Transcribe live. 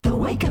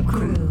Wake Up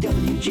Crew,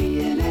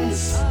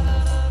 WGNS.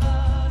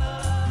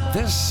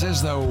 This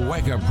is the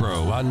Wake Up Crew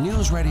on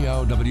News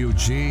Radio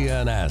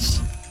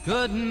WGNS.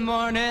 Good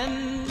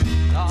morning,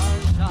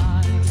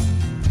 starshine.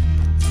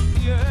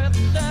 The earth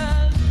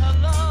says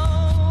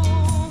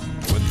hello.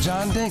 With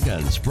John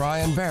Dinkins,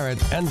 Brian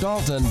Barrett, and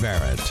Dalton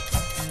Barrett.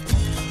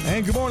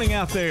 And good morning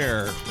out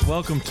there.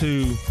 Welcome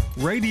to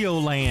Radio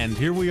Land.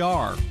 Here we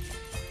are,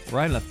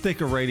 right in the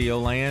thick of Radio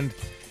Land.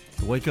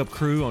 The Wake Up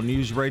Crew on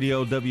News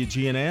Radio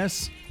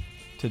WGNS.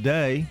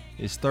 Today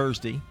is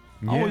Thursday.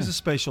 Yeah. Always a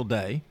special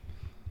day.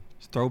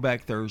 It's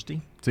Throwback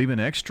Thursday. It's even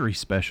extra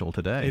special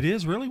today. It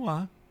is really.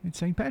 Why? It's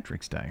St.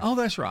 Patrick's Day. Oh,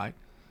 that's right.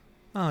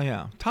 Oh,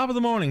 yeah. Top of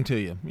the morning to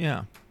you.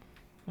 Yeah.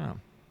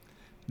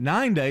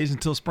 9 days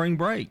until spring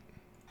break.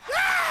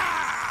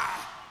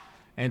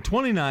 And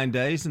 29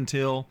 days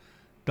until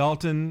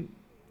Dalton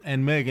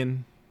and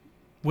Megan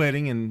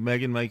wedding, and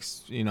Megan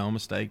makes, a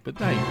mistake. But,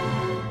 hey.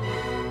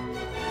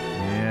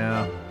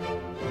 Yeah.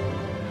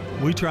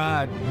 We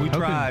tried.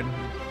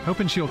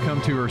 Hoping she'll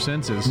come to her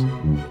senses.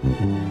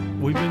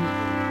 We've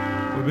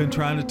been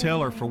trying to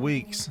tell her for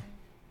weeks.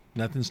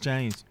 Nothing's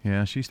changed.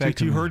 Yeah, she's In fact,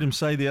 you heard him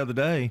say the other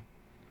day.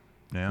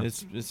 Yeah.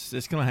 It's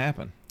going to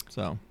happen.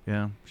 So.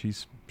 Yeah,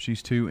 she's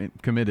too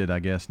committed, I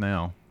guess,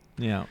 now.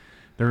 Yeah.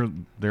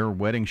 Their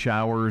wedding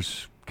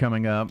showers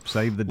coming up,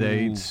 save the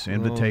dates,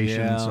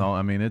 invitations. yeah.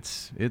 I mean,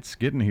 it's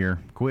getting here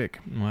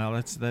quick. Well,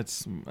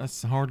 that's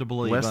hard to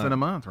believe. Less than a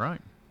month, right?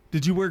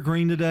 Did you wear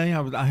green today?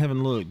 I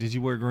haven't looked. Did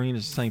you wear green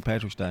as St.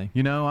 Patrick's Day?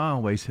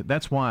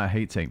 That's why I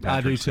hate St.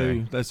 Patrick's Day. I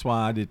do too. That's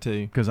why I did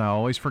too. Because I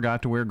always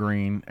forgot to wear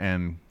green,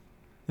 and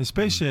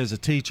especially as a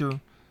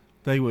teacher,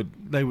 they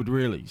would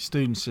really,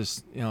 students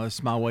just,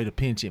 it's my way to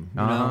pinch him,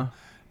 you know?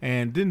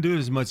 And didn't do it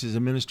as much as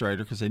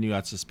administrator because they knew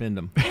I'd suspend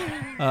them.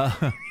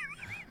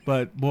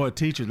 But boy, a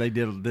teacher, they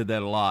did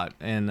that a lot.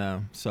 And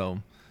I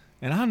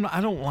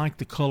don't like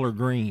the color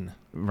green.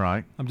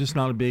 Right. I'm just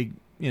not a big,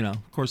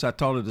 of course I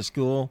taught at a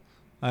school.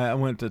 I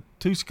went to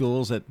two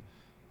schools that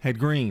had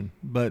green,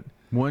 but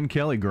one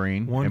Kelly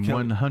green and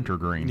one Hunter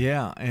green.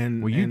 Yeah,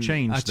 and you and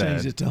changed that. I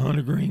changed it to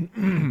Hunter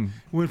green.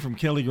 Went from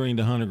Kelly green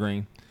to Hunter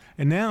green,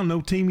 and now no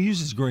team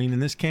uses green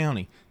in this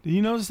county. Do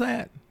you notice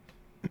that?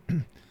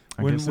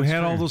 When we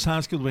had all those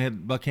high schools, we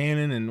had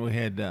Buchanan and we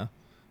had,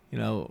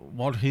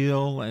 Walter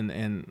Hill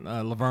and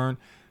Laverne,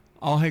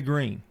 all had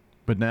green.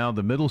 But now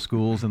the middle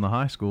schools and the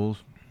high schools,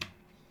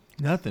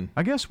 nothing.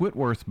 I guess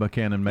Whitworth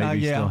Buchanan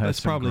maybe still has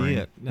that's some probably green.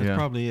 it. That's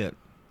probably it.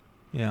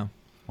 Yeah.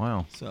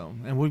 Wow. So,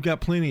 and we've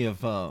got plenty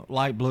of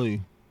light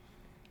blue.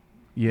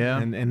 Yeah.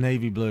 And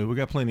navy blue. We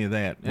got plenty of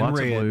that. And lots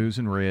red. of blues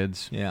and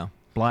reds. Yeah.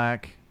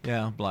 Black.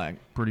 Yeah, black.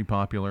 Pretty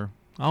popular.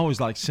 I always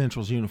like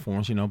Central's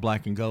uniforms,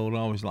 black and gold. I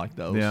always like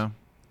those. Yeah.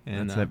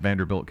 And that's that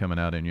Vanderbilt coming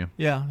out in you.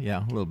 Yeah,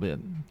 a little bit.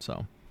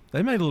 So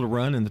they made a little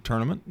run in the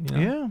tournament.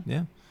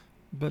 Yeah.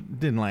 But it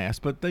didn't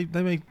last. But they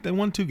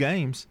won 2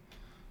 games.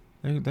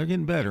 They're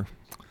getting better.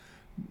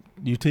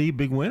 UT,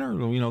 big winner.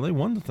 They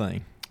won the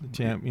thing. The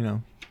champ.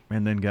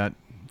 And then got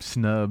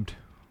snubbed.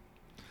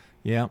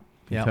 Yeah.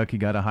 Kentucky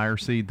got a higher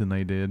seed than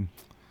they did.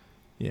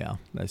 Yeah,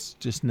 that's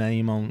just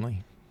name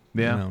only.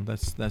 Yeah.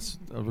 That's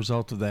a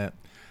result of that.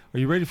 Are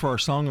you ready for our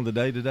song of the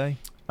day today?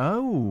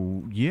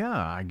 Oh, yeah.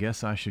 I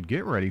guess I should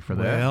get ready for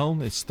that.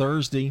 Well, it's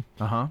Thursday.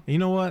 Uh-huh. You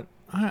know what?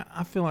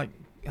 I feel like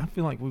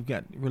we've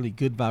got really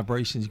good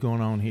vibrations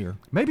going on here.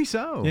 Maybe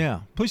so.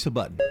 Yeah. Push the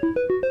button.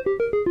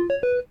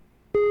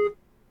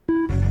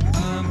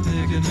 I'm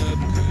picking up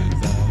good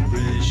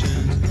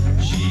vibrations.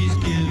 She's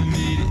giving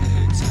me the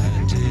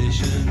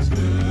excitations.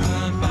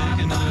 I'm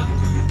picking up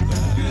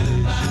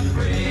good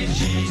vibrations.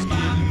 She's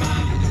giving me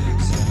the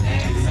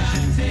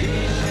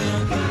excitations.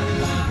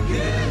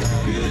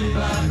 Good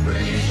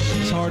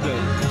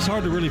vibrations. It's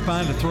hard to really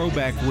find a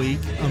throwback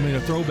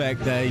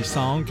throwback day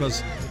song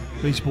because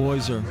Beach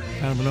Boys are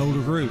kind of an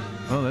older group.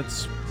 Oh,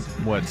 that's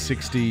what,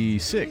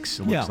 66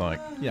 it looks like.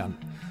 Yeah,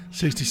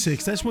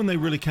 66. That's when they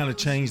really kind of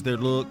changed their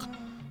look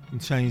and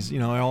changed,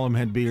 all of them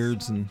had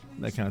beards and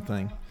that kind of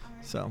thing.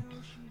 So,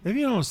 have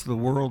you noticed the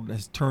world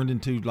has turned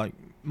into, like,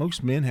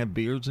 most men have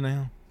beards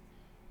now?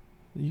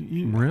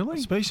 You Really?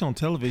 Especially on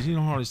television, you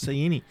don't hardly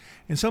see any.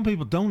 And some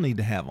people don't need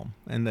to have them,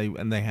 and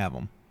they have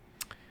them.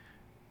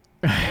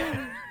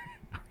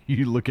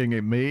 You looking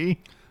at me?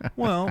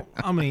 Well,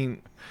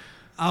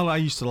 I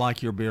used to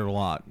like your beard a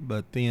lot,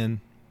 but then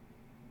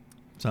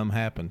something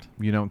happened.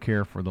 You don't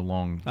care for the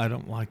long... I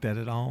don't like that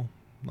at all.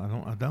 I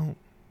don't.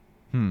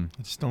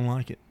 I just don't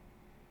like it.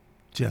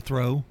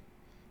 Jethro,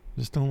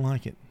 just don't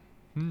like it.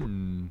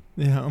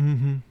 Yeah.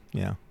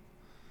 Yeah.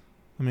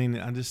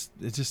 It's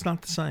just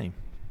not the same.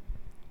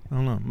 I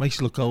don't know. It makes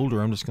you look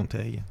older. I'm just gonna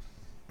tell you.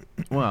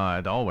 Well,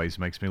 it always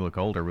makes me look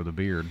older with a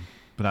beard,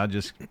 but I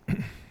just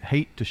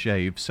hate to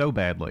shave so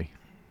badly.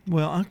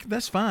 Well,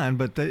 that's fine,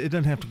 but it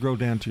doesn't have to grow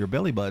down to your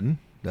belly button,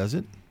 does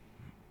it?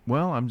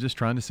 Well, I'm just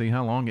trying to see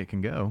how long it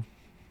can go.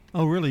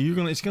 Oh, really?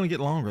 It's gonna get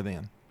longer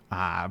then?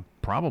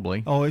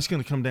 Probably. Oh, it's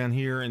gonna come down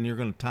here, and you're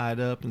gonna tie it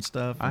up and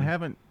stuff. I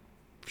haven't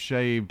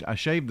shaved. I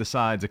shaved the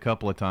sides a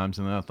couple of times,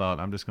 and then I thought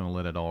I'm just gonna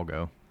let it all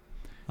go.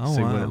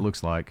 See what it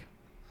looks like.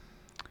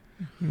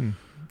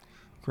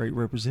 Great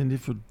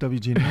representative for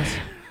WGNS.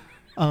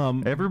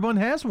 Everyone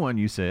has one,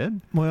 you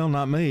said. Well,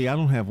 not me. I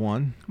don't have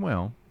one.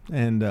 Well,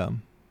 And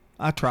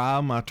I try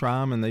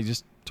them, and they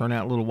just turn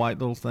out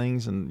little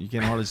things, and you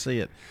can hardly see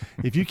it.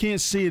 If you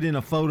can't see it in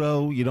a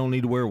photo, you don't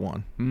need to wear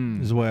one.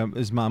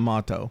 Is my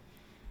motto.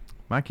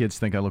 my kids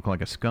think I look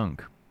like a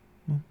skunk.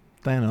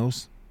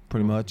 Thanos,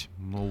 pretty much.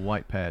 A little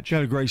white patch.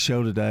 Got a great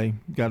show today.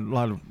 Got a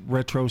lot of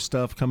retro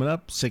stuff coming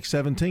up.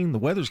 6:17. The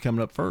weather's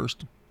coming up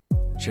first.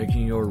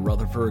 Checking your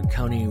Rutherford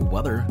County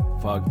weather.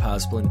 Fog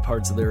possible in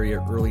parts of the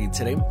area early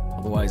today.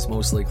 Otherwise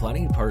mostly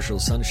cloudy. Partial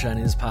sunshine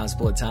is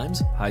possible at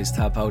times. Highs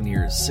top out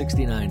near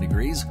 69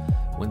 degrees.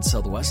 Wind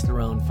southwest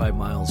around 5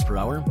 miles per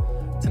hour.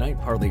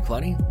 Tonight partly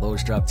cloudy.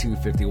 Lows drop to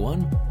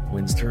 51.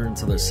 Winds turn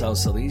to the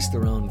south-southeast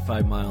around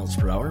 5 miles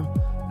per hour.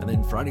 And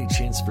then Friday,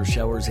 chance for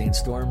showers and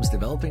storms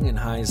developing and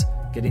highs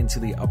getting to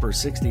the upper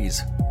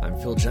 60s. I'm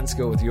Phil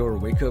Jensko with your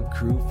Wake Up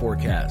Crew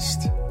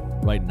forecast.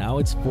 Right now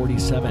it's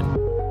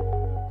 47.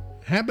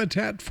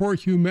 Habitat for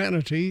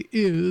Humanity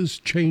is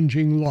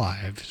changing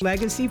lives.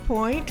 Legacy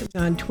Point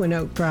on Twin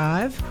Oak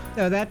Drive.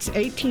 So that's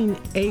 18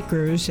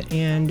 acres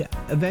and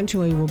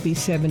eventually will be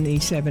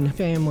 77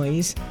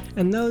 families.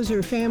 And those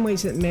are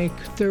families that make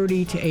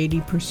 30 to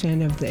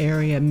 80% of the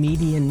area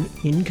median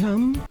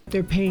income.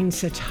 They're paying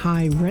such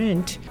high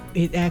rent,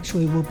 it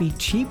actually will be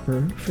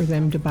cheaper for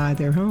them to buy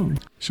their home.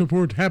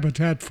 Support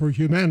Habitat for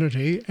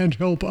Humanity and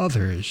help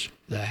others.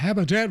 The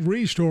Habitat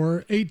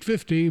Restore,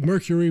 850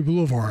 Mercury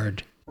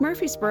Boulevard.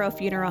 Murfreesboro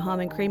Funeral Home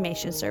and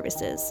Cremation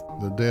Services.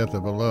 The death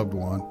of a loved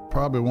one,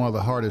 probably one of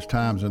the hardest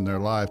times in their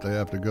life they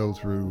have to go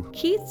through.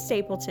 Keith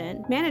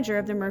Stapleton, manager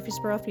of the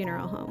Murfreesboro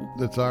Funeral Home.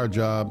 It's our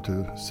job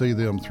to see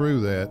them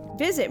through that.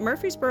 Visit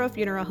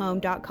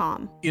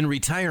murfreesborofuneralhome.com. In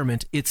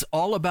retirement, it's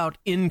all about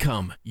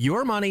income.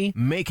 Your money,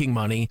 making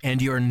money,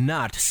 and you're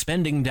not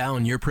spending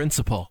down your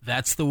principal.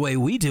 That's the way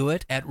we do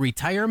it at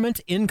Retirement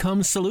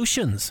Income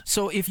Solutions.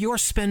 So if you're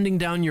spending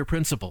down your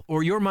principal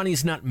or your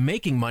money's not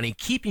making money,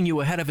 keeping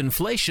you ahead of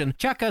inflation,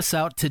 check us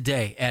out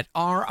today at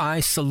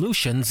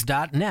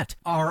risolutions.net.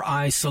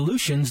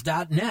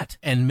 risolutions.net.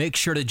 And make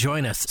sure to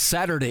join us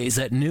Saturdays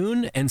at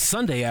noon and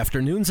Sunday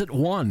afternoons at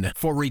 1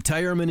 for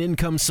Retirement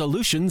Income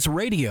Solutions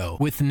Radio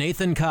with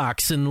Nathan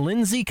Cox and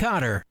Lindsay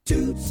Cotter.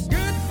 Good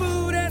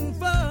food and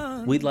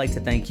fun. We'd like to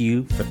thank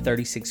you for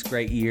 36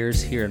 great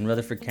years here in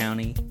Rutherford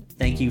County.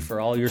 Thank you for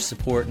all your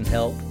support and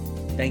help.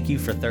 Thank you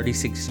for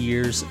 36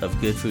 years of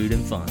good food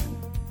and fun.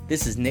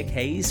 This is Nick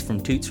Hayes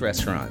from Toots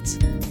Restaurants.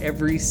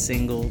 Every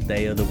single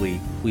day of the week,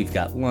 we've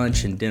got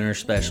lunch and dinner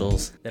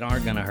specials that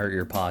aren't going to hurt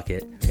your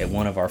pocket at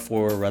one of our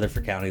 4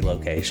 Rutherford County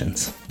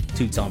locations.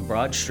 Toots on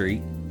Broad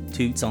Street,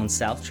 Toots on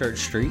South Church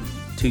Street,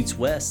 Toots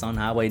West on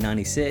Highway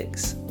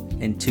 96,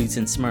 and Toots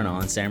in Smyrna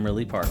on Sam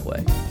Ridley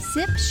Parkway.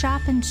 Sip,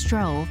 Shop, and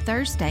Stroll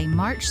Thursday,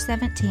 March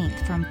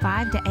 17th from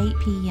 5 to 8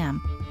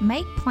 p.m.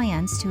 Make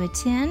plans to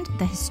attend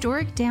the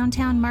historic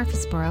downtown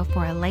Murfreesboro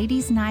for a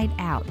ladies' night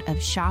out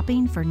of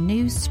shopping for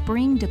new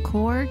spring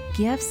decor,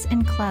 gifts,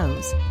 and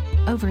clothes.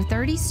 Over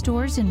 30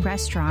 stores and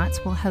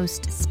restaurants will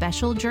host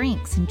special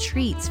drinks and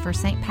treats for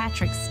St.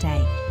 Patrick's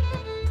Day.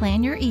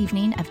 Plan your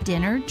evening of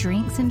dinner,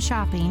 drinks, and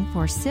shopping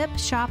for Sip,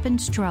 Shop,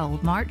 and Stroll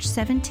March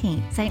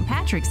 17th, St.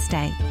 Patrick's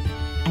Day.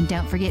 And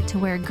don't forget to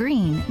wear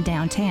green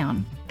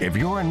downtown. If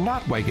you're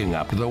not waking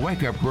up to the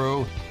Wake Up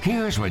Crew,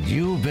 here's what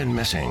you've been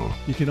missing.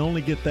 You can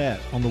only get that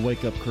on the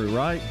Wake Up Crew,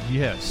 right?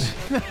 Yes.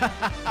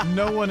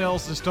 No one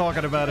else is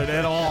talking about it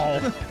at all.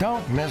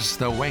 Don't miss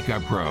the Wake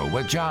Up Crew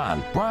with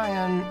John,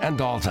 Brian, and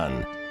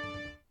Dalton.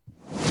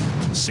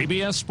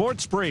 CBS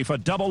Sports Brief, a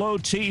double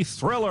OT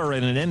thriller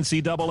in an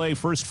NCAA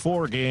First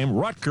Four game.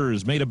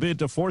 Rutgers made a bid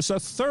to force a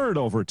third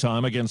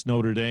overtime against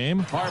Notre Dame.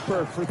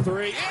 Harper for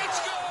three.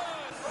 It's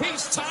good!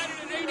 He's tied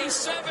it at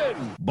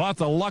 87. But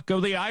the luck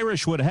of the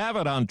Irish would have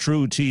it on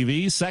True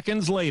TV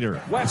seconds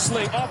later.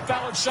 Wesley,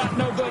 off-balance shot,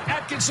 no good.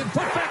 Atkinson,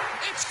 put back.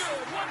 It's good.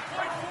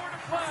 1.4 to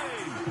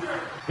play.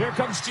 Here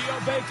comes Geo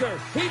Baker.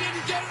 He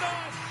didn't get it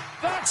off.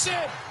 That's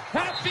it.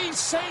 Happy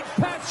St.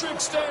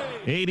 Patrick's Day.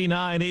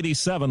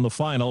 89-87 the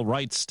final.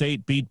 Wright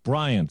State beat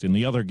Bryant in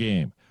the other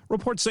game.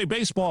 Reports say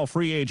baseball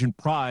free agent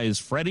prize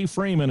Freddie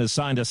Freeman has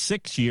signed a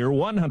 6-year,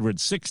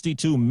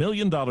 $162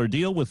 million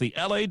deal with the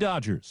L.A.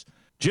 Dodgers.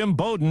 Jim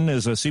Bowden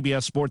is a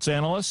CBS sports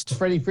analyst.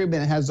 Freddie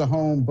Freeman has a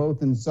home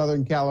both in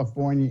Southern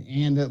California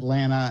and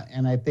Atlanta,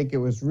 and I think it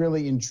was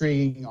really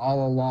intriguing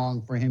all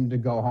along for him to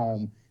go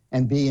home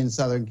and be in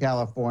Southern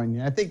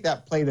California. I think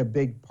that played a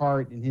big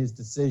part in his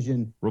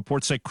decision.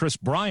 Reports say Chris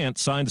Bryant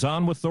signs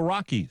on with the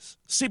Rockies.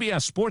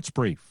 CBS Sports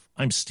Brief.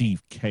 I'm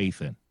Steve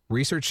Kathan.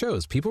 Research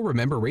shows people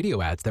remember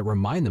radio ads that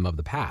remind them of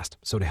the past.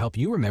 So to help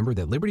you remember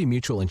that Liberty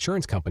Mutual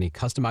Insurance Company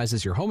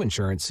customizes your home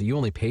insurance so you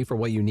only pay for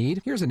what you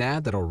need, here's an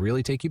ad that'll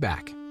really take you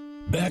back.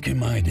 Back in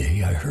my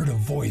day, I heard a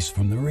voice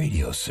from the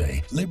radio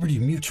say, Liberty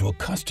Mutual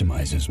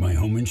customizes my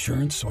home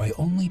insurance so I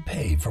only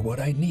pay for what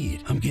I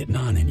need. I'm getting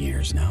on in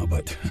years now,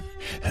 but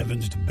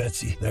heavens to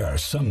Betsy, there are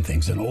some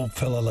things an old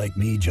fella like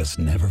me just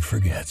never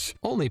forgets.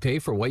 Only pay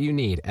for what you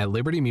need at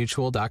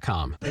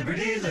libertymutual.com.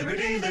 Liberty,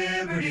 liberty,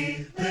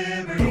 liberty,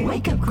 liberty.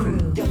 Wake Up Crew,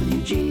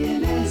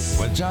 WGNS.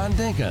 With John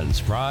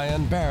Dinkins,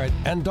 Brian Barrett,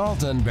 and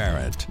Dalton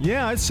Barrett.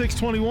 Yeah, it's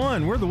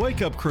 6:21. We're the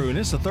Wake Up Crew, and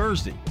it's a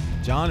Thursday.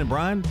 John and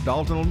Brian,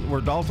 we're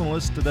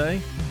Daltonless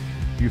today.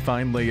 You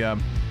finally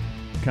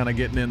kind of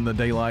getting in the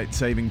daylight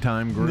saving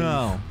time groove?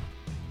 No.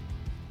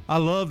 I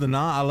love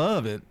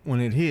it when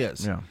it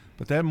hits. Yeah.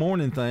 But that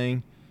morning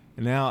thing,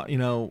 and now,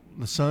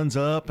 the sun's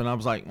up, and I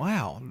was like,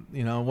 wow,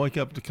 I wake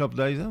up a couple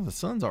days, the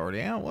sun's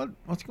already out.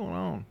 What's going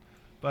on?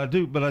 But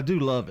I do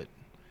love it.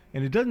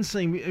 And it doesn't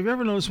seem, have you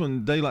ever noticed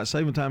when daylight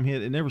saving time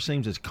hit, it never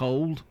seems as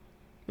cold?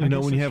 When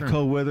you have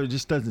cold weather, it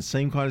just doesn't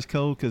seem quite as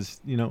cold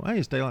because, hey,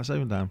 it's daylight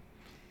saving time.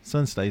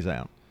 Sun stays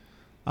out.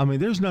 I mean,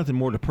 there's nothing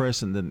more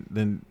depressing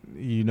than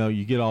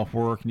you get off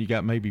work and you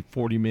got maybe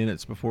 40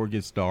 minutes before it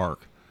gets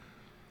dark.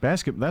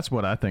 That's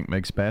what I think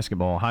makes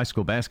high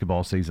school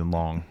basketball season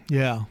long.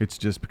 Yeah. It's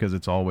just because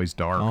it's always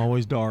dark.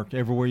 Always dark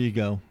everywhere you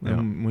go. Yeah.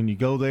 And when you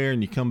go there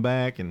and you come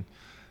back, and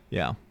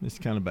yeah, it's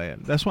kind of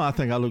bad. That's why I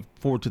think I look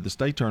forward to the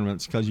state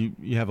tournaments, because you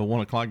have a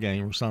 1:00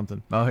 game or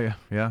something. Oh yeah,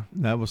 yeah.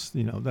 That was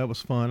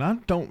fun. I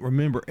don't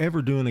remember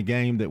ever doing a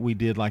game that we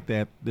did like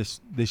that this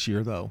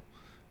year though.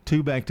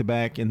 2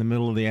 back-to-back in the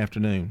middle of the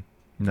afternoon.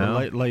 No.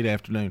 Late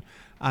afternoon.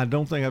 I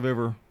don't think I've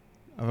ever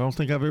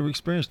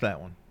experienced that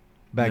one.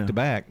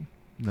 Back-to-back.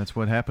 That's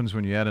what happens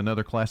when you add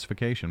another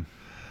classification.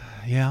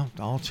 Yeah,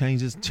 all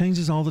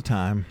changes all the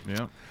time.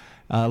 Yeah.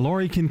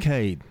 Lori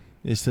Kincaid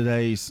is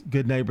today's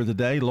Good Neighbor of the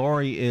Day.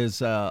 Lori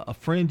is a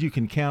friend you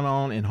can count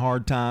on in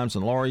hard times,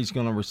 and Lori's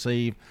going to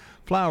receive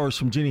flowers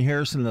from Jenny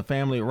Harrison and the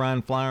family at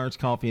Ryan Flowers,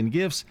 Coffee and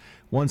Gifts,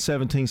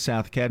 117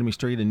 South Academy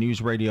Street, and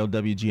News Radio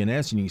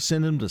WGNS, and you can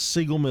send them to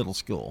Siegel Middle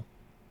School.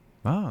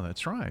 Oh,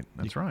 that's right.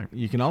 That's right.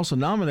 You can also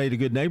nominate a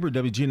good neighbor at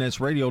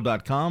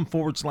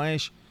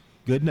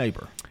WGNSradio.com/Good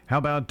Neighbor. How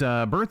about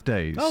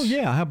birthdays? Oh,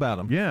 yeah. How about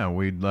them? Yeah,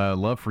 we'd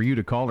love for you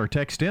to call or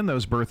text in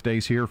those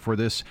birthdays here for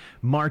this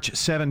March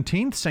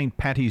 17th, St.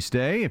 Patty's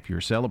Day. If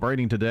you're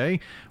celebrating today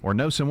or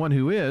know someone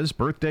who is,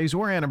 birthdays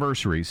or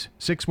anniversaries,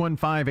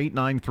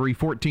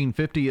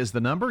 615-893-1450 is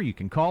the number. You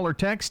can call or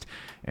text,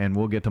 and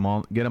we'll get them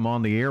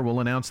on the air. We'll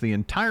announce the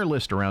entire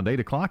list around 8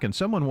 o'clock, and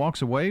someone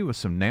walks away with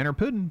some nanner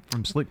pudding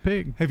from Slick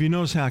Pig. Have you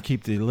noticed how I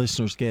keep the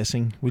listeners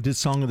guessing? We did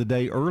Song of the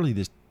Day early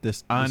this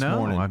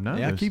morning. I've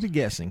noticed. Yeah, keep it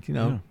guessing.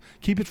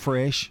 Keep it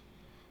fresh.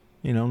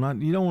 You don't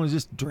want to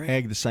just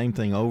drag the same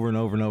thing over and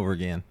over and over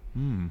again.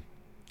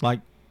 Like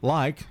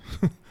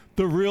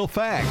the real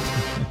fact.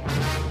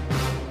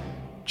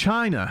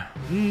 China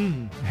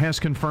has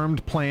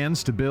confirmed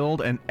plans to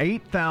build an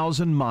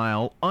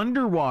 8,000-mile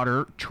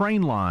underwater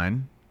train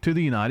line to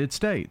the United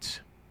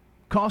States,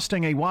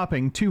 costing a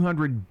whopping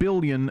 $200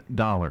 billion.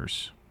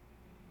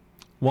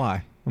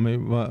 Why? I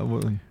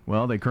mean,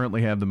 well, they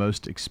currently have the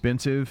most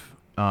expensive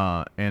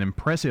and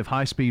impressive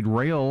high-speed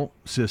rail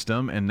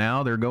system, and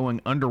now they're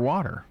going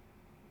underwater.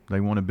 They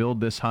want to build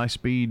this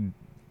high-speed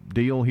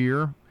deal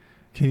here.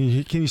 Can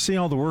you see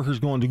all the workers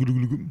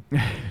going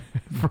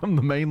from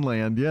the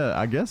mainland? Yeah,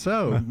 I guess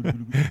so.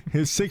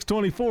 It's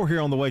 6:24 here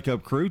on the Wake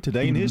Up Crew.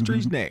 Today in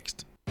History's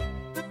next.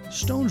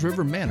 Stones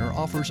River Manor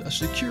offers a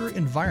secure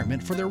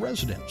environment for their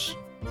residents.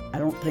 I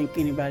don't think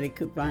anybody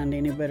could find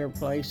any better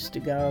place to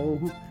go.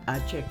 I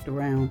checked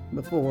around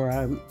before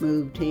I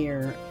moved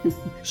here.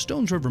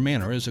 Stones River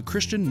Manor is a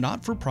Christian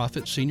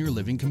not-for-profit senior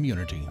living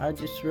community. I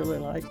just really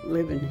like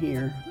living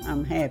here.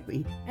 I'm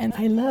happy. And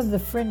I love the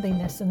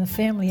friendliness and the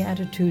family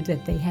attitude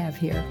that they have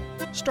here.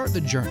 Start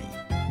the journey.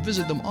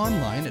 Visit them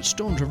online at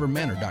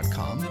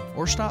stonesrivermanor.com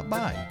or stop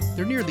by.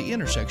 They're near the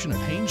intersection of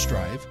Haynes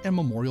Drive and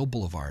Memorial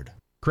Boulevard.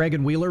 Craig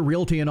and Wheeler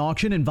Realty and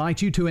Auction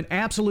invites you to an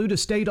absolute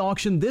estate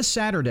auction this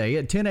Saturday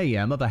at 10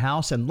 a.m. of a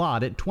house and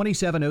lot at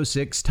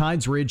 2706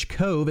 Tides Ridge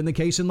Cove in the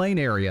Cason Lane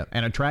area.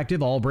 An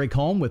attractive all-brick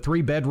home with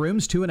 3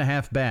 bedrooms,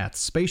 2.5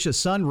 baths,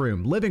 spacious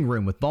sunroom, living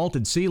room with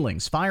vaulted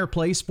ceilings,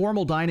 fireplace,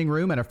 formal dining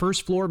room, and a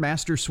first-floor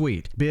master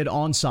suite. Bid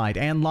on-site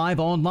and live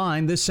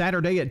online this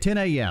Saturday at 10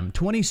 a.m.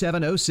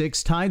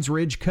 2706 Tides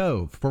Ridge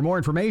Cove. For more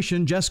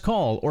information, just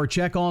call or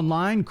check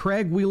online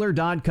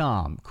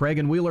craigwheeler.com. Craig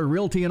and Wheeler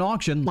Realty and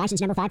Auction, license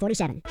number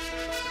 547.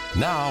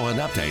 Now an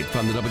update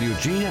from the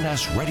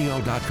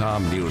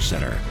WGNSradio.com News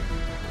Center.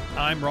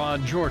 I'm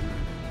Ron Jordan.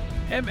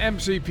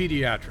 MMC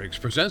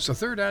Pediatrics presents the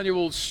 3rd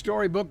annual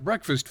Storybook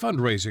Breakfast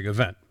fundraising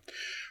event.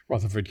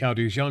 Rutherford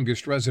County's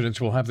youngest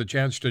residents will have the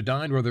chance to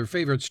dine with their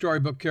favorite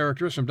storybook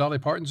characters from Dolly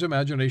Parton's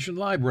Imagination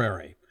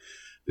Library.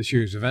 This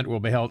year's event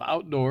will be held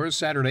outdoors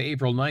Saturday,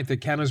 April 9th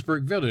at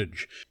Canonsburg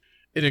Village.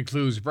 It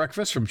includes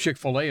breakfast from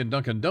Chick-fil-A and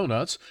Dunkin'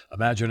 Donuts,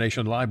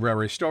 Imagination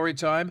Library story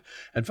time,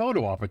 and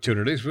photo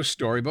opportunities with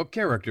storybook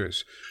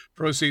characters.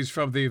 Proceeds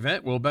from the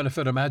event will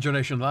benefit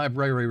Imagination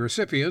Library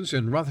recipients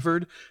in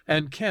Rutherford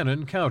and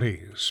Cannon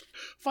counties.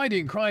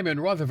 Fighting crime in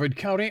Rutherford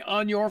County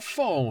on your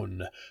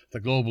phone. The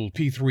Global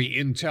P3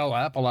 Intel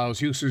app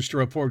allows users to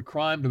report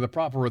crime to the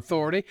proper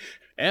authority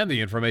And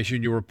the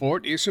information you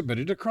report is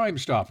submitted to Crime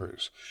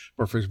Stoppers.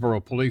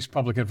 Murfreesboro Police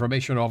Public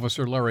Information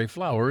Officer Larry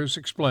Flowers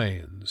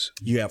explains.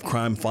 You have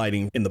crime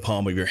fighting in the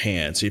palm of your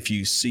hands. If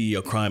you see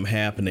a crime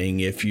happening,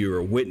 if you're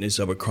a witness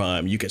of a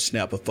crime, you can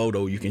snap a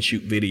photo, you can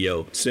shoot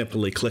video,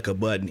 simply click a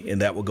button,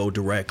 and that will go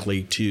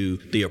directly to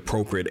the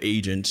appropriate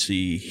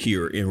agency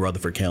here in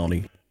Rutherford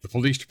County. The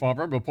police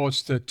department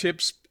reports that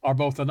tips are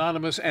both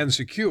anonymous and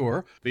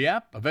secure. The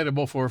app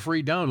available for a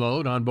free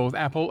download on both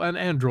Apple and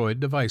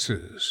Android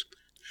devices.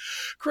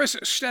 Chris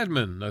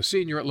Stedman, a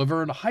senior at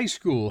Laverne High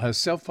School, has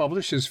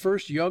self-published his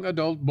first young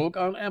adult book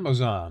on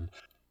Amazon.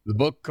 The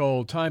book,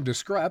 called Time to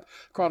Scrap,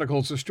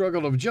 chronicles the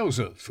struggle of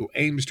Joseph, who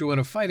aims to win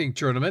a fighting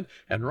tournament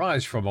and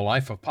rise from a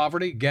life of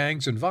poverty,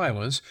 gangs, and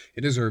violence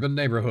in his urban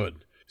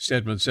neighborhood.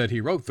 Stedman said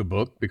he wrote the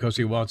book because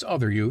he wants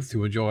other youth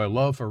to enjoy a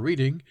love for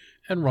reading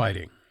and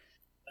writing.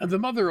 And the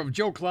mother of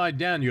Joe Clyde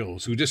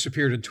Daniels, who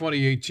disappeared in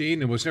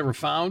 2018 and was never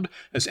found,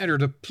 has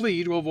entered a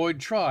plea to avoid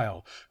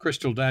trial.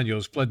 Crystal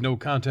Daniels pled no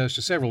contest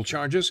to several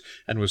charges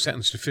and was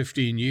sentenced to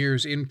 15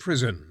 years in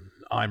prison.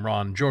 I'm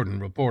Ron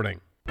Jordan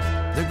reporting.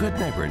 The Good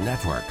Neighbor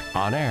Network,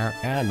 on air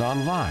and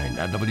online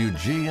at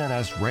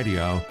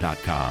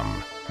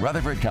WGNSradio.com.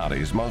 Rutherford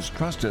County's most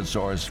trusted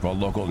source for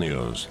local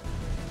news.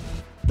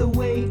 The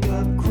Wake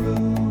Up Crew,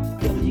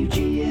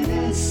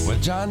 WGNS.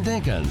 With John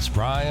Dinkins,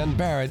 Brian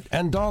Barrett,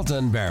 and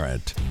Dalton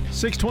Barrett.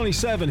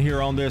 627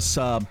 here on this,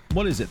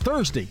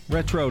 Thursday,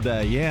 Retro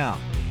Day, yeah.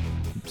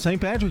 St.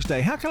 Patrick's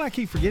Day. How can I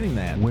keep forgetting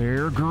that?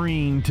 Wear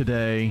green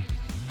today.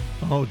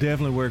 Oh,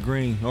 definitely wear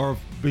green. Or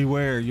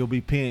beware, you'll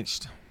be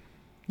pinched.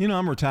 You know,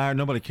 I'm retired.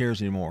 Nobody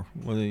cares anymore.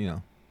 Well, they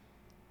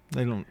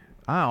don't.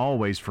 I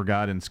always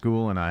forgot in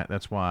school, and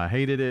that's why I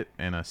hated it,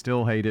 and I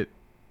still hate it.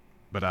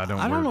 But I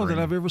don't know that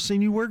I've ever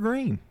seen you wear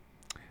green.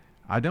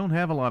 I don't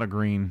have a lot of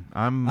green.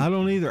 I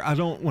don't either.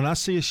 When I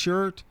see a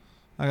shirt,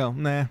 I go,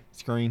 nah,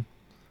 it's green.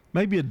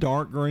 Maybe a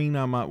dark green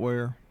I might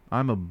wear.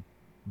 I'm a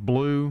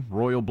blue,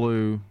 royal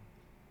blue,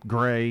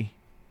 gray.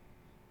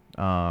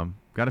 Got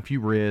a few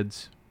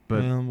reds.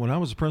 But when I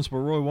was a principal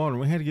at Roy Walden,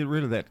 we had to get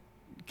rid of that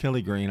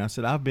Kelly green. I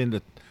said, I've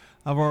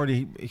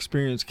already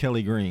experienced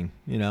Kelly green,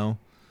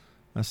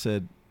 I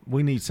said,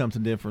 we need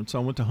something different.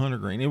 So I went to Hunter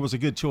green. It was a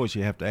good choice,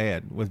 you have to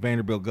add, with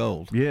Vanderbilt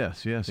gold.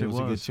 Yes, it was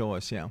a good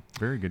choice, yeah.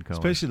 Very good color.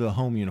 Especially the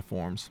home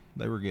uniforms.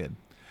 They were good.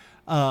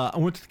 I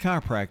went to the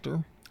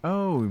chiropractor.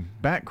 Oh,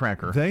 back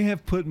cracker. They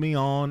have put me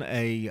on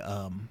a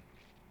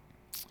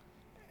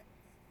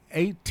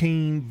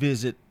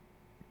 18-visit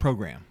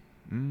program.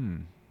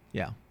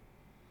 Yeah.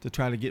 To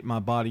try to get my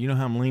body. You know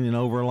how I'm leaning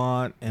over a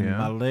lot,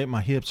 and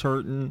my hips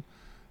hurting,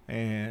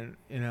 and,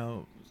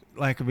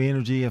 lack of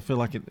energy. I feel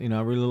like I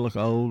really look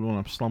old when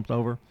I'm slumped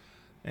over,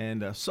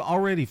 and so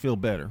already feel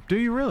better. Do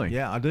you really?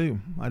 Yeah, I do.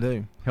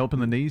 Helping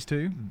the knees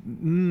too?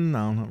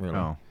 No, not really.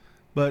 Oh.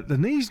 But the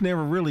knees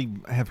never really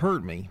have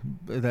hurt me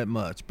that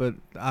much. But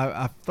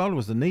I thought it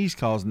was the knees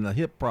causing the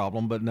hip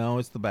problem, but no,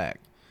 it's the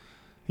back.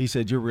 He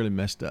said, you're really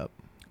messed up.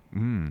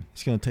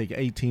 It's going to take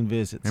 18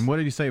 visits. And what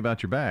did he say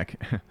about your back?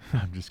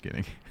 I'm just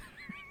kidding.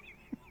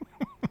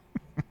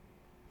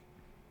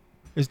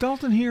 Is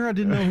Dalton here? I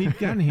didn't know he'd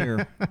gotten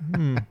here.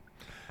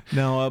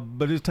 No,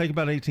 but it'll take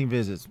about 18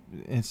 visits.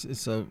 It's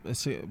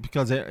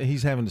because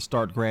he's having to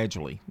start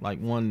gradually, like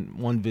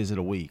one visit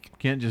a week.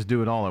 Can't just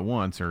do it all at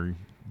once, or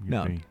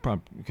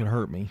probably could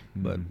hurt me.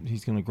 But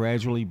he's going to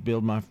gradually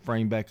build my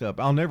frame back up.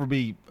 I'll never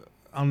be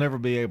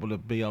able to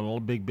be a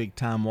big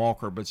time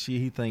walker. But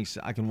he thinks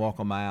I can walk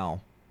a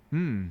mile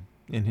in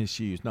his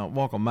shoes. No,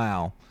 walk a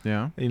mile.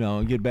 Yeah.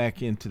 And get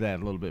back into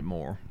that a little bit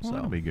more. Well,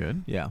 that'll be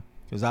good. Yeah,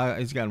 because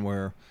he's gotten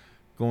where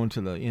going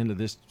to the end of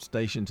this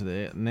station to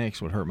the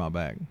next would hurt my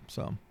back.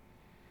 So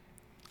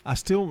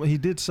he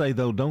did say,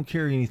 though, don't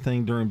carry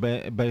anything during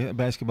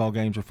basketball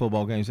games or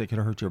football games that could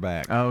hurt your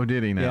back. Oh,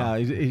 did he now?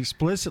 Yeah, he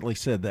explicitly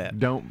said that.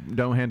 Don't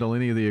handle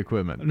any of the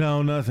equipment.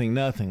 No, nothing.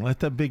 Let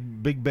that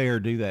big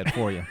bear do that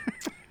for you.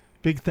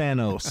 Big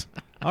Thanos.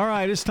 All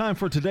right, it's time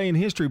for Today in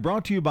History,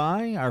 brought to you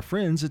by our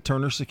friends at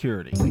Turner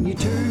Security. When you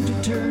turn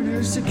to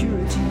Turner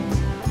Security,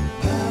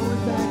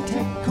 powered by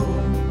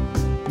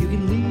TechCore, you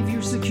can leave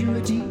your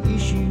security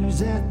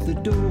issues at the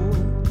door.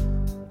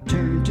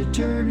 Turn to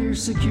Turner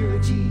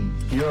Security.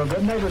 Your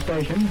Good Neighbor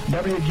Station,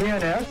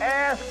 WGNS.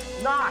 Ask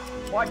not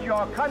what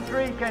your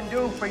country can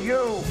do for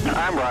you.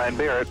 I'm Brian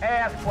Barrett.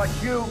 Ask what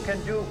you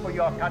can do for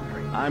your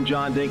country. I'm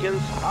John Dinkins.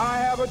 I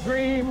have a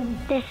dream.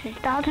 This is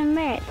Dalton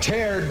Merritt.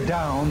 Tear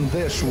down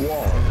this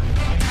wall.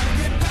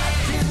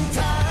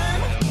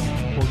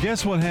 Well,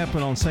 guess what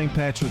happened on St.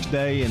 Patrick's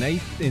Day in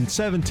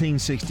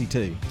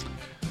 1762?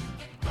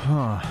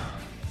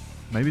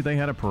 Maybe they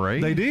had a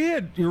parade? They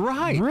did. You're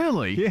right.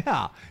 Really?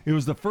 Yeah. It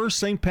was the first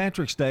St.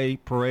 Patrick's Day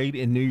parade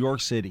in New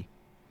York City.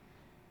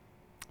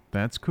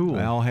 That's cool.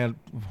 They all had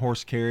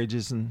horse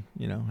carriages and,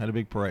 had a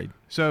big parade.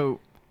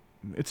 So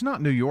it's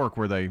not New York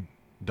where they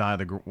dye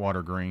the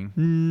water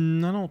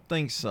green? I don't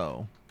think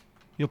so.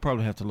 You'll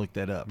probably have to look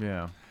that up.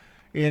 Yeah.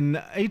 In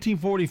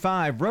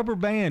 1845, rubber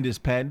band is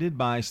patented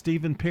by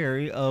Stephen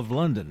Perry of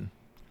London.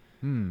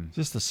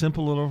 Just a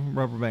simple little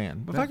rubber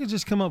band. If I could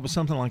just come up with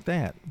something like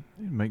that.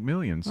 It'd make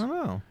millions. I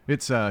know.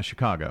 It's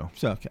Chicago.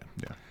 It's okay.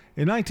 Yeah.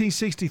 In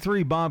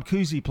 1963, Bob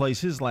Cousy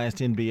plays his last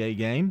NBA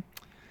game.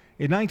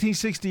 In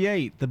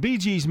 1968, the Bee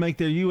Gees make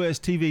their U.S.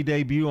 TV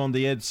debut on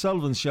The Ed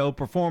Sullivan Show,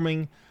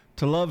 performing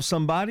To Love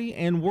Somebody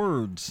and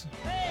Words.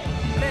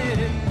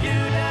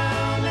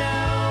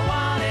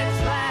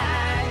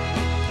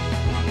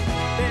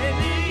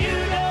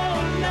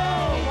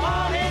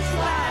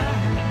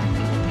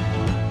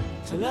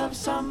 To love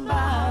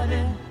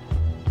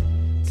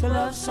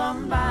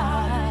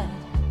somebody,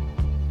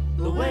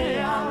 the way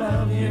I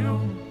love you.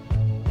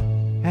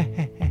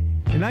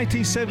 In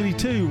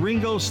 1972,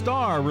 Ringo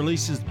Starr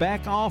releases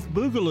Back Off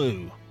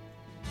Boogaloo.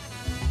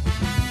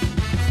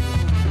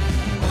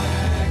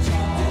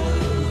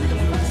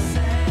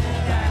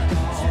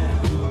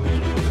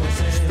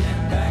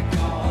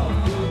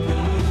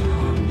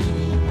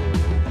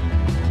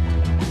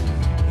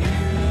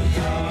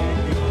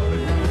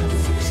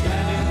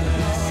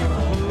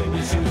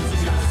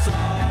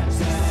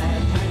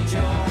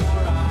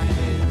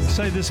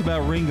 Say this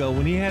about Ringo: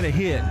 when he had a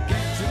hit,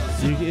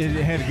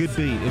 it had a good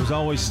beat. It was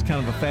always kind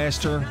of a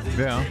faster.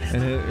 Yeah.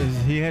 And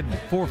he had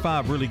 4 or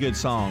 5 really good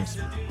songs.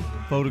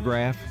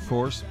 Photograph, of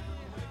course.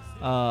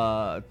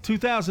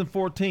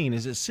 2014,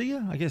 is it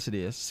Sia? I guess it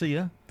is.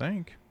 Sia.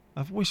 Think.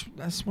 I wish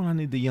that's when I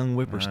need the young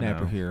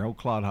whippersnapper here, old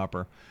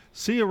clodhopper.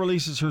 Sia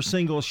releases her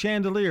single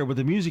Chandelier with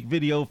a music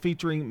video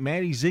featuring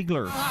Maddie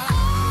Ziegler.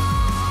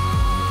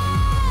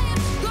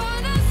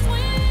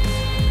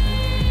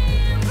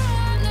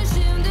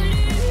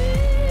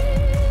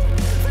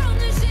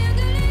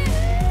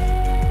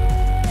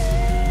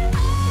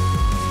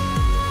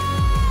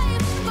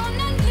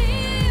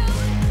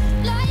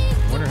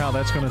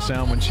 That's going to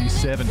sound when she's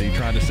 70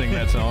 trying to sing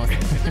that song.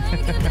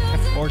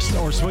 or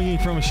swinging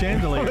from a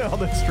chandelier. Well,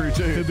 that's true,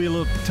 too. Could be a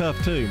little tough,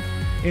 too.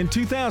 In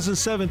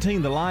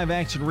 2017, the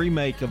live-action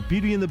remake of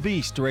Beauty and the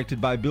Beast,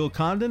 directed by Bill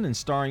Condon and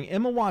starring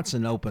Emma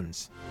Watson,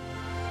 opens.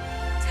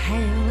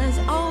 Tale as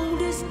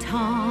old as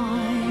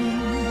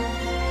time.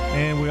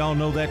 And we all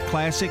know that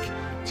classic.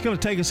 It's going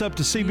to take us up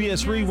to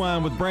CBS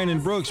Rewind with Brandon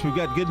Brooks. We've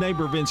got Good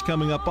Neighbor events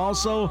coming up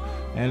also,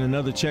 and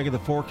another check of the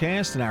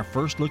forecast and our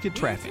first look at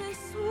traffic.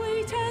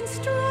 Sweet and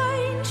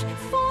strange,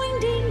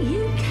 finding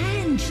you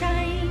can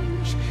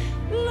change,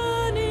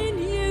 learning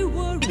you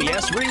were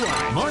CBS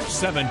Rewind, March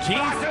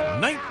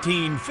 17th,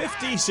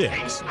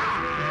 1956.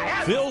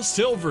 Phil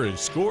Silvers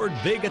scored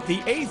big at the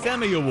 8th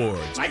Emmy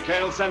Awards. My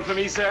colonel sent for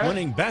me, sir.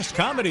 Winning Best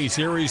Comedy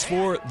Series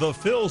for The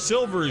Phil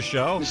Silvers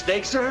Show.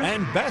 Mistake, sir.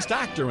 And Best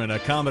Actor in a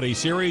Comedy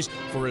Series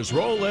for his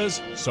role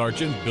as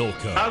Sergeant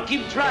Bilko. I'll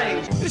keep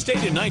trying. This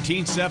date in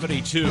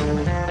 1972,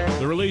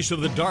 the release of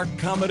the dark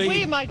comedy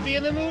We might be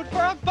in the mood for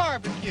a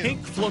barbecue.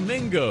 Pink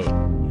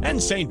Flamingo. And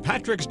St.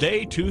 Patrick's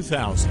Day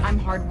 2000. I'm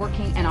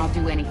hardworking and I'll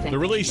do anything. The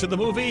release of the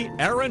movie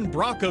Erin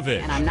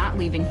Brockovich. And I'm not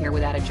leaving here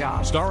without a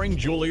job. Starring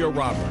Julia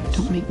Roberts.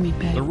 Don't make me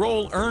beg. The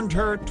role earned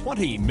her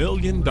 $20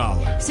 million.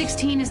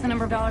 16 is the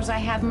number of dollars I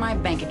have in my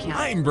bank account.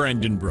 I'm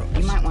Brendan Brooks.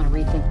 You might want to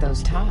rethink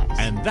those ties.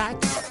 And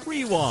that's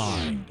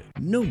Rewind.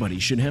 Nobody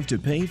should have to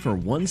pay for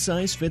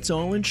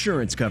one-size-fits-all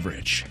insurance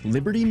coverage.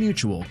 Liberty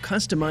Mutual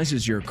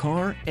customizes your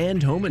car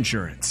and home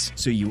insurance,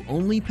 so you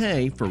only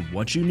pay for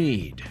what you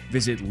need.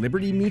 Visit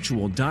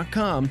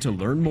libertymutual.com to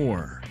learn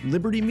more.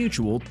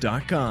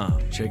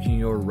 libertymutual.com. Checking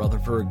your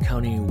Rutherford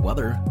County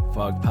weather.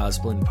 Fog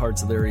possible in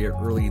parts of the area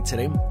early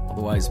today.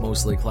 Otherwise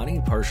mostly cloudy.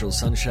 Partial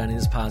sunshine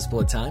is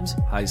possible at times.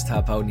 Highs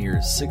top out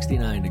near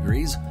 69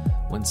 degrees.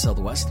 Wind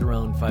southwest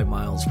around 5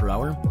 miles per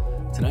hour.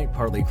 Tonight,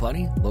 partly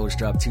cloudy, lows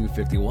drop to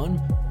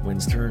 51.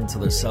 Winds turn to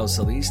the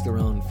south-southeast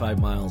around 5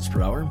 miles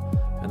per hour.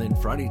 And then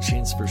Friday,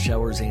 chance for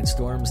showers and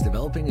storms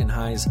developing and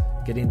highs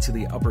get into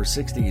the upper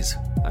 60s.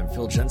 I'm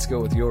Phil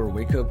Jensko with your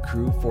Wake Up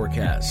Crew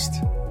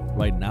forecast.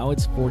 Right now,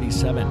 it's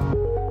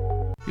 47.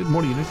 Good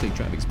morning. Interstate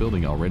traffic's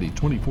building already.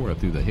 24 up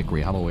through the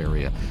Hickory Hollow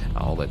area.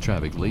 All that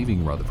traffic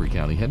leaving Rutherford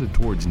County, headed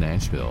towards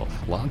Nashville.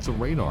 Lots of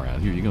radar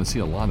out here. You're going to see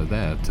a lot of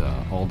that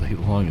all day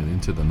long and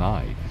into the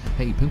night.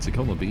 Hey,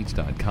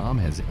 PensacolaBeach.com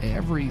has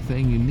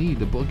everything you need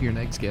to book your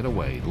next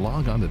getaway.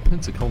 Log on to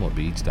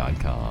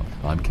PensacolaBeach.com.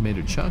 I'm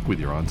Commander Chuck with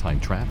your on-time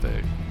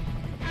traffic.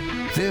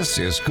 This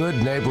is Good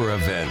Neighbor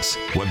Events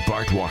with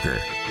Bart Walker.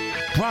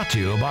 Brought to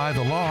you by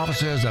the law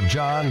offices of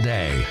John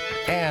Day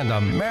and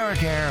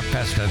Americare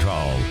Pest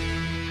Control.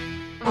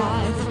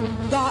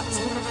 I've got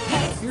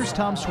Here's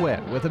Tom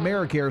Sweat with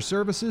Americare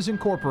Services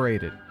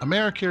Incorporated.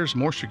 Americare's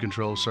moisture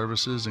control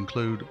services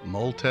include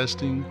mold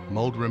testing,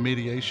 mold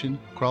remediation,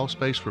 crawl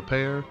space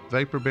repair,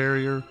 vapor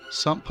barrier,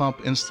 sump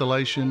pump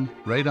installation,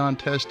 radon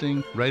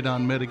testing,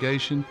 radon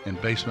mitigation,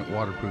 and basement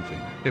waterproofing.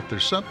 If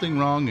there's something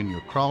wrong in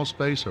your crawl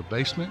space or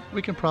basement,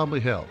 we can probably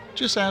help.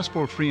 Just ask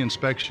for a free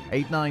inspection.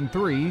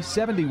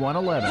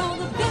 893-7111. all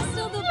the best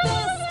of the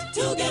best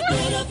to get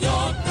rid of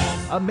your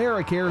pest.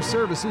 Americare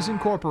Services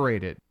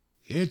Incorporated.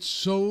 It's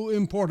so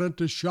important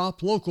to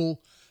shop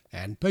local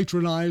and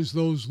patronize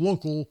those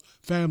local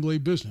family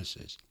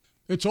businesses.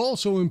 It's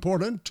also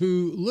important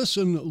to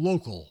listen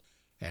local,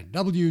 and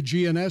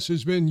WGNS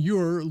has been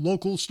your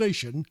local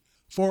station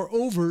for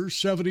over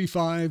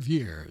 75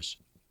 years.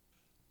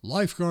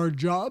 Lifeguard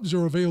jobs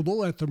are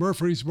available at the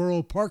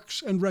Murfreesboro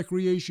Parks and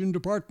Recreation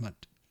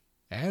Department,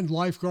 and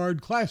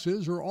lifeguard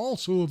classes are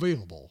also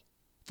available.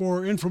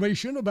 For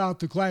information about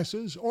the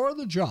classes or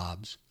the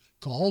jobs,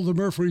 call the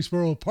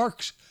Murfreesboro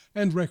Parks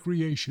and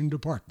Recreation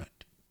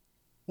Department.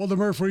 Well, the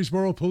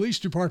Murfreesboro Police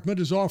Department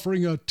is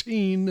offering a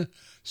Teen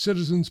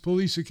Citizens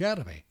Police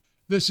Academy.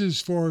 This is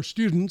for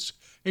students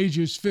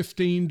ages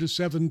 15 to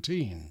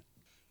 17.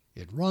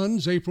 It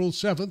runs April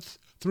 7th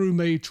through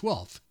May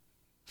 12th.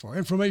 For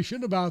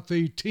information about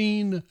the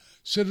Teen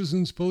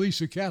Citizens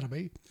Police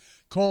Academy,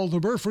 call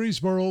the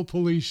Murfreesboro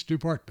Police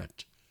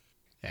Department.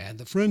 And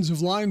the Friends of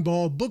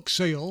Lineball book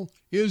sale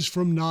is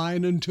from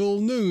 9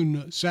 until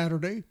noon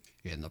Saturday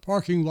in the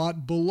parking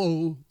lot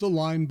below the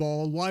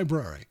Lineball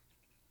Library.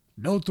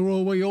 Don't throw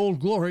away Old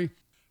Glory.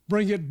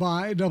 Bring it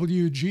by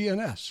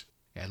WGNS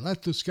and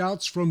let the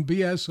Scouts from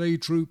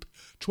BSA Troop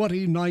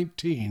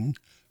 2019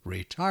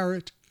 retire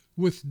it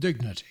with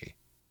dignity.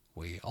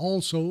 We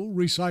also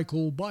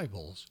recycle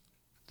Bibles.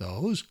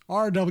 Those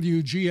are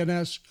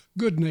WGNS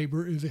Good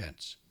Neighbor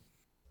events.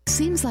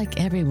 Seems like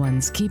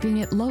everyone's keeping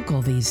it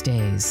local these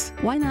days.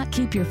 Why not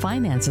keep your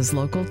finances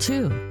local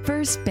too?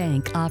 First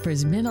Bank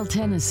offers Middle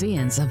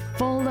Tennesseans a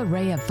full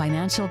array of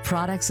financial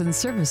products and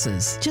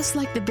services, just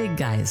like the big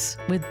guys,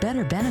 with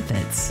better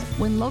benefits.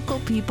 When local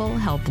people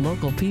help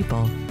local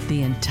people,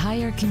 the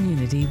entire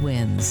community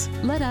wins.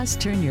 Let us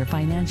turn your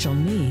financial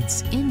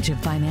needs into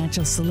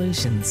financial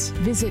solutions.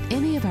 Visit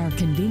any of our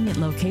convenient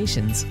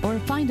locations or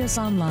find us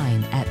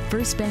online at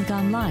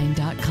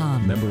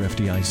firstbankonline.com. Member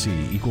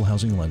FDIC, Equal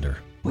Housing Lender.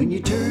 When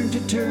you turn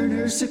to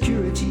Turner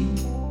Security,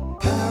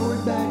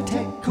 powered by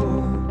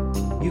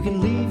TechCore, you can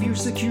leave your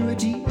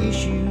security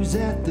issues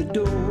at the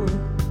door.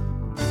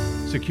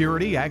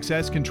 Security,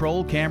 access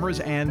control, cameras,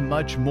 and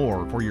much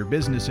more for your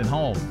business and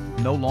home.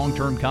 No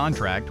long-term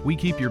contract. We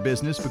keep your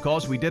business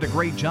because we did a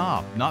great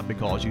job, not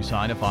because you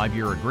signed a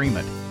 5-year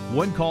agreement.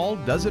 One call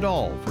does it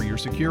all for your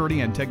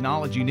security and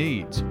technology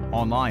needs.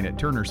 Online at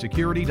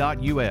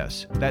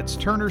turnersecurity.us. That's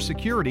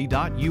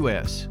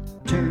turnersecurity.us.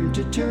 Turn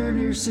to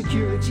Turner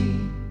Security.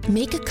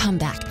 Make a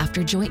comeback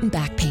after joint and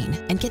back pain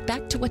and get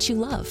back to what you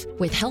love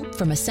with help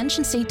from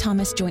Ascension St.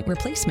 Thomas Joint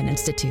Replacement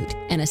Institute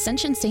and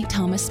Ascension St.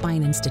 Thomas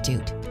Spine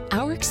Institute.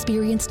 Our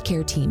experienced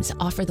care teams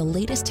offer the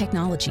latest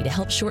technology to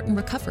help shorten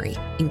recovery,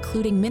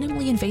 including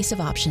minimally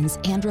invasive options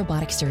and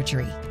robotic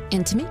surgery.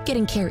 And to make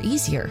getting care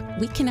easier,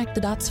 we connect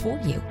the dots for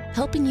you,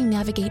 helping you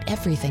navigate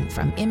everything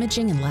from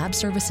imaging and lab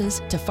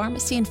services to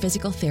pharmacy and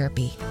physical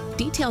therapy.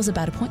 Details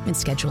about appointment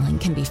scheduling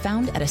can be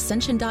found at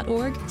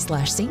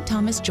ascension.org/St.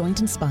 Thomas Joint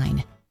and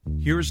Spine.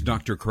 Here's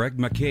Dr. Craig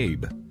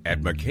McCabe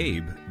at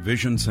McCabe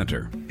Vision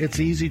Center. It's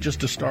easy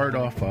just to start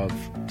off of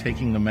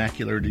taking the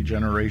macular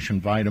degeneration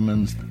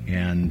vitamins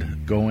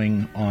and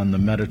going on the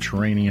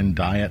Mediterranean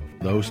diet.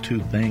 Those two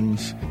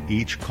things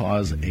each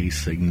cause a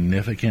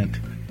significant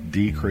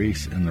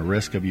decrease in the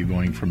risk of you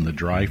going from the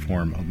dry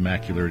form of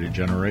macular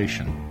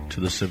degeneration to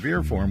the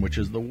severe form, which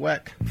is the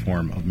wet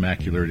form of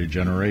macular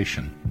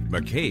degeneration.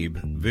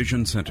 McCabe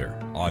Vision Center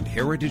on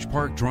Heritage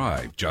Park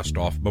Drive, just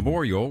off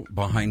Memorial,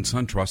 behind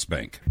SunTrust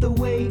Bank. The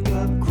Wake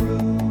Up Crew,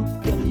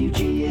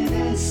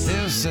 WGNS.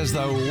 This is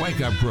the Wake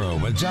Up Crew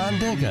with John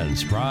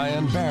Dinkins,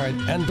 Brian Barrett,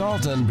 and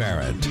Dalton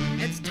Barrett.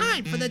 It's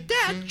time for the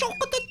dad joke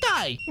of the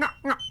day.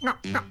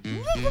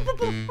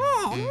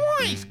 Oh,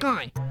 nice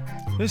guy.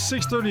 It's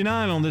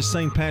 6:39 on this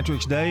St.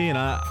 Patrick's Day, and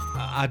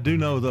I do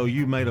know, though,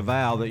 you made a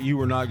vow that you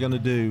were not going to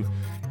do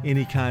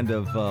any kind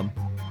of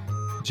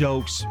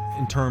jokes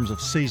in terms of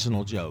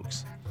seasonal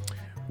jokes.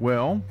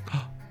 Well,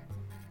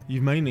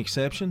 you've made an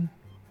exception?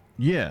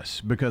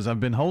 Yes, because I've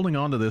been holding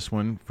on to this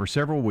one for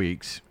several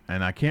weeks,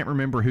 and I can't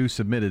remember who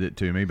submitted it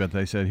to me, but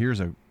they said,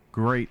 here's a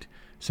great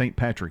St.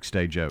 Patrick's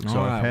Day joke. So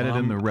I've had it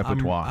in the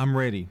repertoire. I'm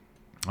ready.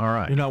 All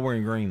right. You're not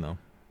wearing green, though.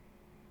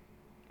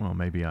 Well,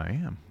 maybe I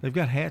am. They've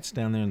got hats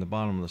down there in the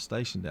bottom of the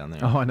station down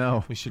there. Oh, I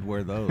know. We should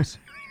wear those.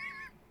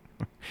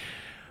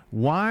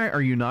 Why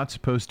are you not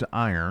supposed to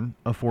iron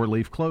a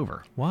 4-leaf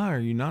clover? Why are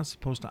you not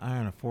supposed to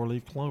iron a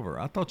 4-leaf clover?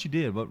 I thought you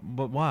did,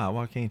 but why?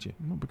 Why can't you?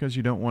 Well, because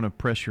you don't want to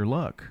press your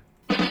luck.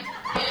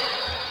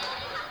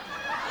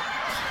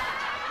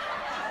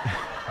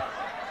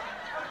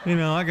 You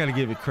know, I got to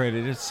give it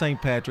credit. It's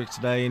St. Patrick's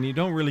Day, and you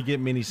don't really get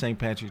many St.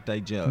 Patrick's Day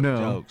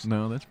jokes.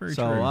 No, that's very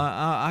true. So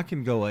I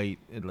can go 8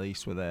 at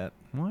least with that.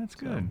 Well, that's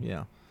good. So,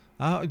 yeah.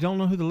 I don't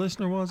know who the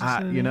listener was.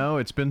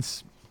 It's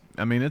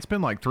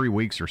been like 3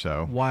 weeks or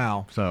so.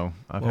 Wow. So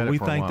I've had it for a while. We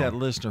thank that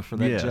listener for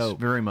that joke. Yes,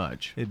 very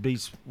much. It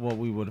beats what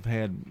we would have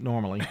had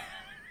normally.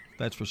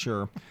 That's for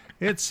sure.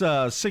 It's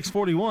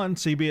 6:41.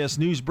 CBS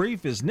News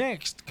Brief is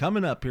next,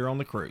 coming up here on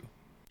The Crew.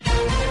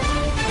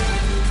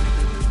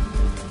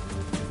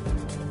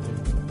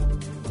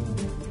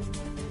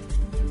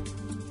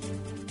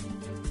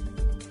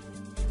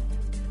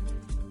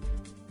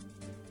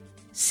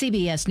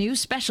 CBS News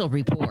Special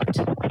Report.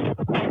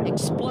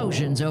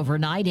 Explosions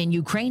overnight in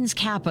Ukraine's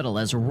capital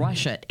as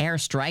Russia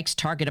airstrikes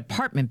target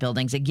apartment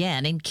buildings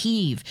again in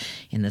Kyiv.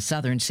 In the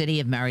southern city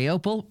of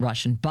Mariupol,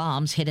 Russian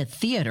bombs hit a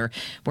theater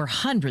where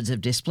hundreds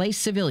of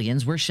displaced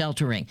civilians were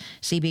sheltering.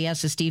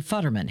 CBS's Steve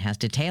Futterman has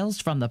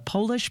details from the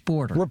Polish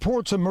border.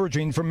 Reports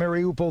emerging from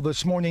Mariupol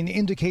this morning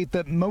indicate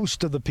that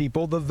most of the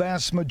people, the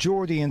vast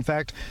majority in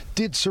fact,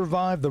 did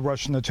survive the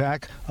Russian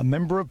attack. A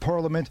member of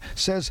parliament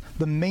says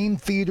the main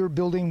theater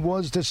building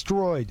was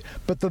destroyed,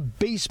 but the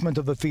basement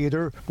of the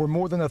theater, where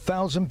more than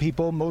 1,000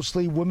 people,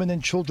 mostly women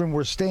and children,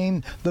 were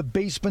staying, the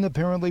basement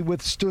apparently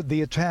withstood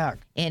the attack.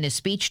 In a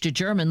speech to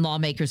German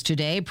lawmakers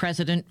today,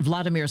 President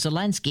Vladimir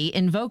Zelensky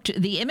invoked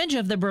the image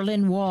of the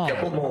Berlin Wall.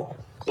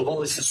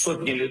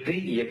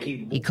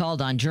 He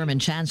called on German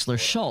Chancellor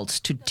Scholz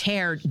to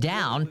tear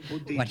down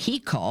what he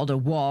called a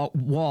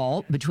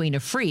wall between a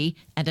free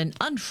and an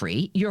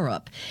unfree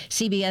Europe.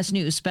 CBS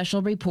News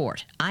Special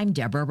Report. I'm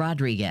Deborah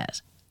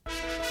Rodriguez.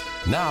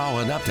 Now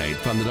an update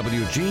from the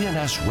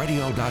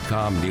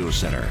WGNSradio.com News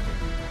Center.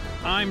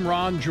 I'm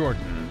Ron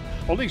Jordan.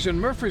 Police in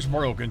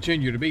Murfreesboro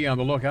continue to be on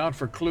the lookout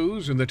for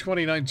clues in the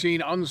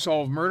 2019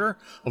 unsolved murder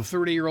of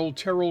 30-year-old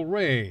Terrell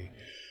Ray.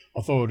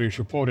 Authorities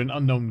report an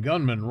unknown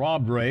gunman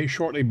robbed Ray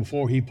shortly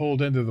before he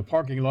pulled into the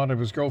parking lot of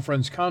his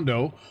girlfriend's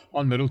condo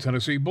on Middle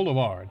Tennessee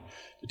Boulevard.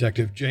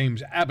 Detective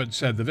James Abbott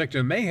said the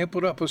victim may have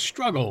put up a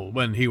struggle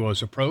when he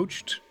was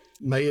approached.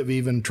 May have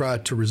even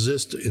tried to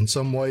resist in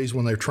some ways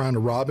when they were trying to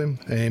rob him,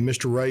 and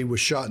Mr. Ray was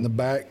shot in the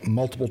back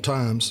multiple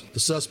times. The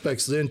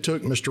suspects then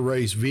took Mr.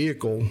 Ray's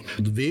vehicle.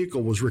 The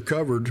vehicle was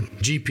recovered.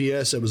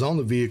 GPS that was on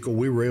the vehicle,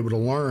 we were able to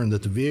learn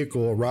that the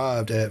vehicle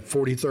arrived at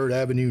 43rd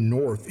Avenue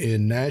North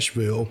in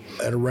Nashville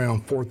at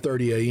around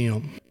 4:30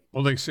 a.m.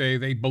 Well, they say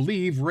they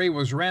believe Ray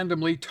was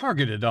randomly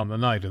targeted on the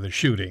night of the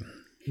shooting.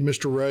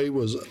 Mr. Ray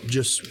was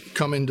just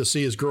coming to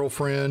see his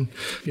girlfriend.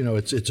 You know,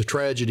 it's a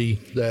tragedy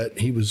that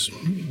he was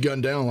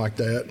gunned down like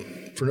that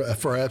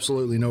for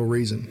absolutely no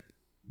reason.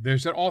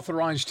 There's an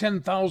authorized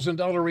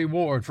 $10,000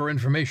 reward for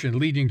information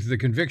leading to the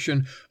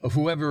conviction of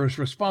whoever is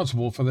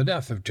responsible for the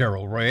death of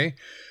Terrell Ray.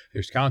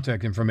 There's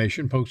contact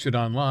information posted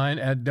online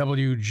at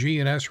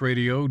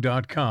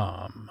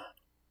WGNSradio.com.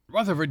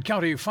 Rutherford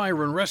County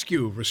Fire and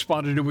Rescue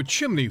responded to a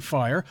chimney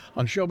fire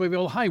on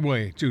Shelbyville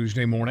Highway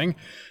Tuesday morning.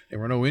 There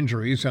were no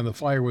injuries, and the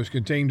fire was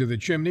contained to the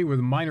chimney with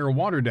minor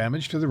water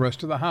damage to the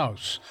rest of the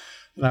house.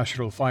 The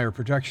National Fire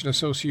Protection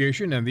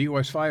Association and the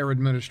U.S. Fire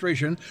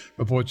Administration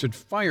reports that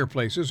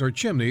fireplaces or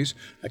chimneys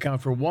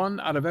account for 1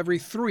 out of every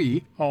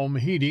 3 home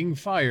heating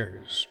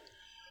fires.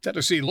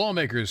 Tennessee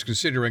lawmakers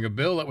considering a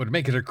bill that would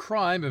make it a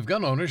crime if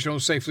gun owners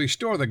don't safely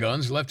store the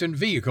guns left in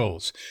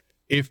vehicles.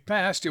 If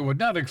passed, it would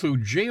not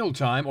include jail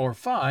time or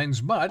fines,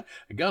 but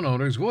gun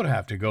owners would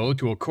have to go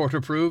to a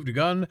court-approved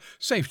gun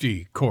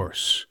safety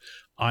course.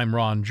 I'm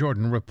Ron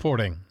Jordan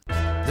reporting.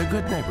 The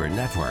Good Neighbor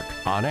Network,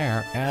 on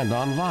air and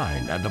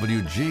online at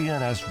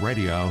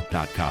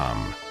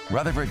WGNSradio.com.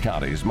 Rutherford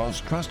County's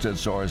most trusted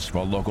source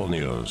for local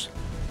news.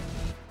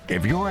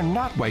 If you're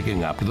not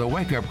waking up to the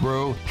Wake Up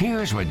Crew,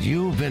 here's what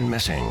you've been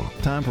missing.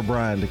 Time for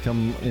Brian to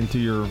come into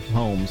your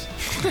homes.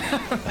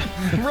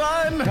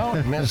 Run!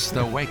 Don't miss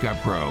the Wake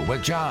Up Crew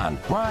with John,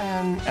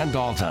 Brian, and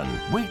Dalton.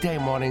 Weekday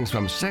mornings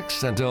from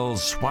 6 until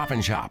Swap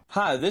and Shop.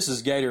 Hi, this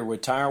is Gator with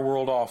Tire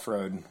World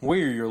Off-Road.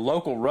 We are your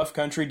local rough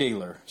country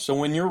dealer. So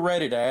when you're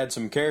ready to add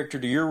some character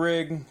to your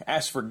rig,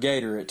 ask for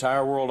Gator at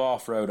Tire World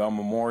Off-Road on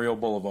Memorial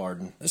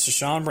Boulevard. This is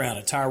Sean Brown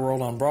at Tire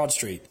World on Broad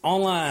Street.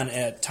 Online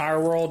at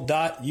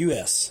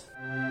tireworld.us.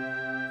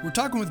 We're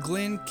talking with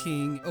Glenn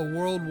King, a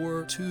World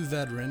War II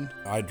veteran.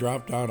 I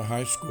dropped out of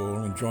high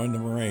school and joined the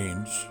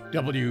Marines.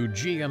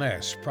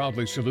 WGNS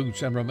proudly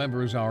salutes and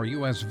remembers our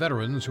U.S.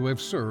 veterans who have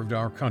served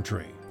our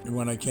country.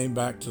 When I came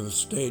back to the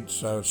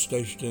States, I was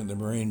stationed in the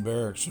Marine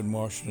Barracks in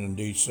Washington,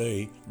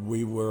 D.C.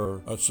 We were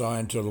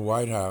assigned to the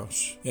White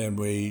House, and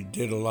we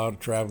did a lot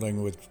of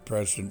traveling with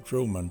President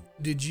Truman.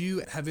 Did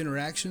you have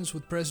interactions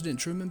with President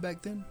Truman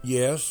back then?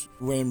 Yes.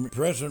 When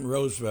President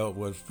Roosevelt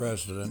was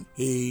president,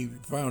 he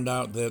found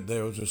out that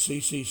there was a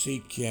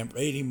CCC camp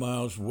 80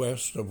 miles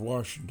west of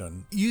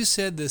Washington. You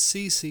said the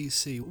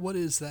CCC. What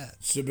is that?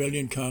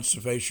 Civilian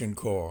Conservation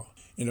Corps.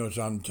 It was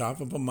on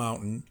top of a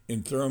mountain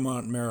in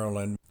Thurmont,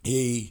 Maryland.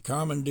 He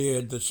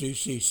commandeered the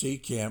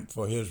CCC camp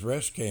for his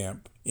rest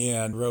camp,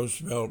 and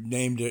Roosevelt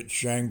named it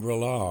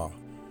Shangri-La.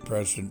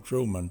 President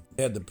Truman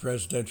had the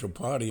presidential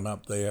party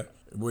up there.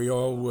 We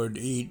all would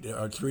eat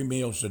our 3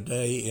 meals a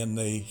day in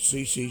the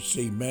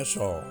CCC mess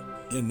hall.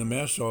 In the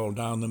mess hall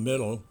down the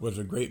middle was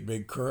a great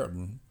big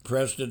curtain.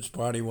 President's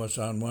party was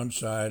on one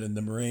side, and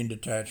the Marine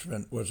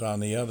detachment was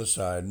on the other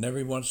side. And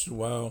every once in a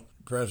while,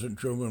 President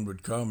Truman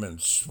would come and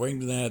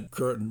swing that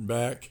curtain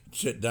back,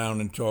 sit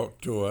down and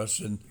talk to us,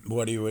 and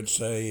what he would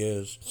say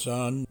is,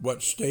 "Son,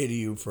 what state are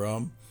you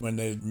from?" When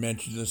they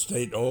mentioned the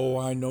state, "Oh,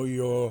 I know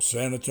your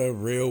senator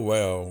real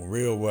well,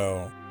 real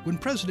well." When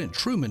President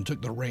Truman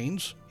took the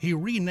reins, he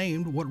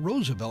renamed what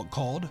Roosevelt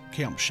called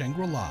Camp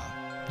Shangri-La.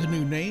 The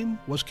new name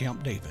was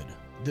Camp David.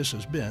 This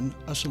has been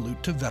a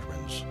salute to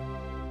veterans.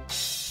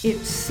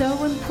 It's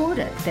so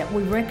important that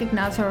we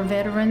recognize our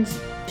veterans,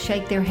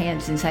 shake their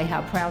hands and say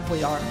how proud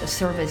we are of the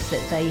service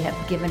that they have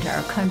given to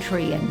our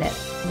country and that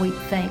we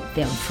thank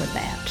them for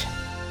that.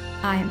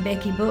 I am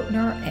Becky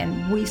Bookner,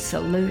 and we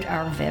salute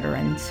our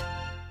veterans.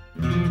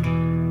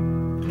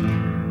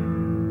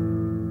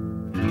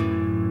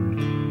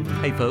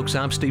 Hey folks,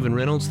 I'm Stephen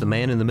Reynolds, the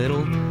man in the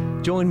middle.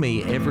 Join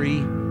me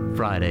every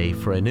Friday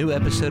for a new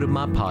episode of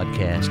my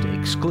podcast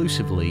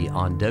exclusively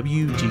on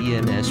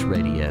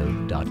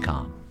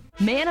WGNSradio.com.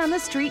 Man on the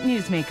Street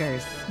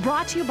Newsmakers,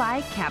 brought to you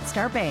by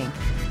Capstar Bank.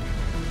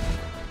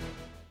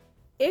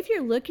 If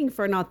you're looking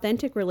for an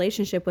authentic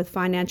relationship with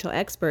financial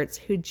experts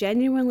who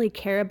genuinely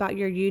care about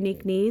your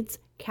unique needs,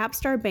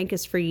 Capstar Bank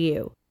is for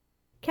you.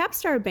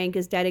 Capstar Bank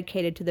is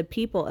dedicated to the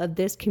people of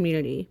this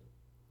community.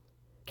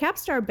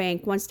 Capstar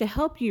Bank wants to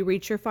help you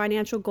reach your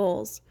financial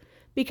goals,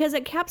 because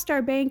at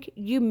Capstar Bank,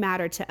 you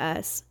matter to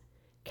us.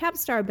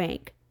 Capstar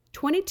Bank,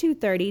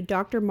 2230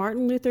 Dr.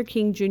 Martin Luther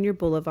King Jr.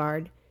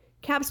 Boulevard,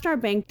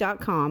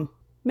 capstarbank.com.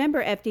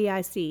 Member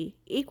FDIC,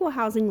 Equal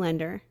Housing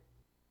Lender.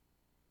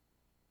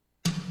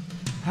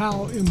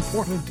 How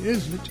important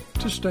is it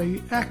to stay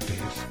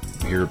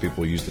active? You hear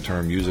people use the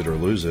term use it or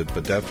lose it,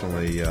 but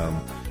definitely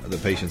the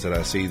patients that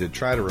I see that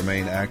try to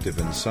remain active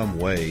in some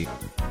way.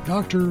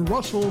 Dr.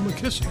 Russell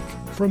McKissick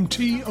from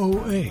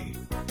TOA.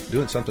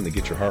 Doing something to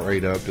get your heart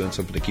rate up, doing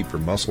something to keep your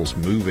muscles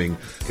moving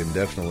can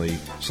definitely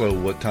slow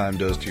what time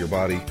does to your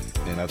body.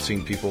 And I've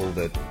seen people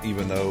that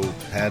even though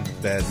had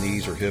bad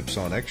knees or hips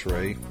on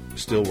x-ray,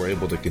 still were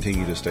able to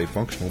continue to stay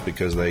functional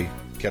because they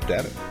kept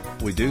at it.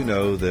 We do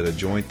know that a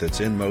joint that's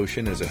in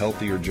motion is a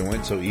healthier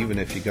joint, so even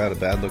if you got a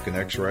bad looking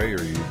x-ray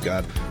or you've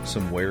got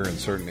some wear in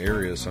certain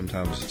areas,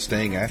 sometimes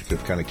staying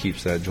active kind of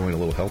keeps that joint a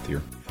little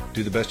healthier.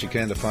 Do the best you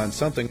can to find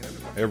something.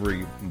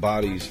 Every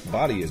body's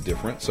body is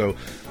different, so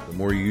the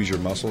more you use your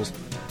muscles,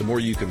 the more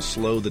you can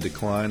slow the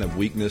decline of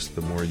weakness,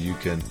 the more you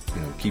can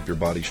keep your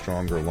body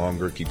stronger,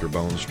 longer, keep your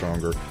bones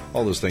stronger,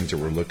 all those things that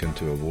we're looking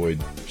to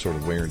avoid sort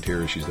of wear and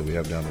tear issues that we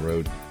have down the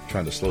road,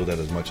 trying to slow that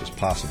as much as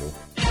possible.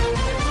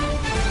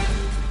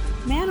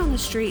 Man on the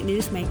Street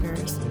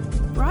Newsmakers,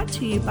 brought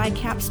to you by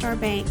Capstar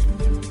Bank.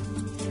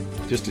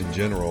 Just in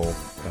general,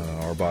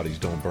 our bodies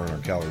don't burn our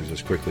calories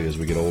as quickly as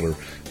we get older,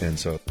 and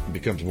so it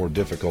becomes more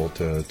difficult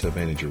to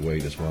manage your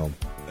weight as well.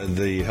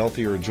 The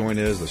healthier a joint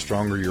is, the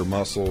stronger your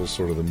muscles,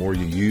 sort of the more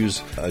you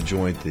use a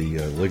joint, the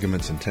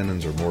ligaments and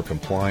tendons are more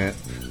compliant.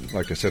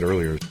 Like I said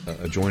earlier,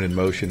 a joint in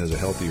motion is a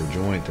healthier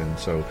joint, and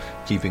so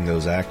keeping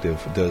those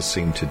active does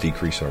seem to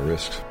decrease our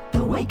risks.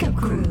 The Wake Up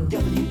Crew,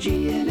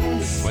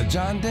 WGNS. With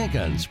John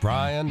Dinkins,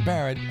 Brian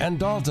Barrett, and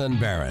Dalton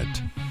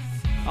Barrett.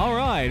 All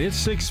right, it's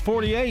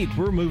 6:48.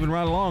 We're moving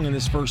right along in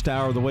this first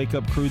hour of the Wake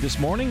Up Crew this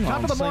morning.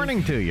 Top of the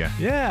morning to you.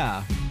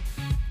 Yeah.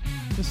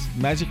 Just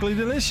magically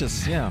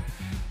delicious, yeah.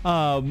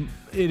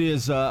 It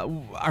is,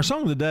 our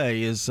song of the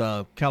day is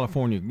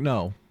California,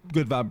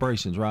 Good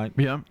Vibrations, right?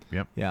 Yeah,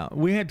 yep. Yeah,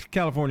 we had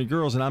California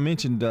Girls, and I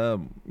mentioned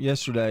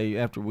yesterday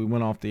after we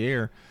went off the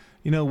air,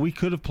 we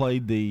could have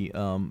played the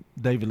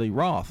David Lee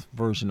Roth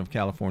version of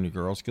California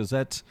Girls, because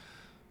that's,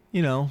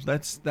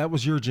 that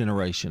was your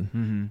generation.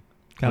 Mm-hmm.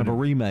 Kind of a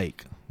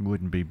remake.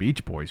 Wouldn't be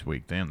Beach Boys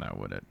week then, though,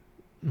 would it?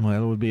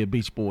 Well, it would be a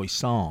Beach Boys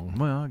song.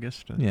 Well, I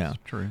guess that's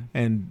true.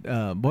 And,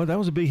 boy, that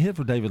was a big hit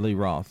for David Lee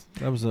Roth.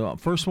 That was the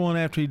first one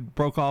after he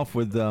broke off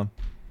with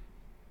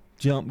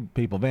Jump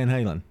people, Van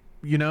Halen.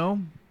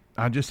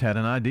 I just had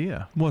an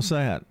idea. What's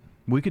that?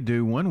 We could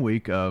do 1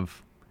 week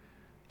of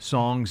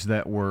songs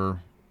that were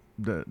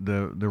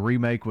the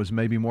remake was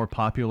maybe more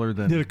popular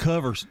than did a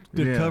cover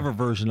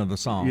version of the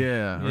song.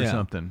 Yeah, or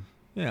something.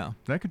 Yeah.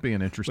 That could be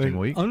an interesting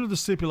week. Under the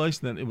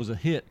stipulation that it was a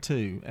hit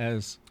too,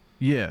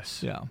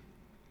 yes. Yeah.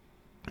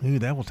 Ooh,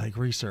 that will take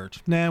research.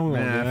 Nah, we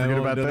won't do that. Forget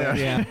about that.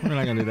 Yeah, we're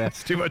not gonna do that.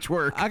 It's too much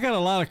work. I got a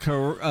lot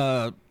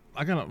of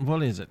I got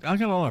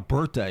a lot of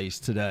birthdays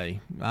today.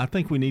 I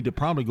think we need to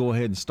probably go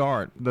ahead and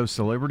start those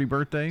celebrity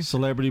birthdays.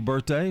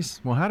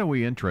 Well, how do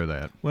we intro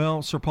that?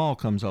 Well, Sir Paul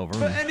comes over.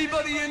 For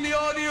anybody in the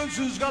audience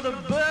who's got a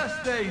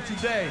birthday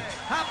today,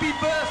 happy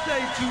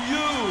birthday to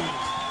you.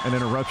 And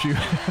interrupts you.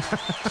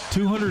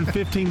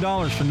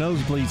 $215 for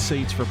nosebleed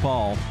seats for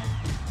Paul.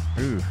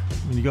 Ooh.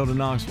 When you go to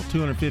Knoxville,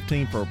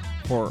 $215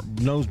 for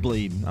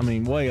nosebleed. I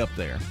mean, way up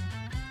there.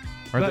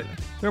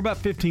 They're about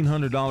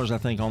 $1,500, I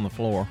think, on the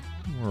floor.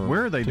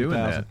 Where are they doing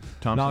that?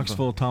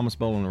 Knoxville, Thomas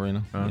Bowling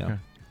Arena. Oh, okay.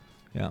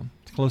 Yeah.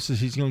 It's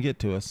closest he's going to get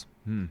to us.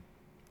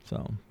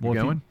 So, you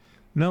going?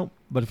 No,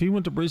 but if he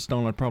went to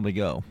Bridgestone, I'd probably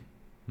go.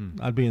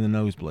 I'd be in the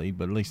nosebleed,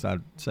 but at least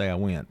I'd say I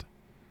went.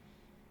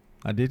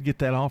 I did get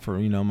that offer.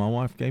 My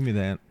wife gave me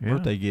that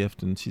birthday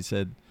gift, and she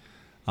said,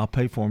 I'll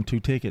pay for him 2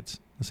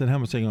 tickets. I said, how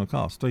much are they going to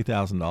cost?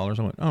 $3,000. I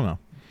went, oh, no.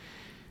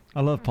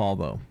 I love Paul,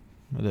 though.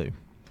 I do.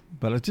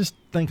 But I just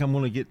think I'm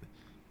going to get,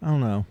 I don't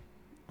know.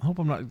 I hope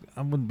I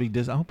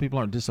hope people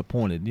aren't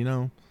disappointed,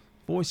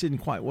 Voice isn't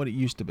quite what it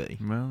used to be.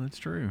 Well, that's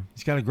true.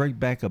 He's got a great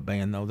backup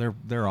band, though.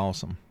 They're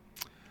awesome.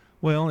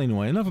 Well,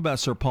 anyway, enough about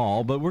Sir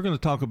Paul, but we're going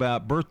to talk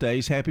about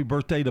birthdays. Happy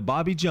birthday to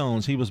Bobby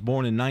Jones. He was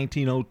born in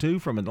 1902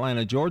 from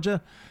Atlanta,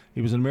 Georgia.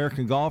 He was an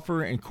American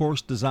golfer and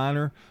course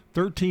designer,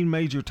 13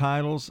 major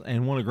titles,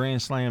 and won a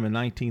Grand Slam in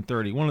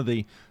 1930. One of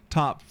the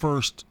top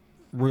first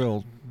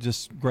real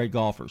just great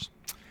golfers.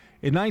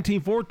 In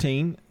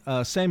 1914,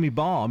 Sammy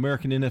Baugh,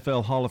 American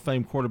NFL Hall of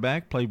Fame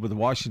quarterback, played with the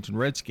Washington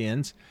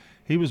Redskins.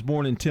 He was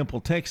born in Temple,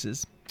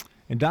 Texas,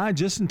 and died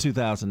just in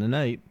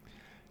 2008.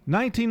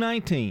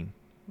 1919,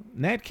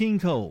 Nat King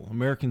Cole,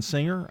 American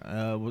singer.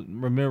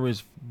 Remember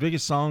his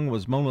biggest song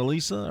was Mona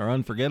Lisa or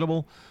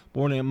Unforgettable.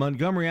 Born in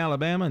Montgomery,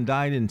 Alabama, and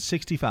died in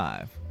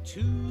 65.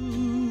 Two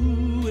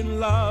in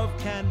love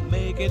can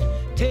make it.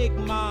 Take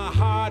my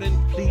heart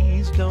and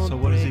please don't. So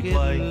what does he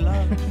play?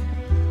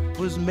 Love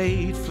was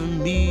made for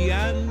me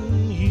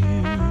and you.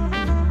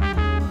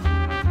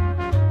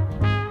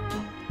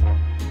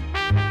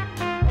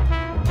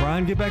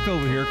 Brian, get back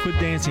over here. Quit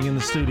dancing in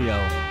the studio.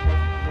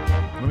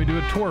 Let me do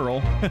a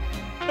twirl.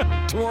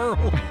 Twirl.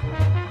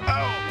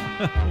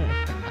 Oh.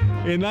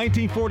 In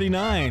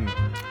 1949,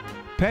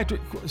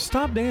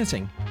 stop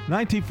dancing.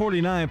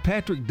 1949,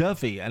 Patrick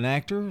Duffy, an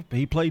actor,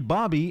 he played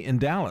Bobby in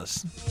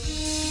Dallas.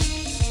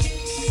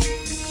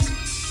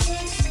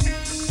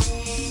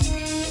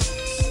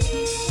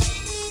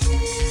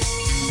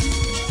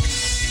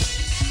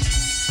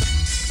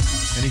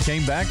 And he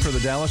came back for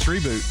the Dallas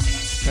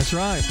reboot. That's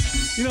right.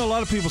 You know, a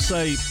lot of people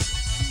say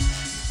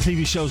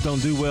TV shows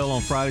don't do well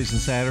on Fridays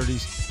and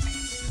Saturdays.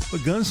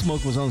 But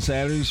Gunsmoke was on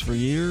Saturdays for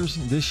years.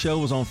 This show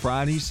was on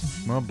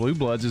Fridays. Well, Blue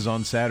Bloods is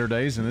on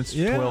Saturdays, and it's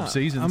 12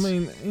 seasons. I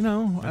mean, you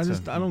know, I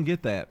don't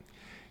get that.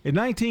 In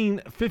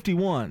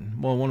 1951,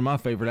 well, one of my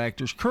favorite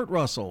actors, Kurt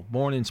Russell,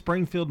 born in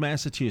Springfield,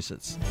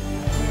 Massachusetts.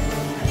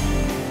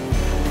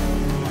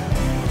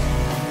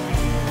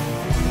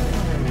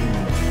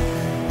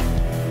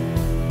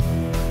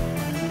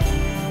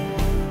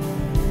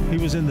 He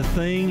was in The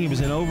Thing. He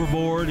was in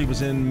Overboard. He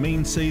was in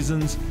Mean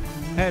Seasons.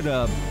 Had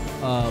a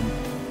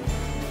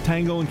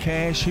Tango and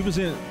Cash. He was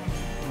in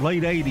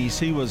late 80s.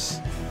 He was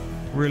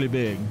really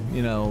big,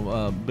 you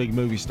know, big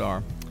movie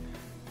star.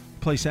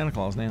 Plays Santa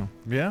Claus now.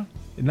 Yeah.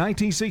 In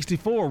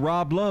 1964,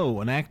 Rob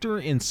Lowe, an actor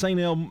in St.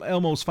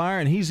 Elmo's Fire,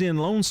 and he's in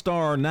Lone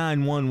Star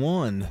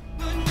 911.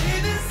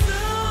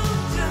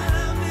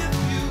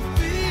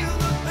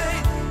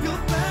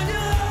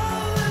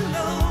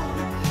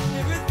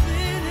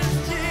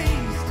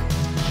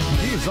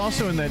 He was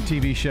also in that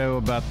TV show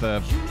about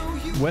the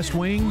West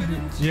Wing.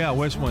 Yeah,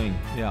 West Wing.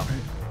 Yeah.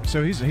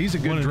 So he's a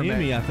good dramatic.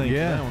 Emmy, I think.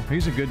 Yeah,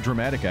 he's a good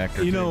dramatic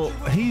actor. You know,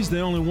 he's the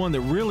only one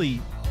that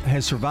really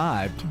has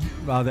survived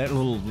by that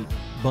little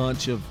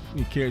bunch of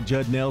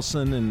Judd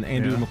Nelson and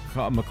Andrew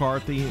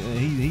McCarthy.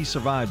 He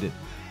survived it.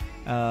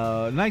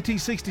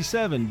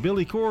 1967,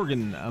 Billy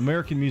Corgan,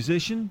 American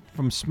musician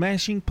from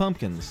Smashing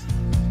Pumpkins.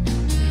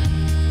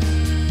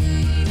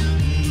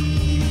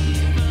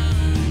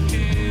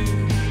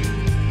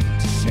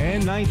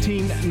 And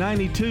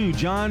 1992,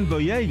 John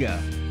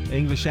Boyega,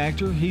 English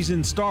actor. He's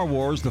in Star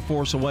Wars, The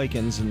Force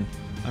Awakens, and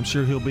I'm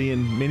sure he'll be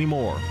in many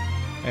more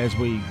as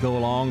we go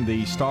along.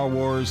 The Star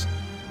Wars,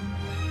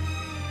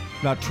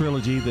 not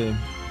trilogy, the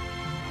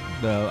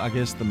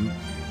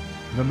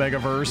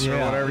Megaverse or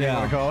whatever you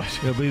want to call it.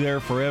 He'll be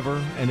there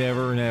forever and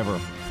ever and ever.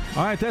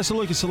 All right, that's a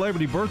look at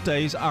celebrity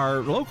birthdays.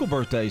 Our local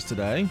birthdays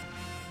today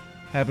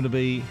happen to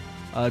be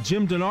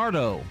Jim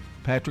DiNardo,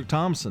 Patrick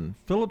Thompson,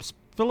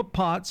 Philip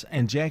Potts,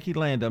 and Jackie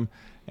Landon.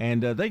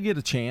 And they get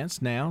a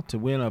chance now to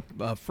win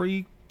a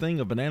free thing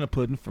of banana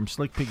pudding from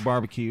Slick Pig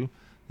Barbecue.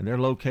 And they're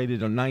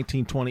located on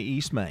 1920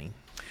 East Main.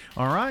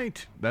 All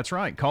right. That's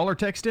right. Call or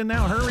text in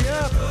now. Hurry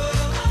up.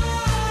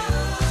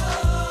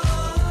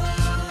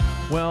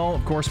 Well,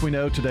 of course, we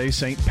know today's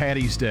St.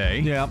 Patty's Day.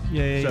 Yeah.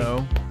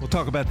 So we'll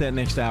talk about that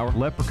next hour.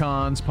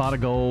 Leprechauns, pot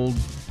of gold,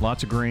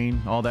 lots of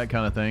green, all that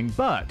kind of thing.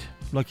 But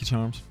Lucky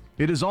Charms.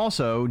 It is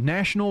also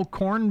National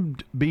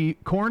Corned Beef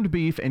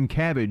and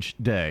Cabbage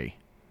Day.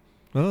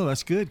 Oh,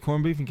 that's good.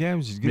 Corned beef and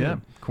cabbage is good. Yeah,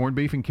 corned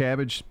beef and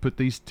cabbage. Put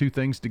these two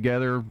things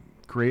together,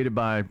 created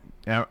by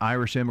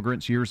Irish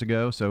immigrants years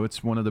ago. So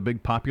it's one of the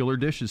big popular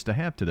dishes to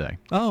have today.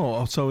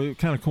 Oh, so it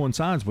kind of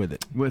coincides with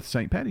it. With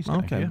St. Patty's Day.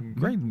 Okay,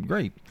 yeah.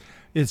 Great.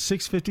 It's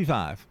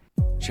 6:55.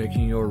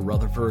 Checking your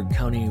Rutherford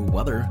County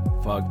weather.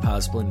 Fog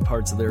possible in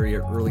parts of the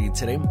area early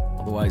today.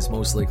 Otherwise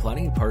mostly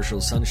cloudy.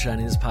 Partial sunshine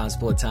is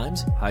possible at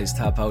times. Highs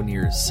top out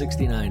near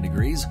 69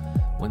 degrees.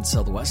 Wind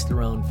southwest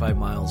around 5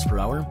 miles per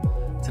hour.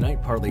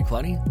 Tonight, partly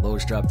cloudy.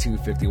 Lows drop to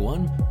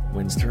 51.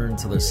 Winds turn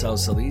to the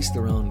south-southeast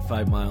around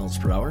 5 miles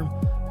per hour.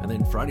 And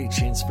then Friday,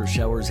 chance for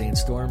showers and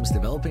storms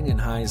developing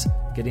and highs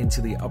get into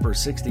the upper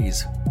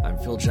 60s. I'm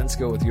Phil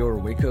Jensko with your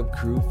Wake Up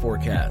Crew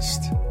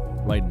forecast.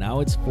 Right now,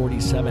 it's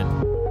 47.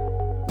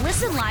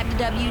 Listen live to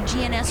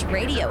WGNS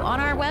Radio on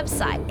our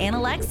website and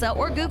Alexa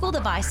or Google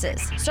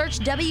devices. Search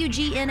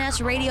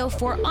WGNS Radio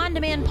for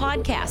on-demand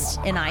podcasts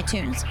in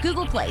iTunes,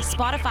 Google Play,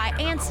 Spotify,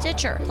 and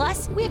Stitcher.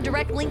 Plus, we have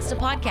direct links to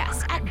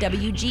podcasts at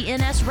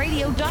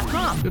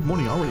WGNSradio.com. Good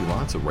morning. Already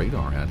lots of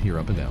radar out here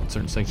up and down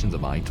certain sections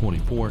of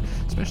I-24,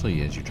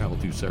 especially as you travel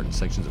through certain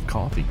sections of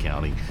Coffee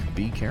County.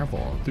 Be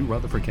careful. Through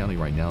Rutherford County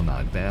right now,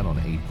 not bad on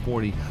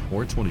 840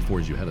 or 24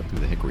 as you head up through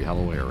the Hickory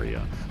Hollow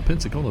area.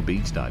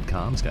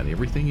 PensacolaBeach.com's got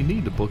everything you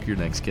need to book your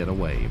next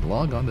getaway.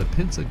 Log on to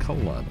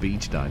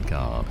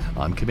PensacolaBeach.com.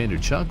 I'm Commander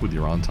Chuck with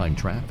your on-time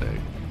traffic.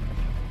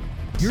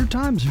 Your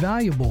time's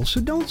valuable,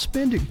 so don't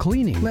spend it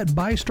cleaning. Let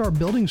ByStar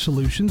Building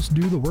Solutions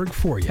do the work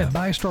for you. At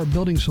ByStar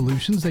Building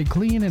Solutions, they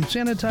clean and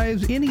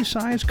sanitize any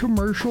size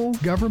commercial,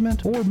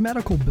 government, or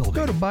medical building.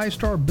 Go to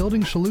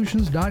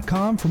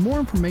ByStarBuildingSolutions.com for more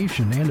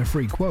information and a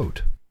free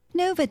quote.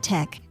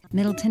 Novatech,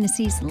 Middle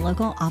Tennessee's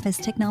local office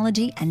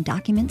technology and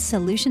document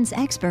solutions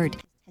expert.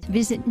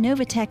 Visit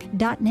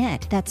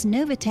Novatech.net. That's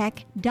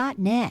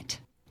Novatech.net.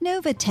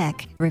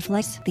 Novatech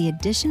reflects the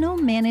additional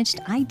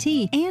managed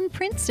IT and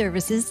print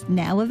services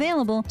now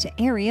available to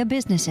area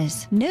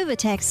businesses.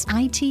 Novatech's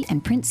IT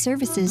and print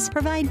services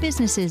provide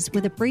businesses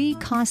with a free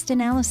cost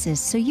analysis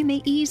so you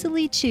may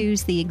easily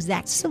choose the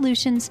exact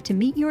solutions to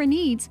meet your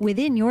needs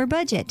within your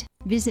budget.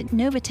 Visit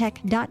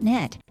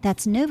Novatech.net.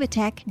 That's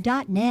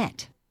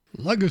Novatech.net.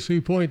 Legacy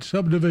Point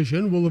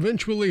subdivision will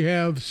eventually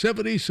have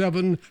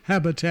 77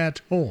 Habitat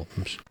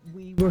homes.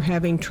 We were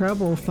having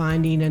trouble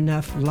finding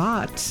enough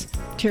lots.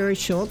 Terry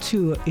Schultz,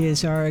 who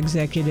is our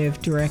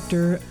executive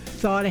director,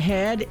 thought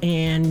ahead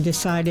and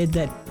decided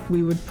that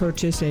we would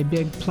purchase a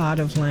big plot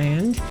of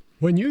land.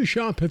 When you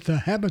shop at the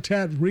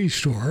Habitat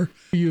Restore,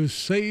 you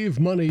save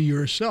money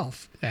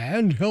yourself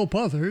and help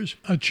others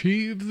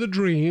achieve the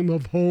dream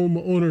of home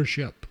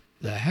ownership.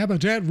 The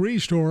Habitat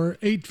Restore,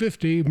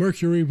 850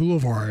 Mercury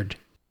Boulevard.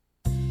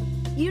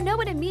 You know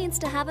what it means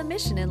to have a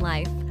mission in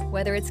life,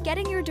 whether it's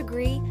getting your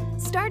degree,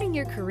 starting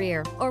your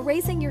career, or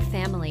raising your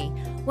family.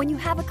 When you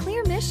have a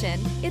clear mission,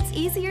 it's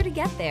easier to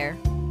get there.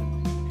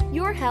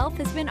 Your health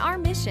has been our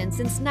mission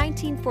since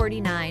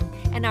 1949,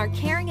 and our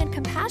caring and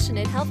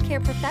compassionate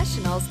healthcare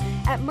professionals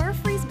at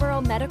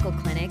Murfreesboro Medical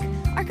Clinic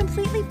are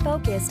completely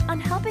focused on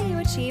helping you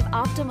achieve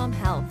optimum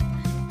health.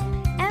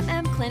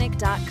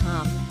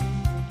 mmclinic.com.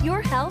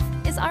 Your health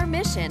is our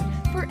mission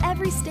for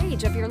every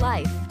stage of your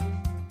life.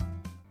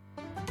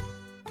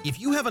 If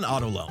you have an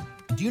auto loan,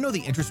 do you know the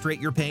interest rate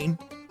you're paying?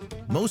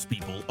 Most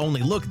people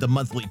only look at the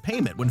monthly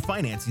payment when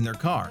financing their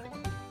car.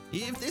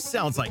 If this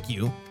sounds like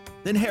you,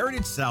 then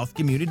Heritage South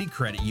Community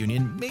Credit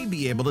Union may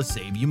be able to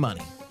save you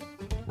money.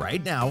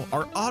 Right now,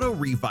 our auto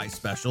refi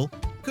special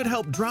could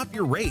help drop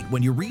your rate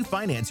when you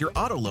refinance your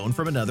auto loan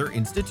from another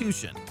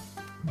institution.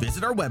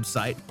 Visit our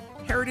website,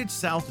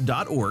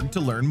 heritagesouth.org,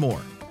 to learn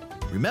more.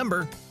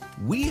 Remember,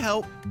 we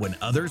help when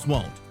others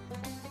won't.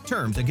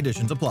 Terms and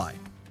conditions apply.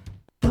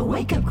 The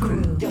Wake Up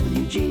Crew,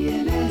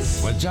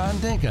 WGNS. With John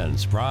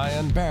Dinkins,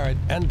 Brian Barrett,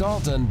 and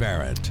Dalton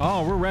Barrett.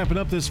 Oh, we're wrapping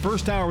up this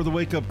first hour of the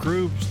Wake Up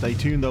Crew. Stay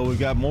tuned, though. We've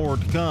got more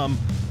to come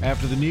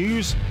after the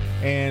news.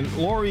 And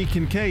Lori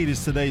Kincaid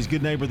is today's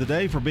Good Neighbor of the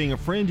Day for being a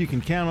friend you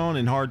can count on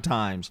in hard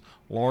times.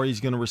 Lori's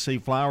going to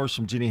receive flowers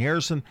from Jenny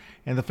Harrison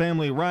and the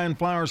family of Ryan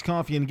Flowers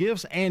Coffee and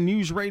Gifts and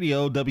News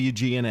Radio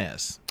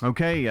WGNS.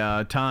 Okay,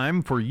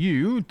 time for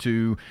you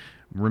to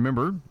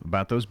remember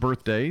about those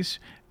birthdays.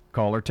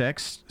 Call or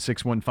text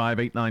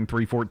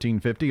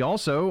 615-893-1450.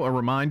 Also, a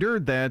reminder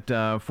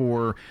that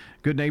for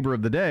Good Neighbor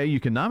of the Day, you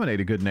can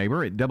nominate a good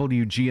neighbor at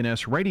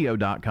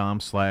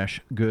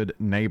WGNSradio.com/Good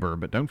Neighbor.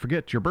 But don't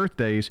forget your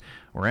birthdays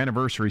or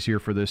anniversaries here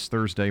for this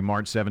Thursday,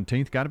 March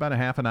 17th. Got about a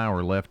half an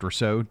hour left or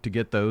so to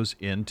get those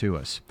into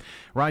us.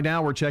 Right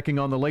now, we're checking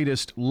on the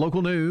latest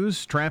local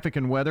news, traffic,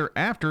 and weather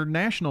after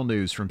national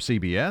news from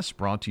CBS,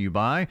 brought to you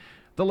by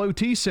the Low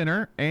T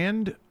Center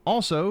and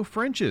also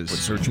French's. When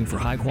searching for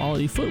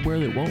high-quality footwear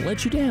that won't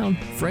let you down,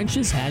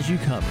 French's has you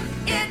covered.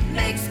 It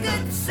makes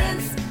good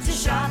sense to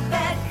shop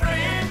at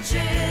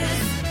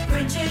French's.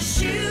 French's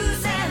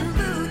shoes and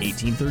boots.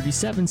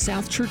 1837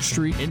 South Church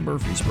Street in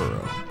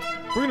Murfreesboro.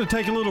 We're going to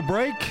take a little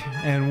break,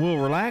 and we'll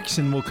relax,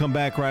 and we'll come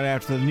back right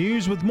after the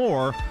news with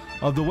more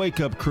of the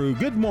Wake Up Crew.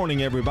 Good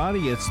morning,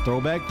 everybody. It's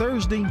Throwback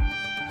Thursday.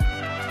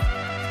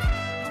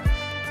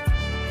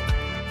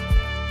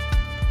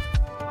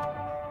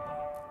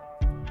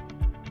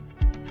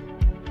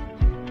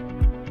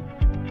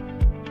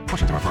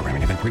 Portions of our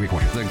programming have been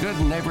pre-recorded. The Good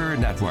Neighbor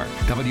Network,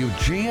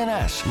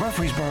 WGNS,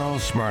 Murfreesboro,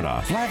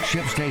 Smyrna,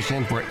 flagship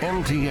station for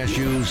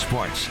MTSU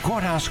Sports.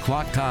 Courthouse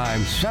clock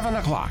time, 7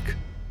 o'clock.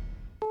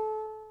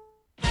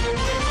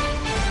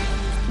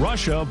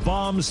 Russia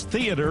bombs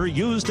theater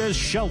used as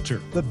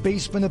shelter. The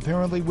basement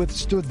apparently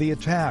withstood the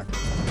attack.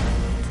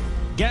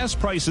 Gas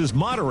prices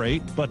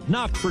moderate, but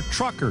not for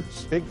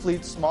truckers. Big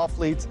fleets, small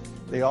fleets,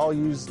 they all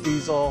use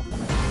diesel.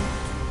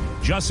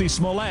 Jussie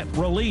Smollett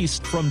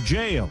released from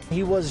jail.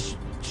 He was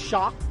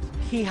shocked.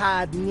 He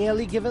had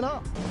nearly given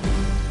up.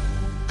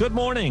 Good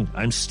morning.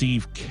 I'm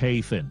Steve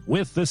Kathan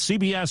with the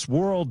CBS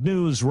World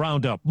News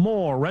Roundup.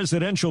 More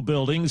residential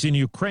buildings in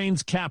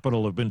Ukraine's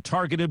capital have been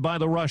targeted by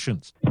the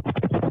Russians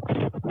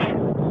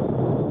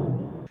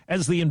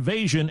as the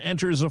invasion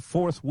enters a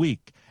fourth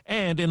week.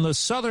 And in the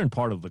southern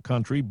part of the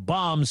country,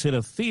 bombs hit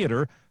a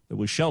theater that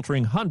was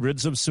sheltering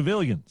hundreds of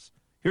civilians.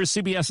 Here's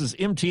CBS's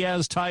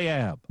Imtiaz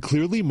Tayyab.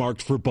 Clearly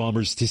marked for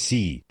bombers to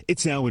see,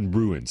 it's now in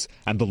ruins,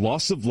 and the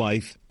loss of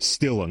life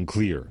still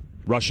unclear.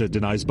 Russia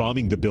denies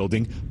bombing the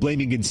building,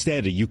 blaming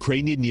instead a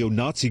Ukrainian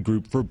neo-Nazi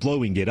group for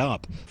blowing it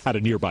up. At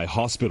a nearby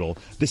hospital,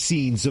 the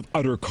scenes of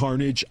utter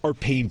carnage are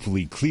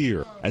painfully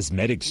clear as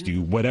medics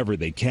do whatever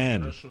they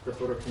can.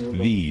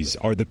 These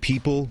are the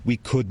people we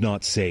could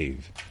not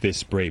save,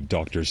 this brave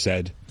doctor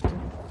said.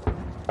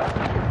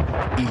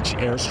 Each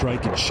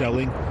airstrike and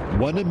shelling,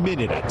 one a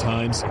minute at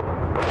times,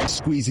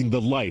 squeezing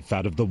the life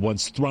out of the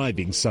once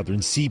thriving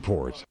southern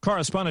seaport.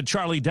 Correspondent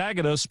Charlie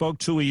D'Agata spoke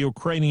to a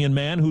Ukrainian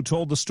man who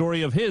told the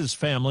story of his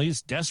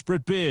family's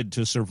desperate bid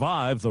to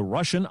survive the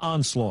Russian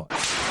onslaught.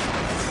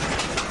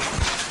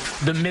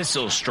 The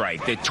missile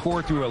strike that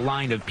tore through a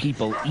line of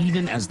people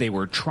even as they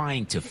were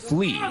trying to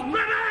flee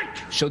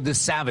showed the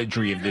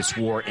savagery of this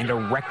war and a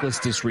reckless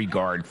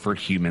disregard for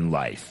human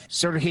life.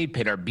 Sergei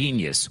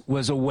Pedarbinyas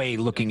was away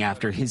looking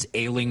after his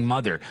ailing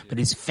mother, but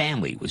his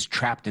family was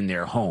trapped in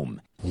their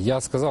home.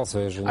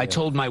 I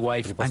told my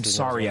wife, I'm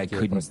sorry I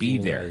couldn't be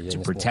there to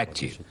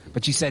protect you.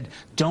 But she said,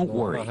 don't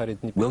worry,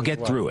 we'll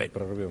get through it.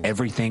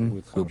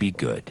 Everything will be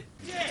good.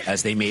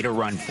 As they made a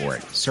run for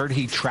it,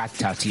 Sergei tracked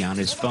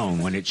Tatiana's phone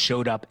when it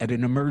showed up at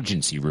an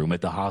emergency room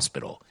at the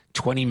hospital.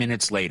 20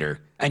 minutes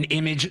later, an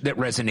image that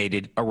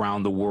resonated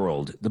around the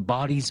world. The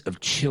bodies of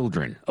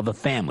children of a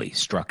family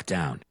struck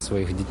down.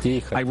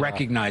 I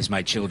recognized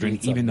my children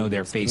even though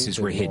their faces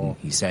were hidden,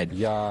 he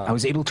said. I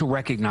was able to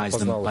recognize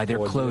them by their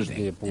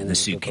clothing and the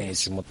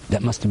suitcase.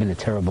 That must have been a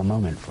terrible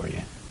moment for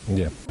you.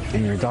 Yeah.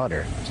 And your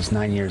daughter, just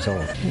 9 years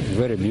old.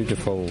 Very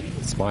beautiful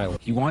smile.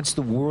 He wants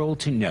the world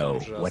to know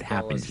what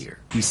happened here.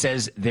 He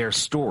says their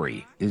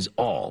story is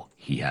all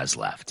he has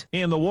left.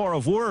 In the war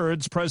of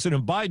words,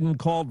 President Biden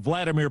called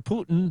Vladimir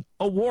Putin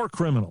a war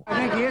criminal.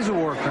 I think he is a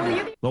war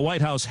criminal. The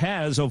White House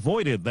has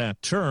avoided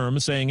that term,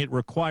 saying it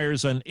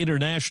requires an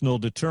international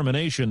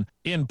determination.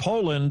 In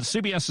Poland,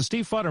 CBS's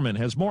Steve Futterman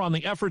has more on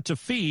the effort to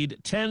feed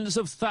tens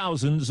of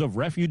thousands of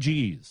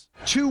refugees.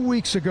 2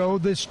 weeks ago,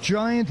 this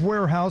giant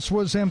warehouse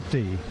was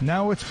empty.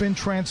 Now it's been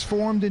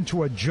transformed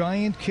into a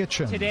giant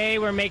kitchen. Today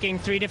we're making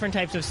 3 different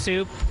types of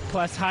soup,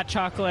 plus hot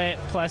chocolate,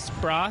 plus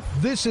broth.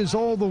 This is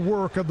all the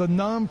work of the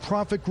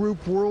non-profit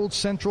group World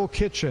Central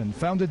Kitchen,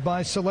 founded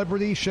by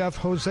celebrity chef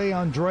Jose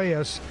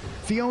Andreas.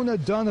 Fiona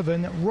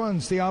Donovan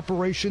runs the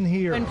operation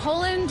here. In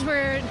Poland,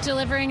 we're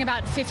delivering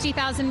about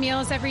 50,000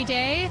 meals every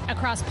day.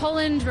 Across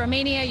Poland,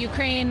 Romania,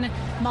 Ukraine,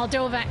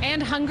 Moldova,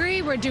 and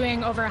Hungary, we're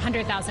doing over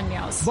 100,000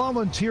 meals.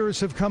 Volunteers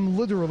have come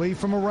literally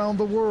from around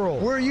the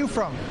world. Where are you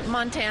from?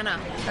 Montana.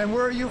 And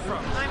where are you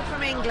from? I'm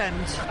from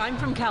England. I'm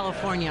from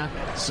California.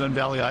 Sun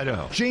Valley,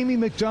 Idaho. Jamie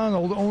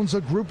McDonald owns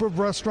a group of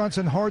restaurants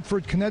in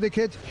Hartford,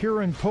 Connecticut.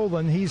 Here in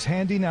Poland, he's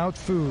handing out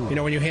food. You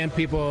know, when you hand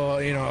people,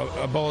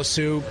 a bowl of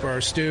soup or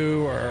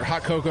stew or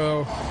hot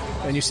cocoa,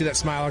 and you see that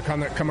smile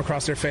come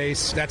across their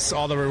face, that's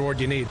all the reward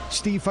you need.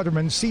 Steve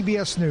Futterman,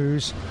 CBS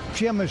News,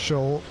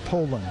 Przemysl,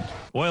 Poland.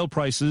 Oil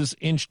prices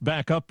inched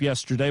back up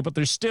yesterday, but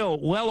they're still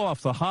well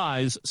off the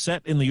highs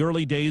set in the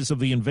early days of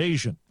the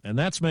invasion. And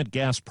that's meant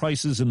gas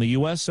prices in the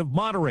U.S. have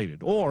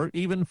moderated or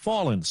even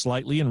fallen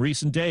slightly in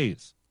recent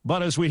days.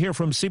 But as we hear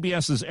from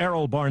CBS's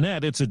Errol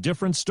Barnett, it's a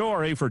different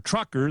story for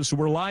truckers who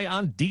rely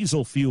on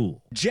diesel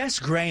fuel. Jess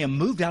Graham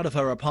moved out of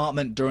her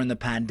apartment during the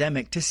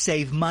pandemic to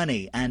save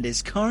money and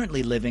is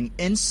currently living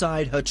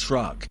inside her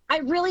truck. I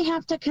really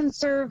have to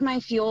conserve my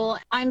fuel.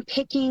 I'm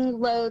picking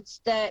loads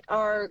that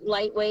are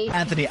lightweight.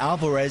 Anthony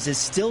Alvarez is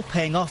still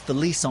paying off the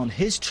lease on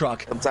his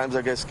truck. Sometimes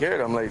I get scared.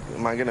 I'm like,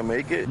 am I going to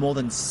make it? More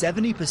than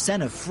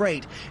 70% of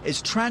freight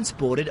is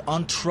transported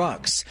on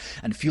trucks,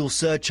 and fuel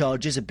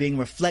surcharges are being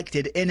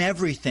reflected in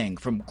everything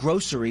from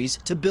groceries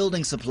to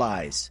building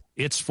supplies.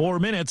 It's 4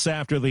 minutes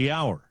after the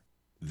hour.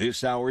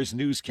 This hour's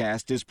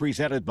newscast is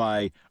presented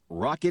by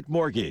Rocket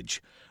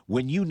Mortgage.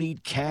 When you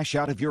need cash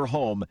out of your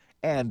home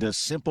and a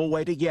simple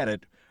way to get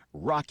it,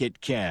 Rocket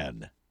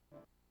can.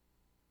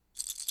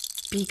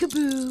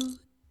 Peekaboo,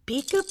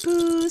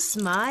 peekaboo,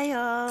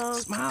 smile.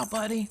 Smile,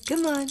 buddy.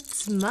 Come on,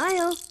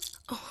 smile.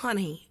 Oh,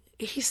 honey,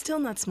 he's still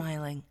not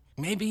smiling.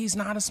 Maybe he's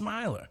not a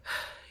smiler.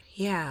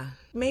 Yeah,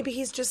 maybe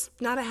he's just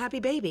not a happy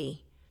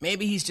baby.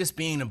 Maybe he's just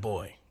being a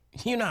boy.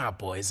 You know how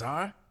boys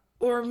are.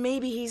 Or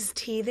maybe he's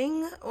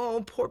teething.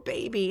 Oh, poor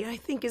baby. I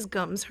think his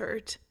gums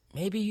hurt.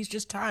 Maybe he's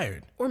just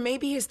tired. Or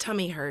maybe his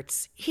tummy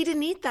hurts. He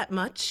didn't eat that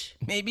much.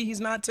 Maybe he's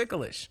not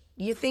ticklish.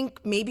 You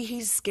think maybe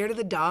he's scared of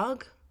the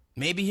dog?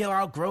 Maybe he'll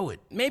outgrow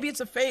it. Maybe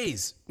it's a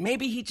phase.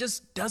 Maybe he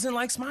just doesn't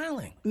like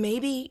smiling.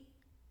 Maybe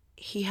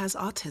he has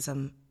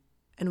autism,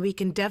 and we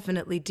can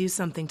definitely do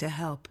something to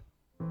help.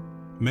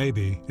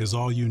 Maybe is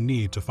all you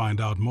need to find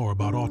out more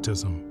about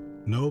autism.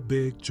 No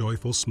big,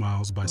 joyful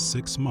smiles by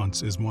 6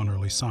 months is one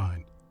early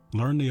sign.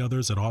 Learn the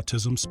others at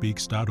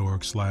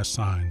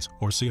autismspeaks.org/signs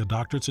or see a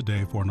doctor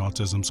today for an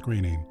autism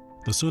screening.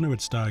 The sooner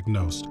it's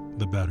diagnosed,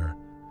 the better.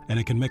 And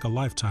it can make a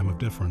lifetime of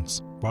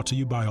difference. Brought to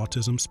you by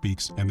Autism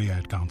Speaks and the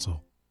Ad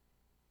Council.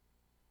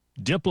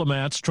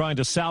 Diplomats trying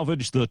to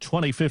salvage the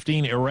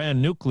 2015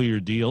 Iran nuclear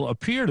deal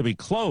appear to be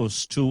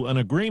close to an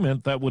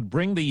agreement that would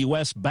bring the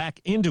U.S. back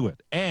into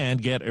it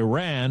and get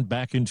Iran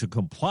back into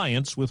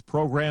compliance with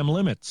program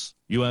limits.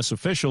 U.S.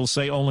 officials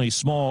say only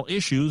small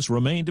issues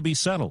remain to be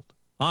settled.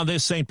 On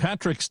this St.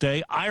 Patrick's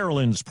Day,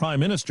 Ireland's Prime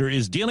Minister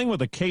is dealing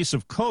with a case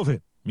of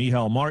COVID.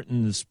 Micheál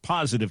Martin's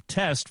positive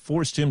test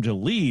forced him to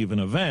leave an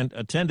event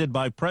attended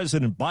by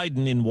President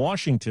Biden in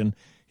Washington.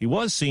 He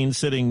was seen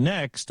sitting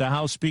next to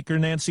House Speaker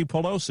Nancy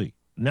Pelosi.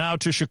 Now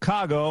to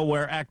Chicago,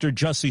 where actor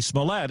Jussie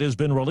Smollett has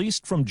been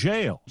released from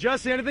jail.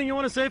 Jussie, anything you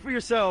want to say for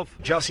yourself?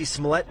 Jussie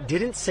Smollett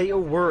didn't say a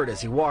word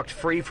as he walked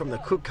free from the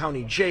Cook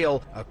County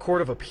Jail. A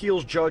Court of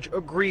Appeals judge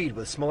agreed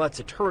with Smollett's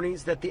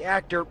attorneys that the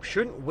actor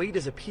shouldn't wait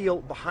his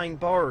appeal behind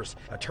bars.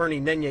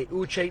 Attorney Nenye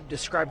Uche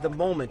described the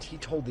moment he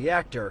told the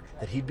actor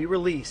that he'd be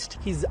released.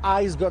 His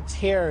eyes got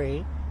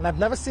teary, and I've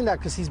never seen that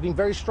because he's been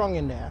very strong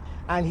in there.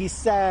 And he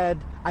said,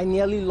 I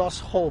nearly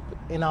lost hope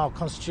in our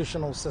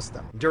constitutional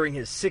system. During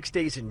his 6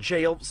 days in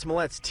jail,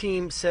 Smollett's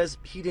team says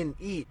he didn't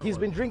eat. He's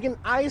been drinking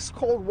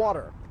ice-cold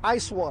water,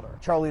 ice water.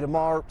 Charlie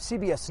DeMar,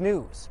 CBS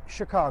News,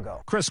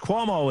 Chicago. Chris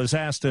Cuomo has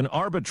asked an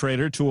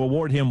arbitrator to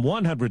award him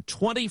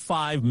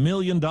 $125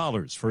 million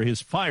for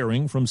his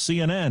firing from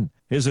CNN.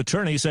 His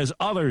attorney says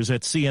others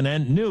at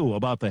CNN knew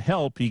about the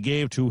help he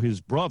gave to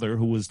his brother,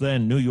 who was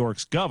then New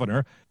York's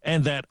governor,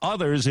 and that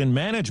others in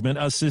management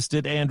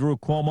assisted Andrew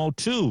Cuomo,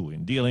 too,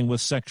 in dealing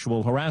with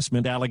sexual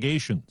harassment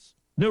allegations.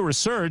 New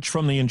research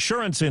from the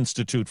Insurance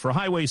Institute for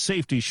Highway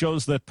Safety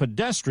shows that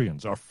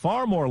pedestrians are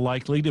far more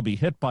likely to be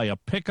hit by a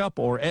pickup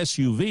or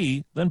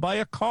SUV than by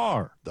a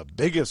car. The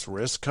biggest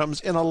risk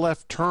comes in a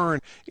left turn.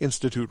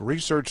 Institute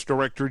Research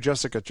Director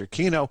Jessica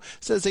Cicchino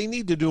says they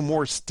need to do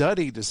more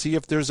study to see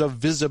if there's a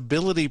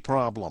visibility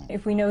problem.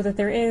 If we know that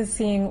there is,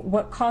 seeing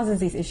what causes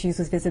these issues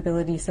with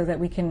visibility so that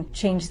we can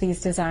change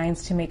these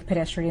designs to make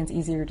pedestrians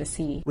easier to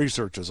see.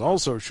 Research has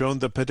also shown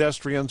that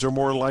pedestrians are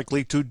more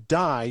likely to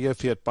die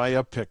if hit by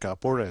a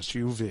pickup or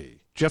SUV.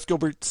 Jeff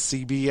Gilbert,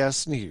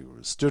 CBS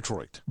News,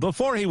 Detroit.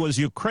 Before he was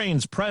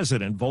Ukraine's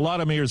president,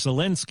 Volodymyr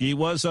Zelensky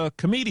was a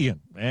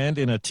comedian. And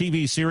in a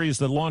TV series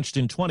that launched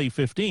in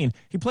 2015,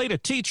 he played a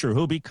teacher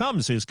who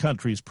becomes his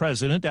country's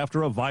president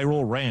after a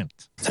viral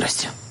rant.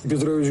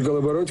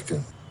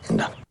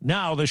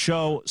 Now the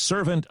show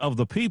Servant of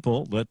the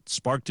People that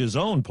sparked his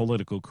own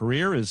political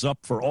career is up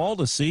for all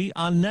to see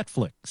on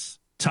Netflix.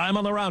 Time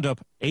on the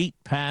roundup, 8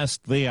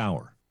 past the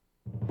hour.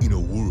 In a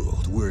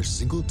world where a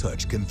single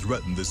touch can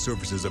threaten the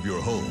surfaces of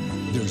your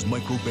home, there's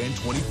Microban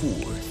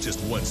 24. Just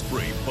one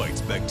spray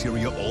fights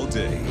bacteria all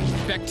day.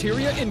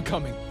 Bacteria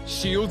incoming.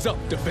 Shields up,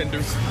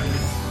 defenders.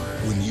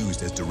 When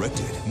used as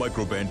directed,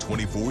 Microban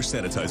 24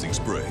 sanitizing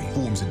spray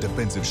forms a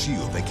defensive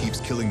shield that keeps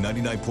killing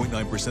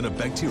 99.9% of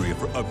bacteria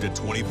for up to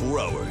 24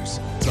 hours.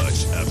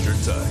 Touch after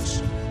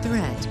touch.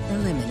 Threat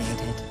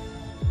eliminated.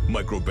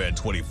 Microban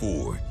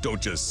 24.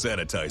 Don't just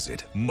sanitize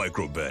it,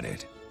 Microban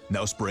it.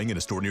 Now spraying in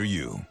a store near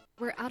you.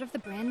 We're out of the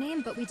brand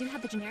name, but we do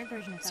have the generic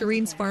version.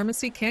 Serene's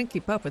Pharmacy can't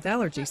keep up with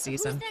allergy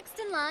season. Who's next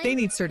in line? They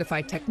need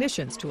certified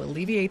technicians to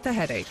alleviate the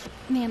headache.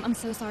 Ma'am, I'm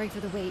so sorry for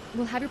the wait.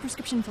 We'll have your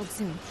prescription filled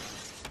soon.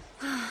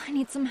 I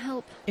need some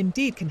help.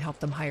 Indeed can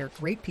help them hire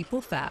great people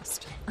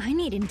fast. I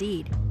need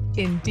Indeed.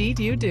 Indeed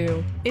you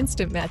do.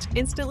 Instant Match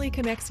instantly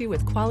connects you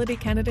with quality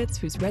candidates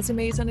whose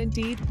resumes on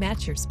Indeed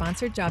match your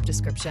sponsored job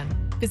description.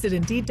 Visit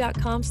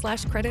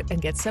Indeed.com/credit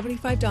and get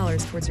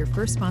 $75 towards your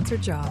first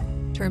sponsored job.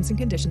 Terms and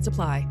conditions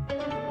apply.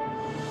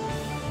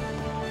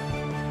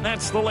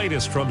 That's the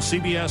latest from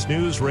CBS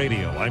News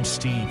Radio. I'm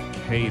Steve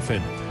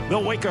Kathan. The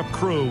Wake Up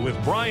Crew with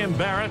Brian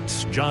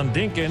Barrett, John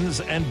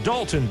Dinkins, and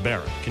Dalton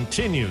Barrett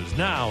continues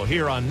now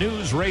here on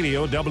News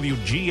Radio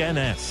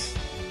WGNS.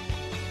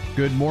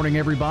 Good morning,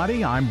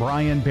 everybody. I'm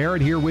Brian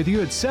Barrett here with you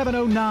at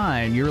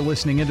 7:09. You're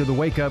listening into the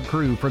Wake Up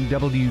Crew from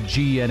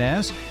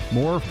WGNS.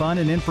 More fun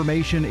and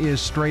information is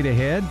straight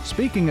ahead.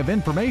 Speaking of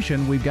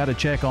information, we've got to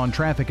check on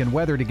traffic and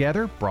weather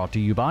together. Brought to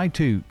you by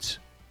Toots.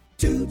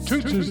 Toots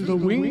is the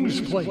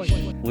wings place.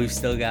 We've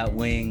still got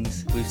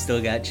wings. We've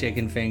still got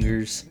chicken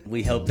fingers.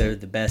 We hope they're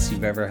the best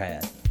you've ever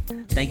had.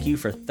 Thank you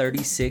for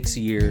 36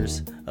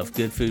 years of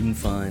good food and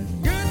fun.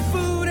 Good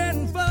food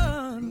and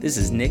fun. This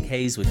is Nick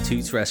Hayes with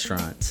Toots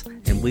Restaurants,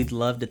 and we'd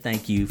love to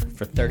thank you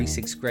for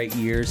 36 great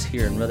years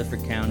here in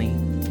Rutherford County.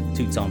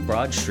 Toots on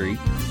Broad Street,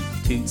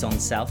 Toots on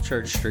South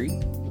Church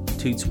Street,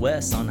 Toots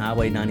West on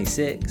Highway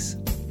 96,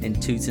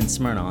 and Toots in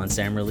Smyrna on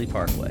Sam Ridley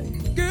Parkway.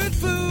 Good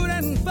food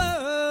and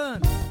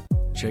fun.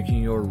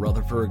 Checking your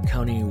Rutherford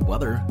County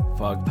weather.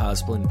 Fog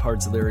possible in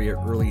parts of the area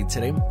early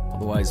today.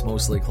 Otherwise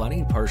mostly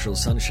cloudy. Partial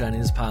sunshine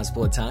is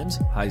possible at times.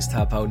 Highs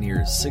top out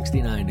near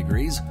 69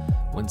 degrees.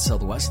 Winds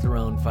southwest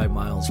around 5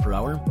 miles per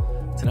hour.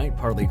 Tonight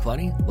partly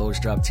cloudy. Lows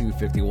drop to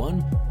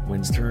 51.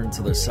 Winds turn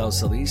to the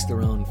south-southeast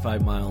around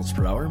 5 miles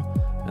per hour.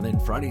 And then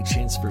Friday,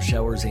 chance for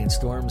showers and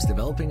storms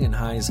developing and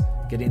highs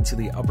get into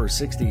the upper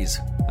 60s.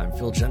 I'm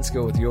Phil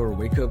Jensko with your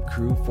Wake Up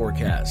Crew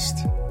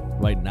forecast.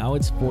 Right now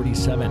it's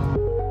 47.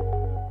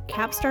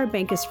 Capstar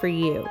Bank is for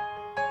you.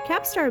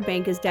 Capstar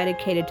Bank is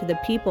dedicated to the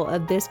people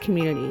of this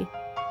community.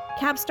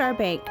 Capstar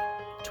Bank,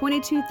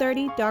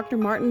 2230 Dr.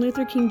 Martin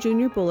Luther King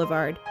Jr.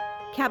 Boulevard,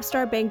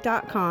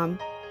 capstarbank.com.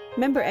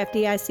 Member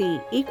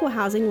FDIC, Equal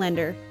Housing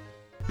Lender.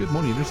 Good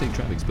morning. Interstate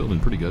traffic's building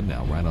pretty good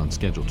now, right on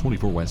schedule.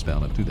 24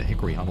 westbound up through the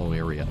Hickory Hollow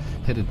area,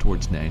 headed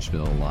towards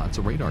Nashville. Lots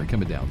of radar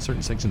coming down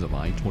certain sections of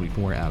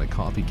I-24 out of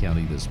Coffee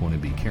County this morning.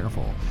 Be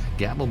careful.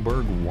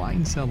 Gatlinburg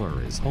Wine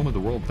Cellar is home of the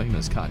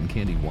world-famous cotton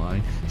candy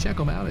wine. Check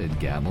them out at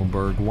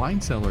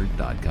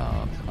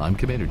GatlinburgWineCellar.com. I'm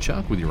Commander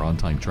Chuck with your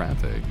on-time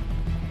traffic.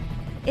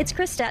 It's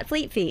Krista at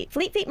Fleet Feet.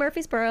 Fleet Feet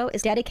Murfreesboro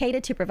is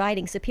dedicated to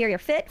providing superior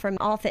fit from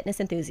all fitness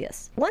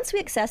enthusiasts. Once we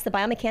assess the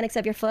biomechanics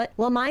of your foot,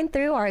 we'll mine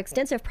through our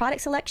extensive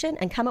product selection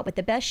and come up with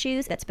the best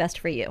shoes that's best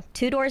for you.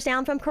 2 doors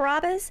down from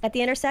Carrabba's at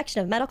the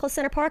intersection of Medical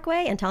Center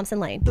Parkway and Thompson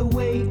Lane. The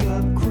Wake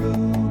Up Crew,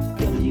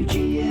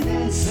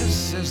 WGNS.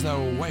 This is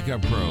the Wake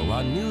Up Crew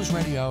on News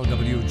Radio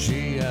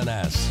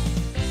WGNS.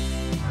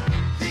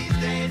 These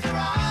days are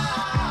all.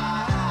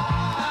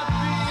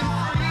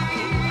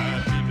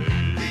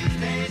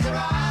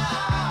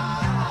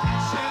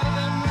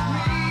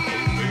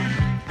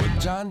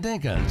 John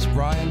Dinkins,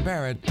 Brian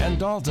Barrett, and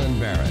Dalton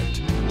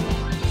Barrett.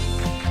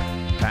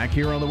 Back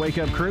here on the Wake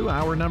Up Crew,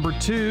 hour number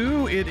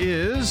 2. It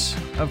is,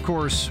 of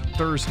course,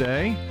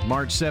 Thursday,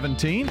 March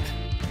 17th.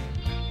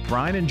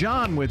 Brian and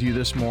John with you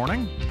this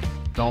morning.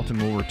 Dalton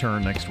will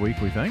return next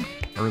week, we think,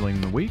 early in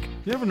the week.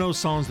 You ever know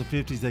songs in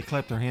the 50s, they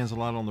clap their hands a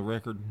lot on the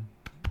record?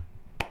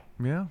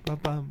 Yeah. Bum,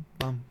 bum,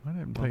 bum, I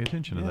didn't pay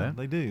attention to that.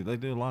 They do. They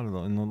do a lot of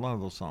those, in a lot of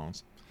those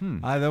songs.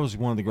 That was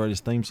one of the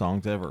greatest theme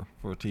songs ever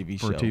for a TV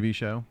show. For a TV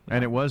show. Yeah.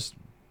 And it was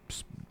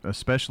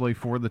especially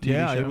for the TV show.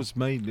 Yeah, it was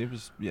made. It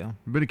was, yeah.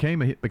 But it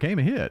became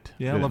a hit.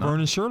 Yeah, Laverne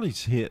and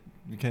Shirley's hit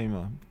became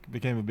a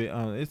big.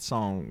 Its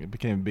song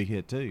became a big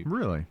hit too.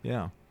 Really?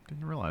 Yeah.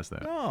 Didn't realize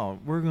that. Oh,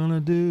 we're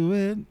gonna do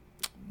it.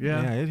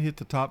 Yeah. Yeah, it hit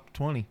the top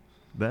 20.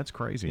 That's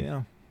crazy.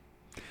 Yeah.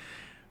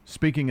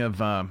 Speaking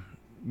of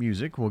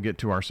music, we'll get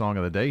to our song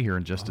of the day here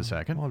in just a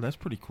second. Oh, that's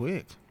pretty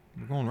quick.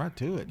 We're going right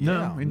to it.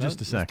 No, in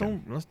just a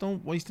second. Let's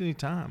don't waste any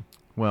time.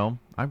 Well,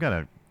 I've got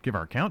to give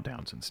our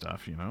countdowns and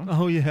stuff, you know.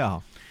 Oh,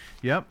 yeah.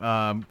 Yep.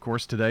 Of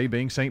course, today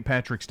being St.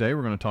 Patrick's Day,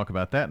 we're going to talk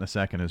about that in a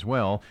second as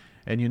well.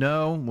 And you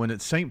know, when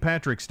it's St.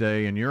 Patrick's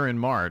Day and you're in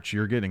March,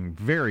 you're getting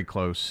very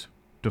close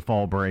to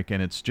fall break,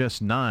 and it's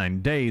just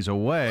 9 days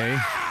away.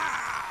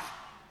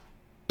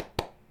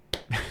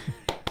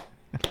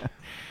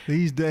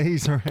 These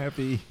days are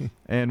happy.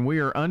 And we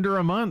are under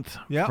a month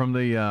from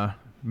the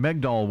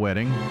Megdal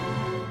wedding.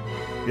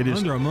 It is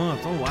under a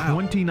month. Oh, wow.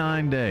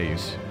 29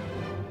 days.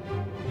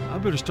 I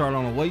better start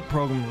on a weight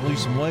program to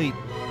lose some weight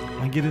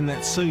and get in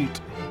that suit.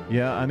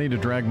 Yeah, I need to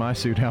drag my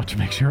suit out to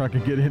make sure I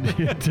can get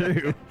into it,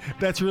 too.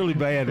 That's really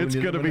bad. It's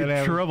going to be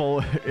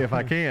trouble if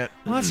I can't.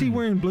 Why is he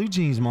wearing blue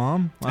jeans,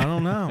 Mom? I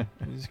don't know.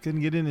 He just couldn't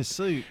get in his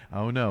suit.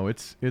 Oh, no.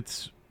 It's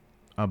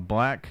a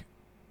black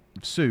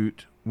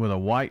suit with a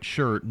white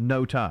shirt,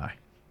 no tie.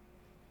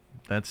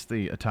 That's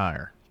the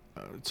attire.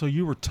 So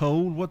you were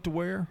told what to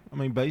wear? I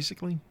mean,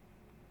 basically?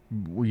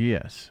 Well,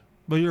 yes.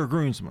 But you're a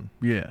groomsman.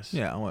 Yes.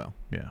 Yeah, well.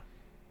 Yeah.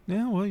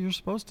 Yeah, well, you're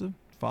supposed to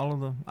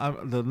follow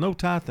the no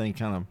tie thing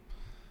kind of,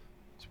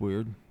 it's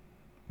weird.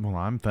 Well,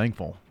 I'm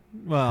thankful.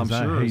 Well, I'm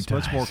sure it's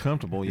much more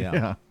comfortable, yeah.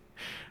 Yeah.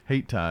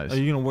 Hate ties. Are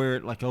you going to wear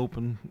it like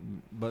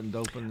open, buttoned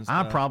open and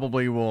stuff? I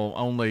probably will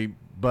only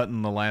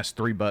button the last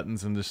 3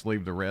 buttons and just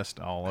leave the rest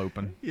all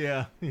open.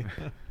 Yeah.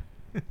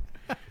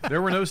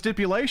 There were no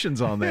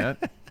stipulations on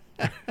that.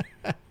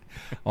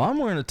 Well, I'm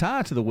wearing a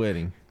tie to the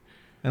wedding.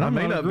 And I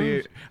may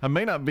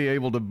not be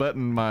able to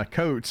button my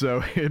coat,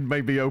 so it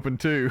may be open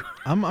too.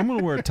 I'm going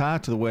to wear a tie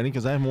to the wedding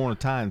because I haven't worn a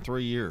tie in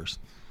 3 years.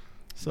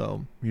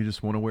 So you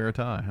just want to wear a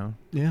tie, huh?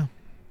 Yeah.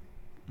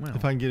 Well,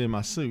 if I can get in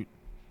my suit.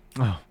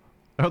 Oh,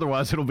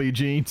 otherwise it'll be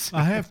jeans.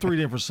 I have 3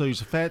 different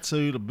suits: a fat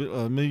suit,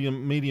 a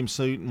medium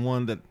suit, and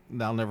one that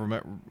I'll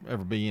never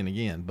ever be in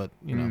again. But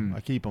you know,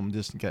 I keep them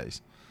just in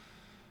case.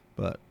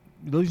 But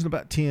losing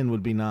about 10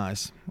 would be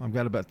nice. I've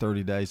got about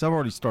 30 days. I've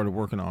already started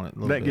working on it.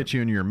 That gets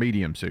you in your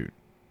medium suit.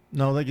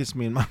 No, that gets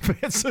me in my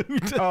fat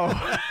suit.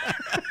 Oh.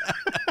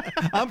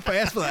 I'm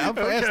fast for that. I'm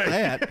fast for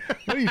that.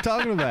 What are you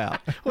talking about?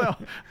 Well,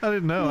 I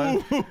didn't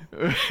know.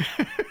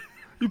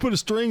 You put a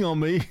string on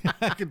me,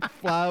 I could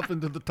fly up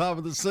into the top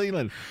of the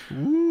ceiling.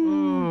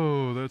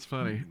 Ooh. Oh, that's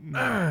funny.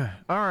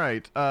 All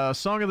right,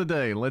 song of the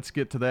day. Let's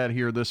get to that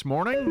here this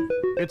morning.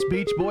 It's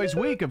Beach Boys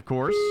Week, of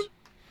course.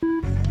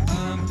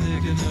 I'm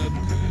picking up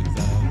good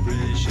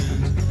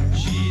vibrations.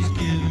 She's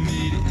giving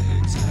me the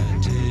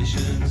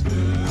excitations.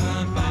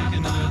 I'm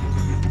picking up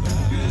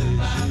good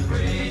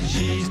vibrations.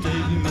 She's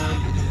taking my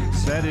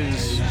excitations. That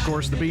is, of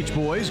course, the Beach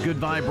Boys, Good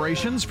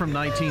Vibrations from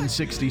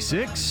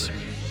 1966.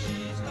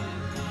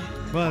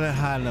 Well, that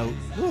high note.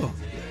 Whew.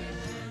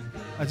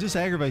 It just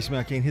aggravates me.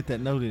 I can't hit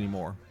that note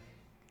anymore.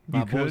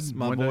 My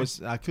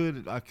voice. I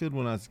could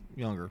when I was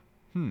younger.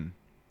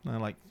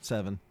 Like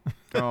 7.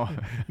 Oh.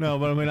 No,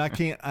 but I mean, I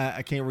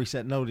can't reach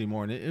that note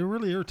anymore. And it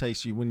really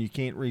irritates you when you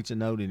can't reach a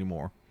note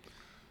anymore.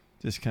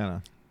 Just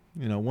kind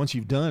of, once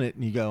you've done it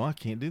and you go, I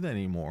can't do that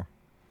anymore.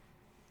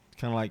 It's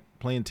kind of like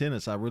playing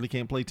tennis. I really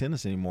can't play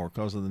tennis anymore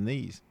because of the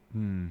knees.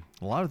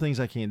 A lot of things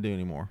I can't do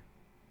anymore.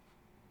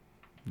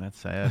 That's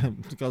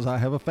sad. Because I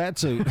have a fat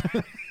suit.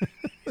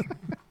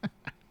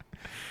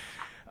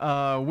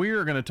 We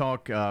are going to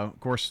talk, of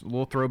course, a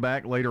little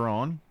throwback later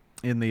on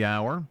in the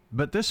hour.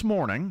 But this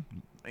morning,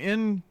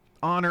 in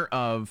honor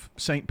of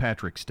St.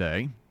 Patrick's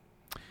Day,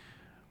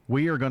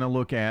 we are going to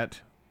look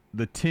at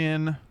the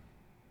 10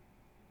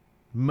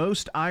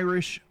 most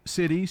Irish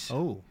cities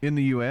in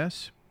the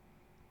U.S.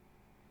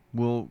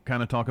 We'll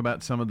kind of talk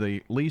about some of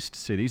the least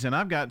cities. And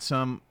I've got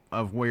some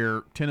of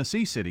where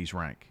Tennessee cities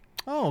rank.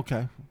 Oh,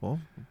 okay. Well,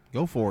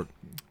 go for it.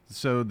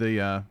 So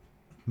the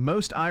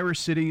most Irish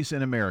cities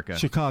in America.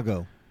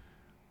 Chicago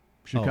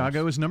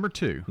Is number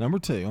 2. Number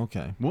 2,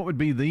 okay. What would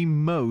be the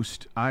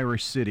most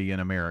Irish city in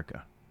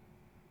America?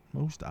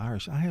 Most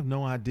Irish? I have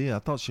no idea. I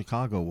thought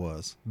Chicago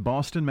was.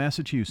 Boston,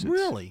 Massachusetts.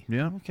 Really?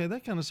 Yeah. Okay,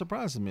 that kind of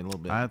surprises me a little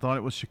bit. I thought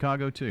it was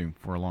Chicago, too,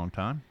 for a long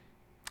time.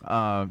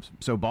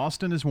 So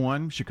Boston is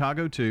 1,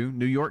 Chicago 2,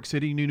 New York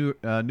City, New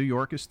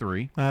York is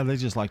 3. They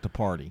just like to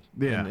party.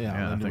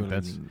 Yeah, I think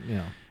that's...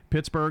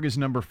 Pittsburgh is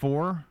number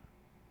 4.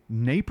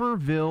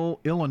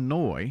 Naperville,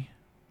 Illinois,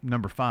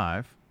 number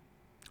 5.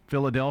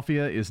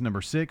 Philadelphia is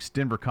number 6.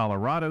 Denver,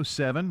 Colorado,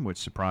 7, which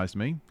surprised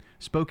me.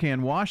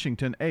 Spokane,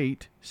 Washington,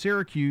 8.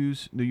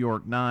 Syracuse, New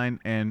York, 9.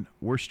 And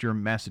Worcester,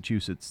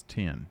 Massachusetts,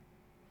 10.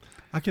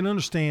 I can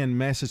understand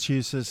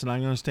Massachusetts, and I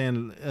can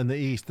understand in the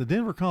East. The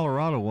Denver,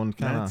 Colorado one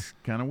kind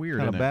of weird.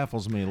 Kind of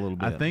baffles me a little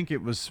bit. I think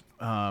it was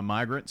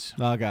migrants.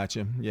 I got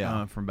you.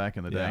 Yeah, from back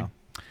in the day.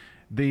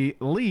 The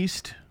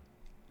least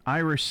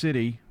Irish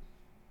city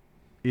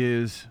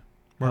is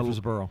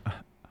Murfreesboro,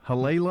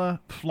 Hialeah,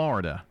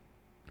 Florida.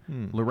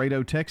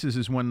 Laredo, Texas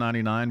is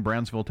 199.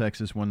 Brownsville,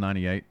 Texas,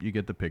 198. You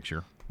get the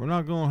picture. We're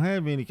not going to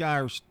have any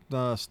Irish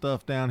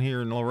stuff down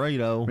here in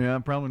Laredo. Yeah,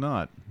 probably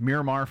not.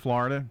 Miramar,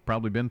 Florida.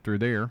 Probably been through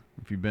there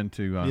if you've been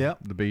to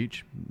the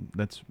beach.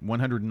 That's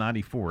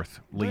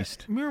 194th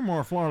least.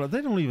 Miramar, Florida,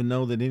 they don't even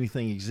know that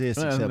anything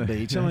exists except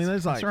beach. I mean,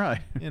 that's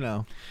right.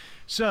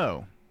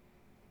 So,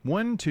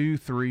 1, 2,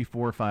 3,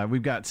 4, 5.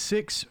 We've got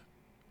 6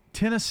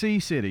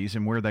 Tennessee cities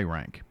and where they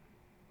rank.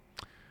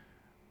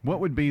 What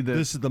would be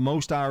This is the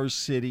most Irish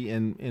city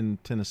in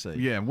Tennessee.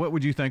 Yeah, what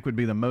would you think would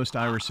be the most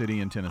Irish city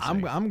in Tennessee?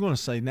 I'm going to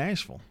say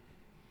Nashville.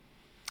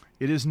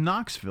 It is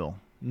Knoxville.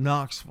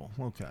 Knoxville,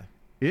 okay.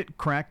 It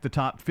cracked the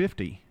top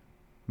 50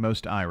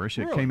 most Irish.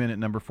 It came in at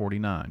number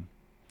 49.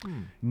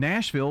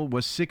 Nashville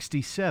was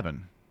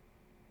 67.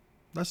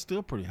 That's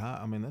still pretty high.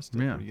 I mean, that's still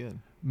pretty good.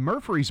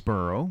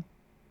 Murfreesboro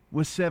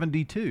was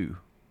 72.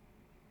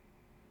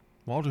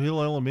 Walter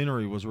Hill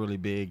Elementary was really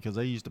big because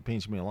they used to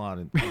pinch me a lot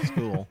in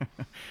school.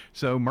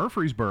 So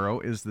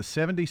Murfreesboro is the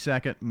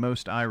 72nd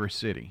most Irish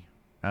city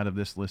out of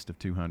this list of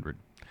 200.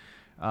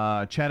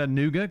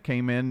 Chattanooga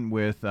came in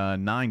with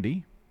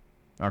 90,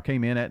 or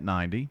came in at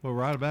 90. Well,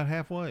 right about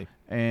halfway.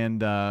 And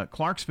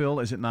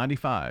Clarksville is at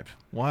 95.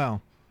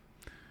 Wow.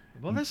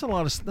 Well, that's a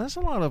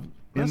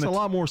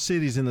lot more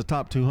cities in the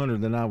top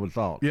 200 than I would have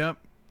thought. Yep.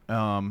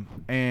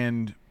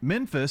 And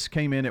Memphis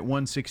came in at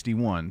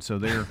 161. So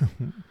they're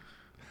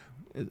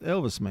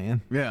Elvis, man.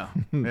 Yeah,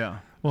 yeah.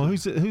 Well,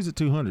 who's at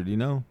 200? You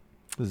know?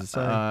 Does it say?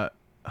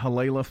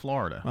 Hialeah,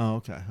 Florida. Oh,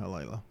 okay,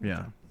 Hialeah.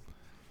 Yeah.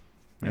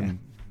 And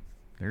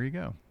there you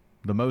go.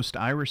 The most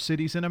Irish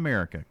cities in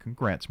America.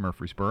 Congrats,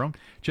 Murfreesboro.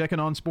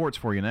 Checking on sports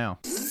for you now.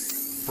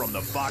 From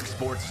the Fox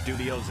Sports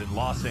Studios in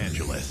Los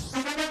Angeles,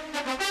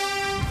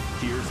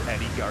 here's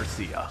Eddie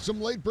Garcia.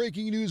 Some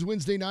late-breaking news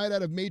Wednesday night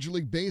out of Major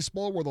League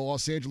Baseball, where the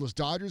Los Angeles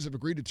Dodgers have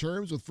agreed to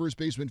terms with first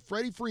baseman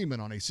Freddie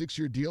Freeman on a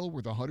 6-year deal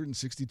worth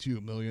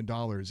 $162 million.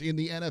 In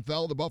the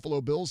NFL, the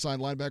Buffalo Bills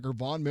signed linebacker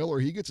Von Miller.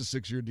 He gets a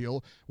 6-year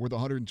deal worth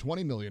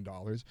 $120 million.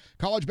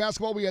 College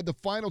basketball, we had the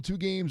final 2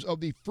 games of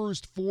the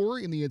first 4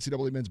 in the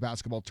NCAA men's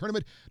basketball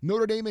tournament.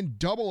 Notre Dame in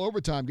double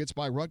overtime gets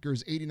by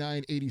Rutgers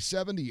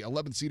 89-87. The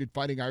 11th-seeded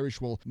Fighting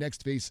Irish will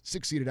next face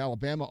 6th-seeded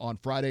Alabama on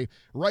Friday.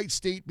 Wright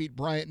State beat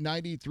Bryant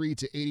 93-82.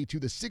 The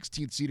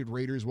 16th-seeded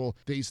Raiders will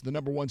face the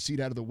number 1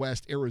 seed out of the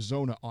West,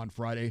 Arizona, on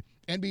Friday.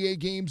 NBA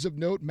games of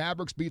note,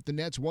 Mavericks beat the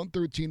Nets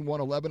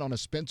 113-111 on a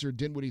Spencer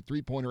Dinwiddie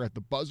three-pointer at the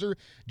buzzer.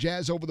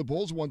 Jazz over the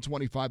Bulls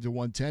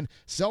 125-110.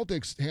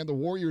 Celtics hand the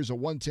Warriors a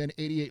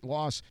 110-88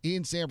 loss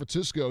in San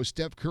Francisco.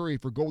 Steph Curry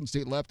for Golden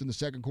State left in the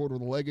second quarter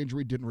with a leg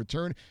injury, didn't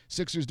return.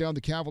 Sixers down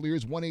the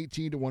Cavaliers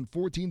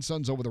 118-114.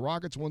 Suns over the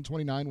Rockets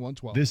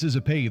 129-112. This is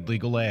a paid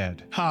legal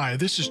ad. Hi,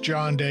 this is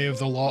John Day of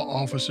the Law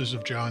Offices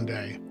of John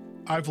Day.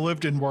 I've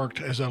lived and worked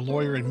as a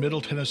lawyer in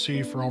Middle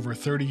Tennessee for over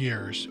 30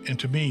 years, and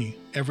to me,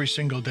 every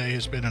single day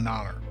has been an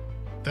honor.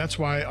 That's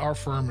why our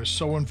firm is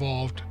so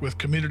involved with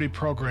community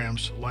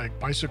programs like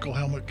bicycle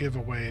helmet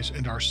giveaways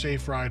and our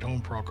Safe Ride Home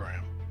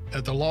program.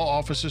 At the Law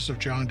Offices of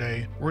John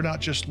Day, we're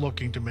not just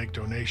looking to make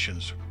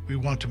donations. We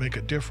want to make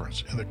a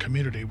difference in the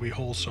community we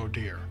hold so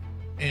dear.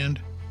 And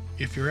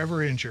if you're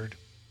ever injured,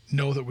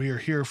 know that we are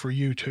here for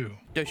you too.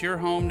 Does your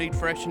home need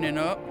freshening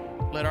up?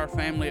 Let our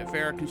family at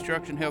Farrah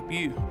Construction help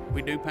you.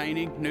 We do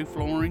painting, new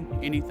flooring,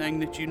 anything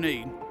that you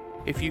need.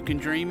 If you can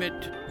dream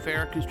it,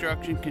 Farrah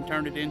Construction can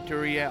turn it into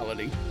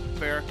reality.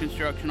 Farrah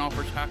Construction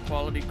offers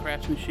high-quality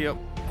craftsmanship,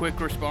 quick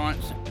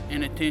response,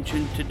 and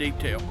attention to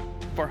detail.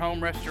 For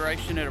home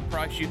restoration at a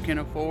price you can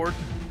afford,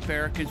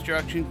 Farrah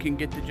Construction can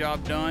get the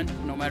job done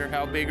no matter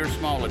how big or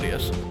small it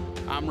is.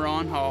 I'm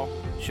Ron Hall.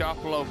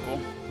 Shop local.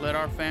 Let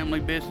our family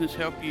business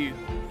help you.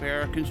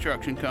 Farrah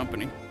Construction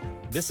Company.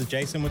 This is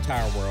Jason with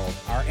Tire World.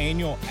 Our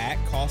annual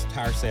at-cost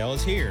tire sale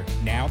is here.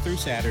 Now through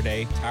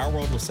Saturday, Tire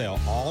World will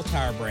sell all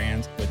tire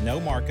brands with no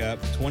markup,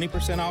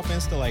 20% off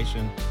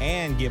installation,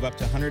 and give up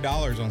to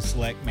 $100 on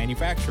select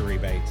manufacturer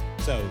rebates.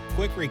 So,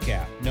 quick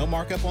recap. No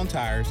markup on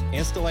tires,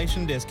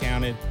 installation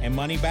discounted, and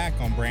money back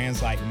on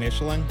brands like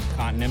Michelin,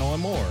 Continental,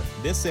 and more.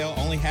 This sale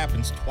only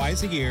happens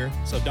twice a year,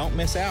 so don't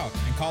miss out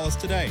and call us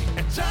today.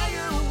 At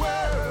Tire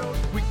World,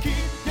 we keep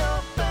your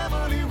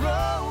family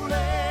rolling.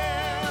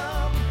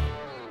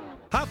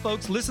 Hi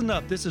folks, listen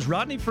up. This is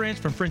Rodney French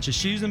from French's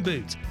Shoes and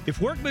Boots. If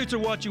work boots are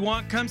what you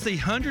want, come see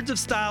hundreds of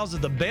styles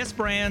of the best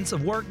brands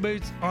of work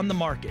boots on the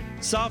market.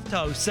 Soft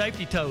toe,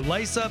 safety toe,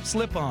 lace up,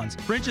 slip-ons.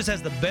 French's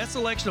has the best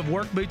selection of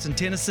work boots in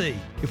Tennessee.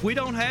 If we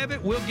don't have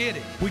it, we'll get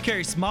it. We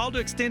carry small to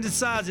extended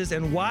sizes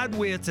and wide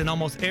widths in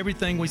almost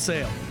everything we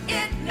sell.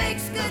 It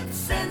makes good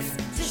sense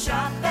to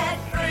shop at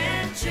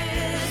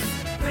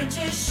French's.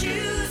 French's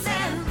Shoes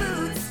and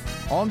Boots.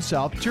 On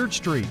South Church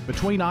Street,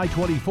 between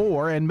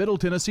I-24 and Middle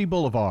Tennessee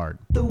Boulevard.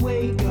 The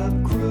Wake Up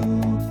Crew,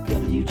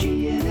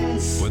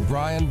 WGNS. With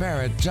Brian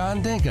Barrett,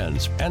 John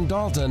Dinkins, and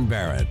Dalton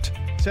Barrett.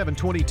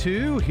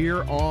 7:22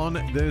 here on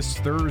this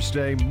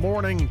Thursday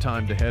morning.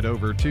 Time to head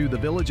over to the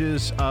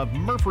Villages of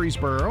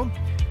Murfreesboro.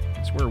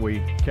 It's where we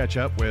catch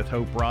up with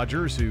Hope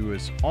Rogers, who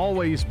is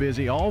always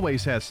busy,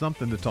 always has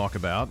something to talk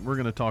about. We're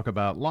going to talk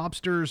about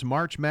lobsters,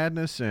 March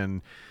Madness,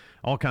 and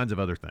all kinds of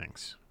other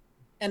things.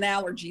 And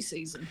allergy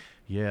season.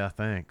 Yeah,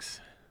 thanks.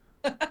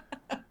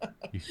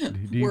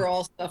 We're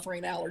all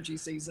suffering allergy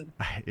season.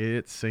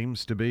 It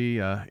seems to be,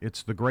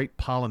 it's the great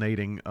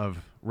pollinating of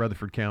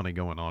Rutherford County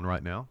going on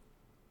right now.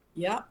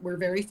 Yeah, we're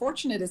very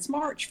fortunate. It's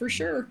March for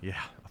sure.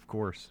 Yeah, of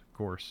course.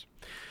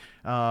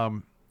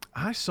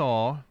 I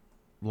saw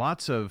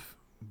lots of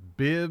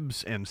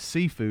bibs and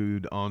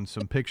seafood on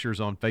some pictures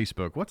on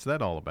Facebook. What's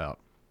that all about?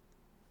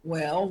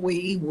 Well,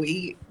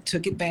 we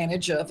took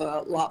advantage of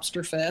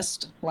Lobster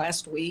Fest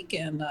last week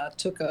and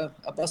took a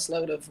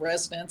busload of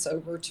residents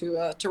over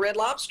to Red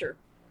Lobster.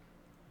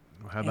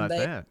 How about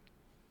that?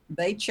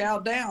 They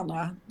chowed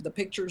down. The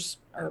pictures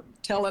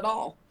tell it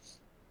all.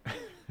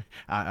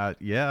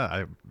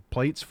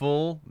 Plates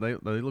full. They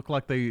look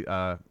like they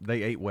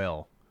ate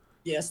well.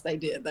 Yes, they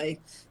did.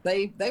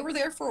 They were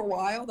there for a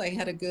while. They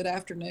had a good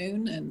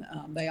afternoon, and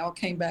they all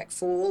came back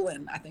full.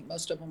 And I think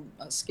most of them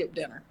skipped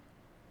dinner.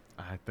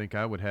 I think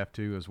I would have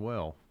to as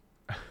well.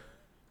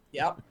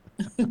 Yep.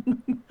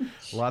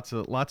 Lots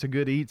of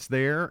good eats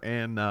there,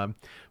 and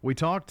we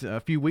talked a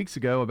few weeks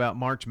ago about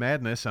March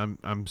Madness.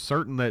 I'm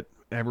certain that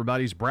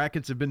everybody's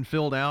brackets have been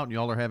filled out, and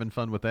y'all are having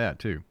fun with that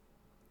too.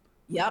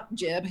 Yep,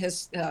 Jeb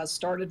has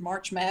started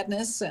March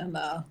Madness, and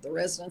the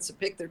residents have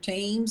picked their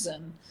teams,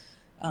 and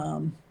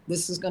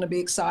this is going to be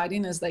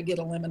exciting as they get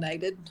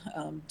eliminated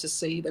to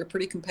see. They're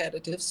pretty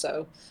competitive,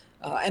 so.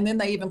 And then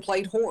they even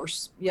played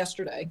horse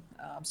yesterday,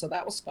 so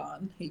that was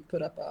fun. He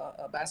put up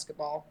a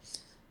basketball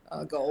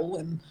goal,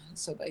 and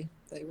so they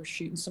were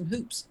shooting some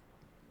hoops.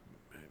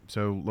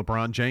 So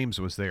LeBron James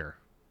was there.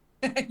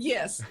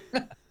 Yes,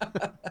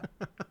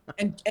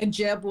 and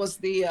Jeb was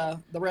the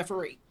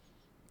referee.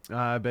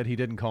 I bet he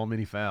didn't call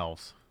many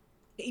fouls.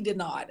 He did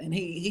not, and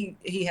he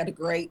had a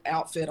great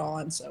outfit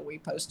on, so we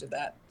posted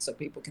that so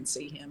people can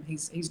see him.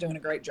 He's doing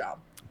a great job.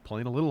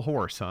 Playing a little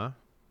horse, huh?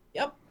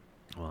 Yep.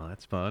 Well,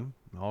 that's fun.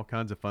 All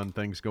kinds of fun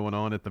things going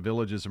on at the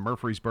Villages of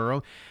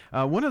Murfreesboro.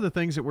 One of the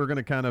things that we're going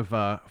to kind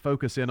of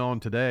focus in on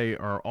today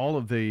are all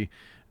of the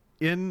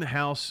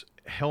in-house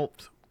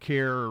health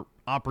care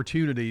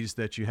opportunities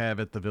that you have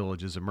at the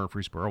Villages of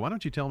Murfreesboro. Why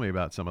don't you tell me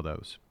about some of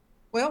those?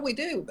 Well, we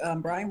do,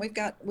 Brian. We've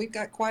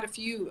got quite a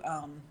few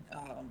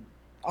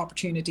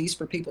opportunities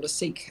for people to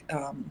seek,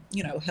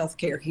 health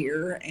care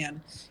here.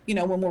 And,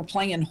 when we're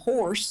playing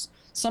horse,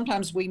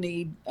 sometimes we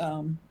need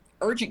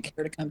urgent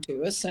care to come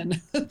to us.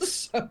 And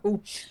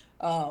so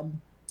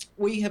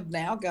we have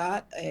now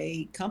got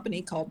a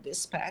company called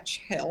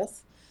Dispatch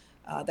Health.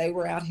 They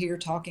were out here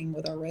talking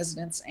with our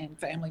residents and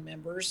family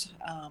members.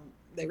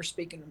 They were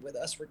speaking with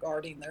us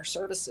regarding their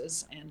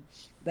services, and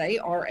they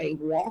are a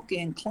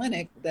walk-in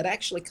clinic that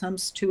actually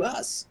comes to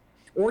us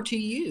or to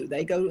you.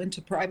 They go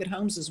into private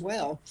homes as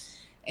well.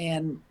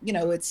 And,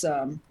 it's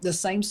the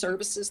same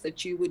services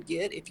that you would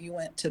get if you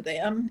went to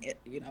them,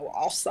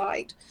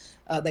 off-site.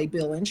 They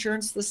bill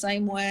insurance the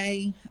same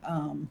way.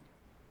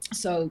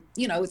 So,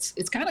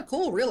 it's kind of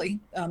cool, really,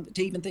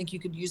 to even think you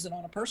could use it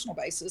on a personal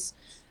basis.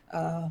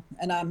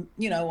 And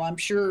I'm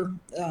sure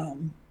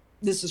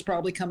this has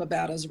probably come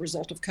about as a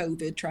result of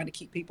COVID, trying to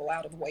keep people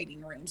out of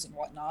waiting rooms and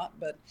whatnot.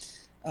 But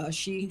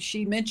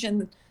she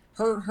mentioned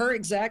her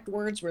exact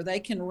words were, they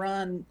can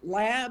run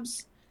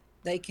labs,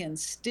 they can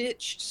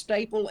stitch,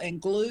 staple,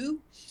 and glue,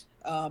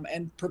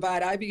 and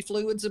provide IV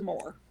fluids and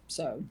more.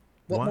 So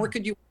what more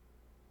could you?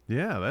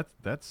 Yeah,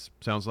 that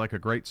sounds like a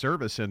great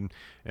service. And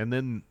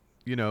then,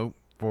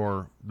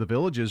 for the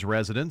Villages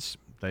residents,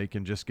 they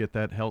can just get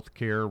that health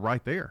care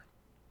right there.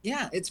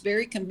 Yeah, it's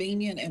very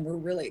convenient, and we're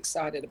really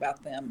excited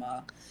about them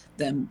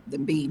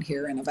being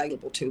here and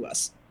available to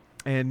us.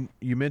 And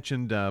you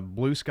mentioned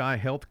Blue Sky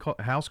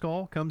House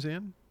Call comes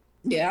in?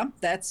 Yeah,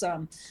 that's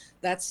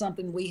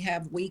something we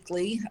have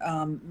weekly.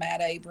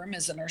 Matt Abram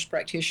is a nurse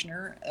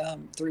practitioner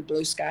through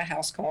Blue Sky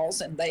House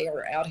Calls, and they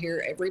are out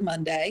here every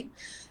Monday.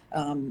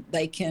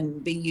 They can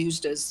be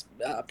used as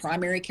a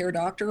primary care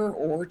doctor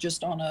or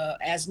just on a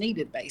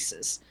as-needed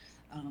basis.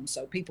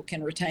 So people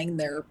can retain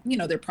their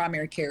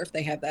primary care if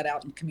they have that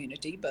out in the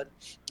community. But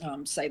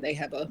say they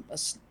have a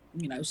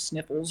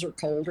sniffles or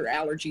cold or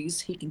allergies,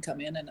 he can come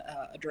in and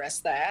address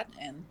that.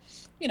 And,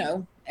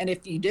 and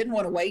if you didn't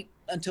want to wait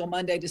until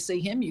Monday to see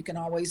him, you can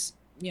always,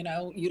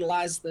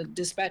 utilize the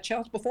dispatch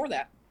health before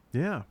that.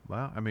 Yeah.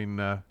 Well, I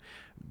mean,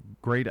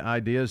 great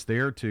ideas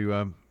there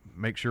to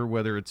make sure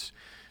whether it's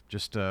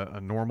just a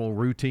normal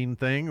routine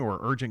thing or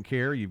urgent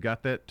care, you've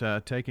got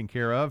that taken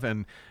care of.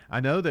 And I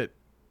know that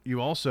you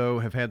also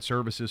have had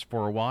services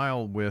for a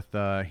while with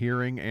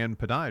hearing and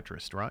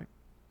podiatrist, right?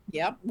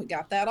 Yep, we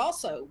got that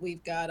also.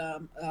 We've got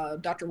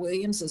Dr.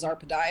 Williams is our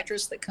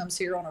podiatrist that comes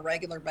here on a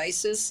regular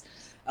basis.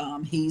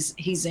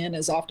 He's in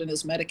as often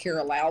as Medicare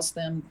allows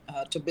them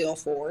to bill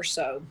for.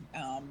 So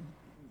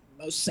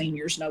most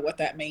seniors know what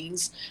that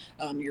means.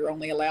 You're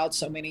only allowed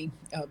so many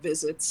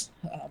visits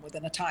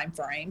within a time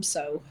frame.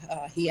 So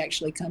he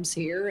actually comes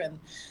here,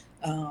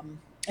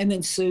 and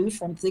then Sue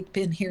from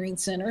Thigpen Hearing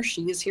Center,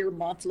 she is here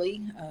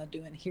monthly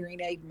doing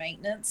hearing aid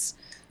maintenance.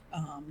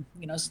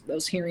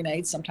 Those hearing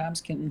aids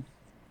sometimes can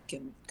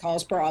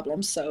cause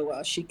problems,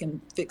 so she can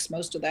fix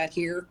most of that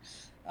here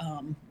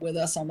with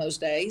us on those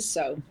days.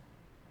 So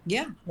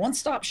yeah,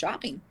 one-stop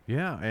shopping.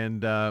 Yeah,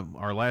 and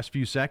our last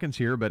few seconds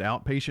here, but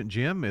Outpatient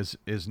Gym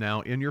is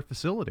now in your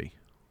facility.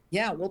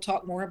 Yeah, we'll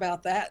talk more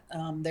about that.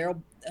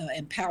 There'll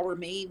Empower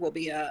Me will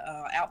be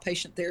a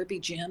outpatient therapy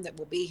gym that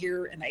will be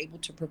here and able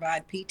to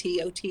provide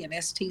PT, OT, and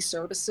ST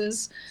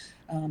services,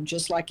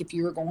 just like if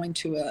you were going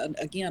to a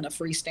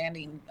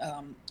freestanding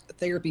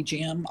therapy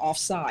gym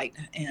off-site,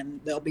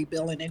 and they'll be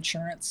billing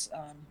insurance,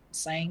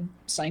 same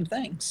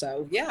thing.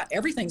 So yeah,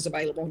 everything's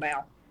available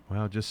now.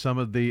 Well, just some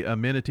of the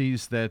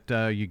amenities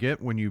that you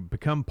get when you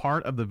become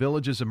part of the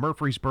Villages of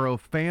Murfreesboro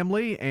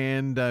family.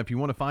 And if you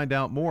want to find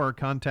out more,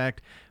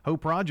 contact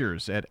Hope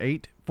Rogers at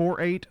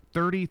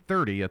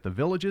 848-3030 at the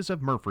Villages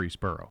of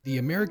Murfreesboro. The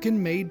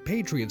American-made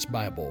Patriots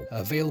Bible,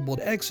 available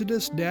at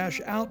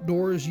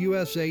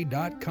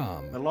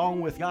exodus-outdoorsusa.com.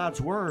 Along with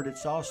God's Word,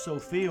 it's also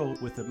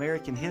filled with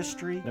American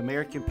history,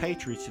 American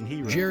patriots and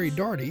heroes. Jerry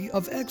Darty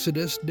of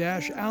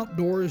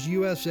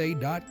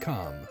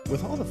exodus-outdoorsusa.com.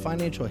 With all the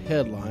financial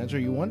headlines, are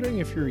you wondering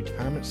if your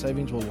retirement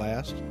savings will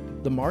last?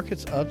 The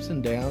market's ups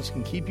and downs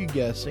can keep you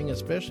guessing,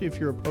 especially if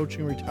you're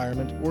approaching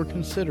retirement or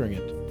considering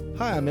it.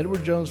 Hi, I'm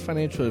Edward Jones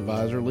Financial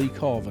Advisor Lee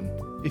Colvin.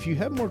 If you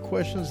have more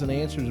questions than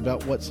answers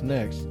about what's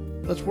next,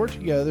 let's work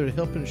together to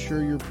help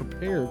ensure you're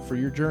prepared for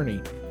your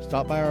journey.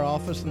 Stop by our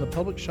office in the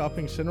Public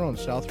Shopping Center on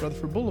South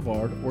Rutherford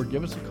Boulevard or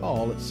give us a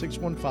call at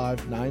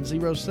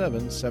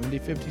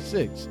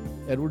 615-907-7056.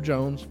 Edward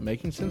Jones,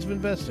 Making Sense of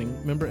Investing,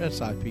 member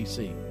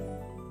SIPC.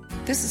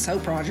 This is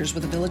Hope Rogers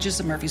with the Villages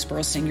of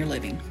Murfreesboro Senior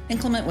Living.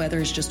 Inclement weather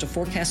is just a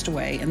forecast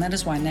away, and that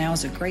is why now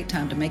is a great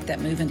time to make that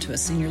move into a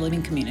senior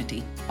living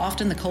community.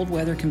 Often the cold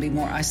weather can be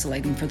more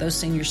isolating for those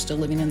seniors still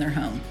living in their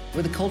home.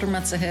 With the colder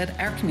months ahead,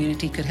 our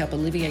community could help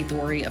alleviate the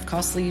worry of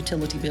costly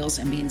utility bills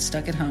and being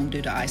stuck at home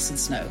due to ice and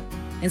snow.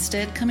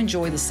 Instead, come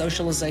enjoy the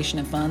socialization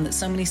and fun that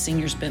so many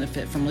seniors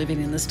benefit from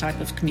living in this type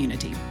of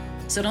community.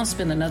 So don't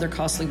spend another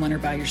costly winter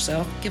by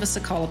yourself. Give us a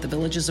call at the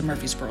Villages of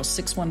Murfreesboro,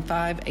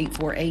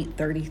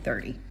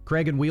 615-848-3030.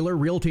 Craig and Wheeler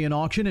Realty and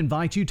Auction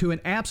invites you to an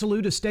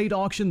absolute estate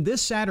auction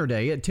this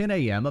Saturday at 10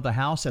 a.m. of a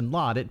house and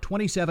lot at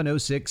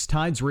 2706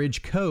 Tides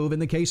Ridge Cove in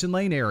the Cason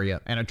Lane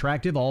area. An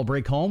attractive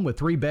all-brick home with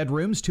 3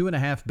 bedrooms,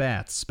 2.5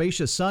 baths,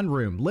 spacious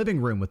sunroom,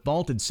 living room with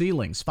vaulted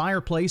ceilings,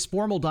 fireplace,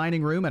 formal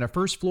dining room, and a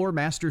first-floor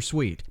master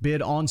suite.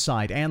 Bid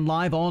on-site and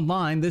live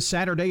online this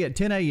Saturday at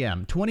 10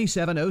 a.m.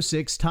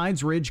 2706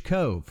 Tides Ridge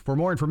Cove. For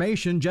more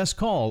information, just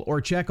call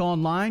or check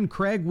online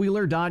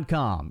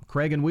craigwheeler.com.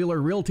 Craig and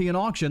Wheeler Realty and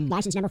Auction,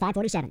 license number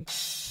 547.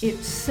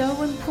 It's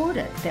so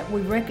important that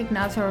we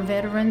recognize our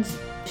veterans,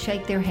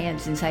 shake their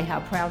hands, and say how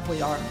proud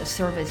we are of the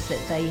service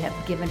that they have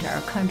given to our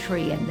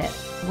country and that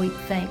we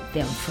thank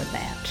them for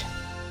that.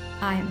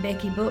 I am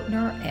Becky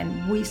Bookner,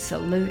 and we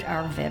salute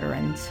our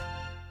veterans.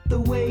 The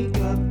Wake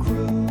Up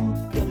Crew,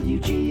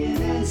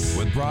 WGNS.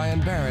 With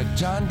Brian Barrett,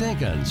 John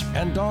Dinkins,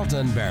 and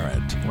Dalton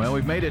Barrett. Well,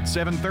 we've made it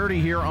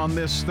 7:30 here on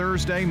this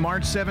Thursday,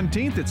 March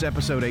 17th. It's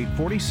episode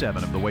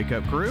 847 of the Wake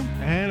Up Crew.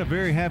 And a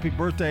very happy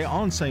birthday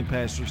on St.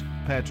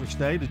 Patrick's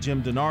Day to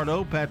Jim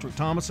DiNardo, Patrick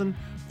Thomason,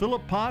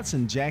 Philip Potts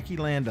and Jackie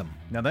Landum.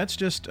 Now, that's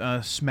just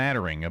a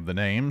smattering of the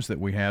names that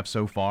we have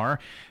so far,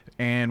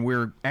 and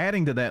we're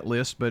adding to that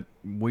list, but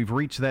we've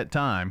reached that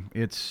time.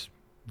 It's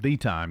the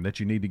time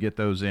that you need to get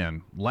those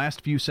in.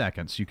 Last few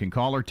seconds. You can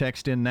call or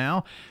text in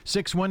now,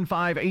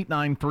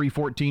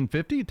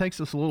 615-893-1450. It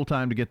takes us a little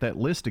time to get that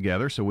list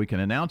together so we can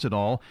announce it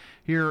all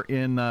here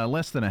in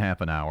less than a half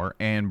an hour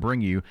and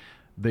bring you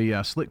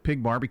the Slick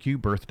Pig Barbecue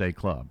Birthday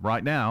Club.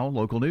 Right now,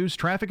 local news,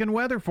 traffic, and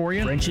weather for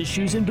you. French's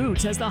Shoes and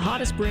Boots has the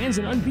hottest brands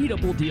and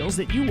unbeatable deals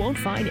that you won't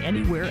find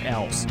anywhere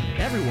else.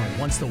 Everyone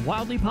wants the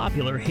wildly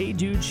popular Hey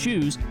Dude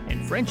shoes,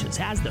 and French's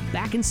has them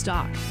back in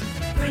stock.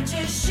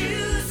 French's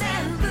Shoes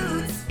and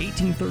Boots.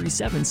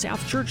 1837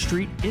 South Church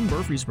Street in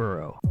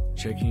Murfreesboro.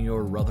 Checking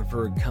your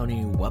Rutherford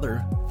County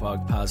weather.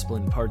 Fog possible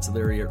in parts of the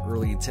area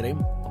early today.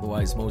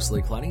 Otherwise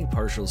mostly cloudy.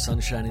 Partial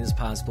sunshine is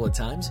possible at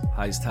times.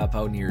 Highs top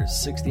out near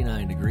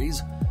 69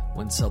 degrees.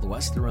 Winds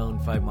southwest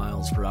around 5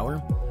 miles per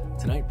hour.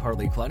 Tonight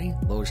partly cloudy.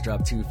 Lows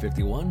drop to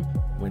 51.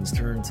 Winds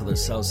turn to the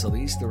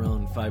south-southeast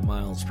around 5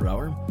 miles per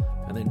hour.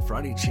 And then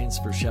Friday, chance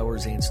for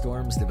showers and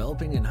storms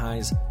developing and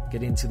highs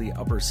getting to the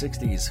upper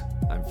 60s.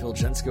 I'm Phil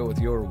Jensko with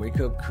your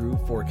Wake Up Crew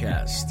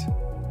forecast.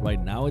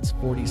 Right now it's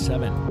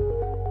 47.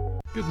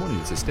 Good morning.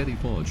 It's a steady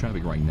flow of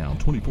traffic right now.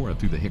 24 up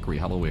through the Hickory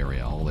Hollow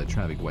area. All that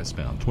traffic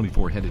westbound.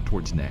 24 headed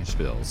towards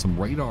Nashville. Some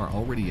radar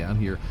already out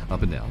here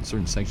up and down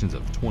certain sections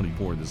of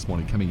 24 this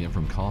morning coming in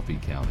from Coffee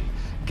County.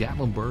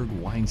 Gatlinburg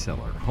Wine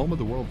Cellar, home of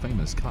the world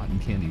famous cotton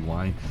candy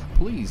wine.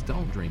 Please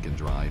don't drink and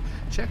drive.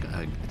 Check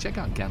out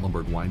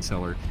Gatlinburg Wine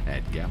Cellar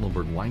at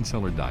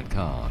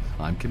gatlinburgwinecellar.com.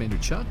 I'm Commander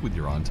Chuck with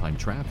your on-time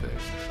traffic.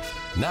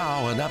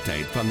 Now an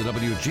update from the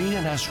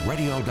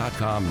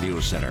WGNSradio.com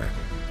News Center.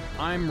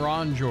 I'm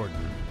Ron Jordan.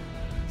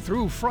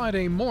 Through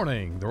Friday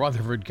morning, the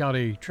Rutherford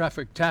County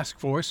Traffic Task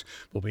Force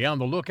will be on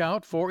the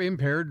lookout for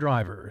impaired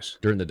drivers.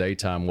 During the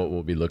daytime, what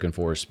we'll be looking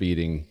for is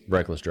speeding,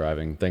 reckless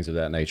driving, things of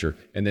that nature.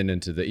 And then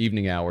into the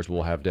evening hours,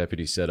 we'll have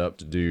deputies set up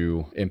to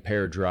do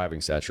impaired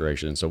driving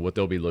saturation. So what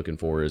they'll be looking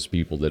for is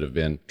people that have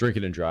been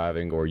drinking and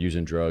driving or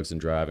using drugs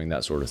and driving,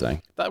 that sort of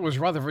thing. That was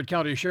Rutherford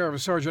County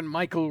Sheriff Sergeant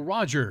Michael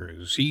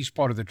Rogers. He's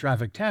part of the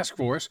Traffic Task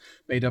Force,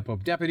 made up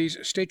of deputies,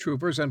 state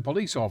troopers, and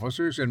police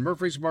officers in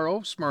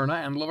Murfreesboro, Smyrna,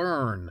 and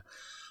Laverne.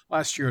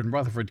 Last year in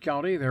Rutherford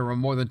County, there were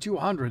more than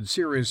 200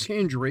 serious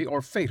injury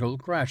or fatal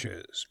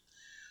crashes.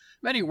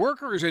 Many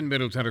workers in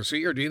Middle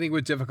Tennessee are dealing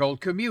with difficult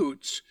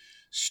commutes.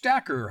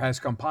 Stacker has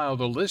compiled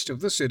a list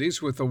of the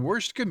cities with the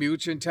worst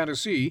commutes in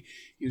Tennessee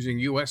using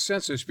U.S.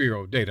 Census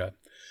Bureau data.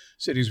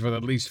 Cities with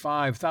at least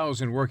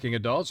 5,000 working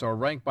adults are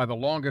ranked by the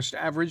longest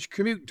average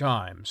commute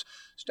times.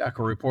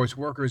 Stacker reports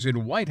workers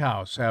in White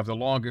House have the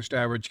longest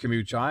average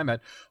commute time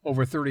at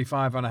over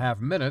 35.5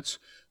 minutes,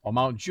 while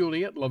Mount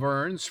Juliet,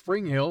 Laverne,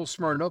 Spring Hill,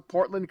 Smyrna,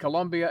 Portland,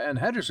 Columbia, and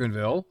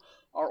Hendersonville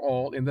are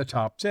all in the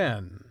top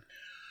 10.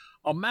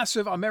 A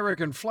massive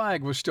American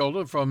flag was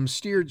stolen from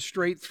Steered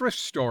Strait thrift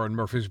store in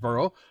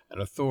Murfreesboro,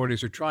 and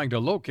authorities are trying to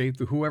locate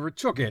whoever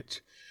took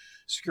it.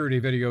 Security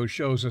video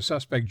shows a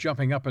suspect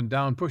jumping up and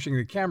down, pushing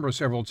the camera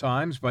several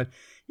times, but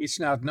it's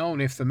not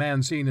known if the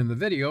man seen in the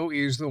video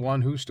is the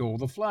one who stole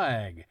the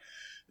flag.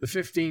 The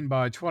 15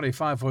 by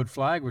 25-foot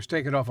flag was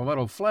taken off a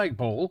metal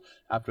flagpole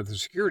after the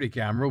security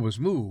camera was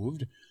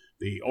moved.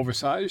 The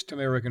oversized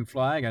American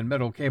flag and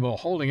metal cable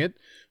holding it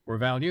were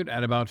valued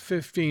at about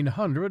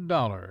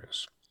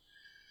 $1,500.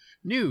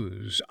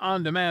 News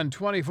on demand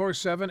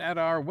 24/7 at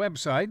our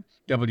website,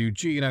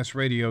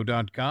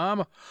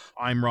 WGNSradio.com.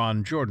 I'm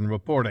Ron Jordan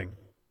reporting.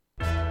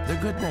 The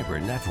Good Neighbor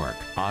Network,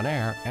 on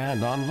air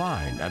and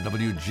online at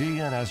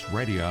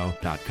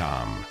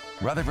WGNSradio.com.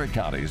 Rutherford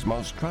County's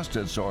most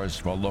trusted source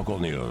for local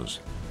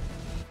news.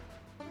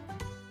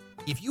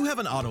 If you have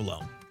an auto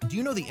loan, do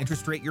you know the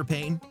interest rate you're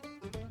paying?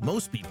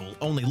 Most people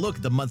only look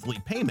at the monthly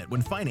payment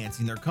when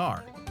financing their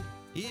car.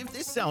 If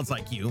this sounds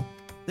like you,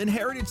 then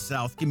Heritage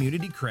South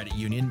Community Credit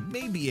Union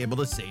may be able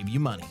to save you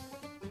money.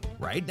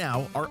 Right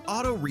now, our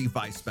auto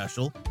refi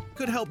special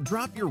could help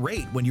drop your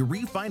rate when you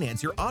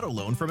refinance your auto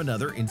loan from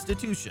another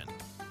institution.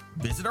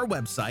 Visit our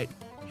website,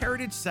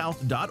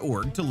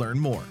 heritagesouth.org, to learn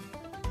more.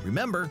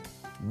 Remember,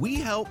 we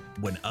help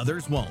when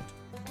others won't.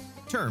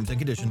 Terms and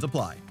conditions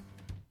apply.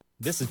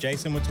 This is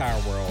Jason with Tire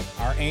World.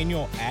 Our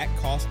annual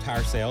at-cost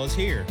tire sale is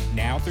here.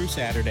 Now through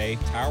Saturday,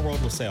 Tire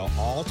World will sell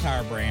all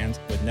tire brands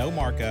with no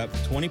markup,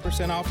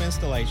 20% off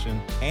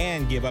installation,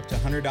 and give up to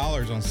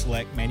 $100 on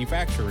select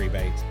manufacturer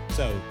rebates.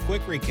 So,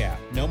 quick recap.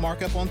 No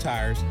markup on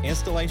tires,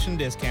 installation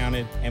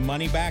discounted, and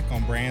money back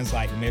on brands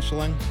like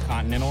Michelin,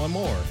 Continental, and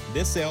more.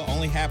 This sale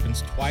only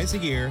happens twice a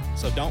year,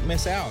 so don't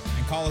miss out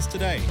and call us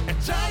today.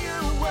 At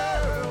Tire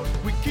World,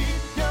 we keep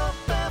your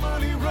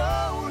family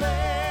rolling.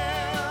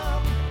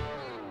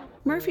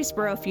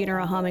 Murfreesboro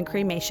Funeral Home and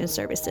Cremation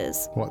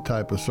Services. What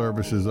type of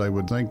services they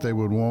would think they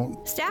would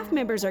want. Staff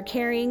members are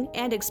caring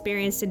and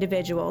experienced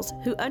individuals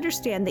who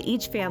understand that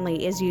each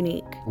family is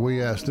unique.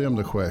 We ask them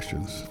the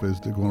questions.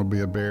 Is there going to be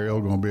a burial,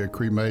 going to be a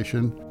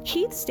cremation?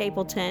 Keith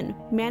Stapleton,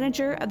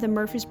 manager of the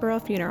Murfreesboro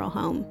Funeral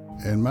Home.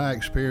 In my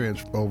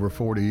experience over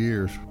 40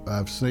 years,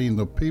 I've seen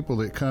the people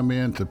that come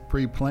in to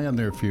pre-plan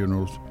their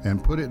funerals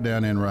and put it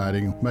down in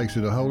writing makes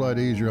it a whole lot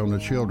easier on the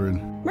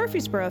children.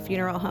 Murfreesboro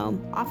Funeral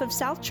Home, off of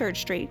South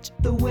Church Street.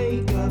 The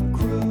Wake Up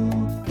Crew,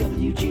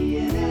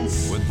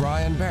 WGNS. With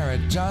Brian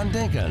Barrett, John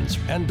Dinkins,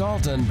 and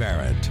Dalton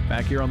Barrett.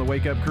 Back here on the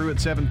Wake Up Crew at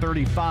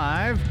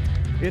 7:35.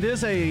 It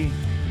is a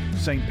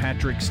St.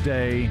 Patrick's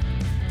Day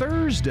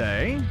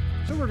Thursday,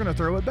 so we're going to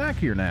throw it back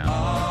here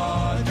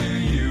now. Do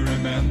you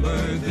remember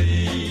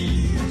these?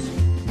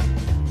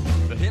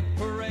 The hip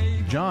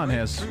parade. John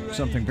has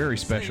something very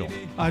special.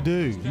 I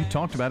do. You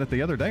talked about it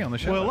the other day on the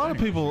show. Well, a lot of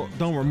people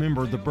don't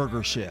remember the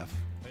Burger Chef.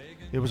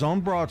 It was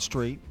on Broad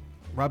Street,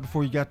 right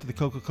before you got to the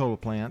Coca-Cola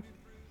plant.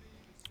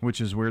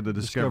 Which is where the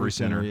Discovery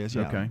Center is.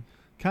 Yeah. Okay.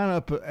 Kind of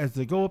up as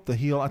they go up the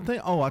hill. I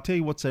think. Oh, I tell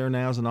you what's there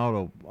now is an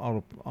auto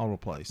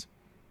place.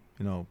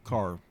 You know,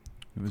 car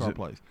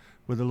place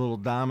with a little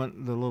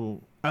diamond, the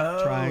little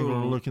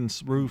triangular-looking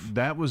roof.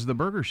 That was the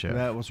Burger Chef.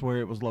 That was where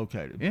it was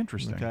located.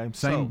 Interesting. Okay.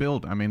 Same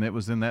build. I mean, it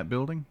was in that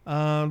building?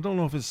 Don't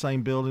know if it's the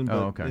same building,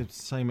 but it's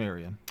the same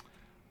area.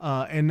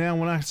 And now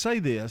when I say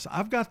this,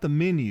 I've got the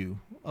menu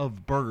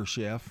of Burger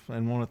Chef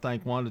and want to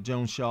thank Wanda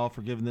Jones-Shaw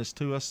for giving this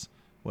to us.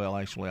 Well,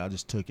 actually, I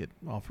just took it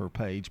off her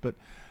page. But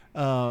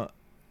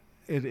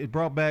it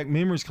brought back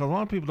memories because a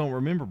lot of people don't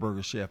remember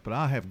Burger Chef, but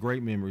I have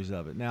great memories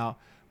of it. Now,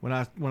 when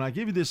I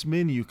give you this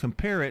menu,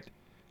 compare it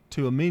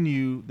to a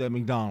menu that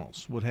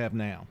McDonald's would have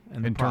now.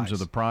 And in terms of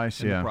the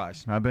price, yeah. The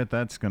price. I bet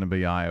that's going to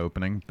be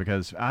eye-opening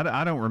because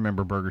I don't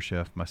remember Burger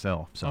Chef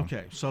myself. So.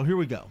 Okay, so here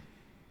we go.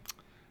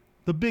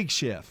 The Big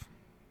Chef.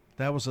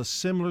 That was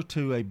similar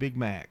to a Big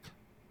Mac.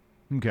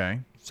 Okay.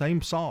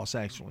 Same sauce,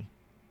 actually.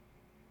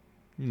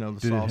 You know,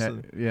 the sauce.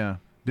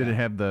 Did it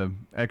have the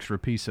extra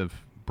piece of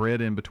bread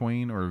in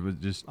between, or was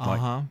it just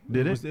like?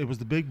 Did it? It was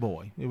the big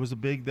boy. It was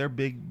their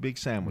big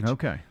sandwich.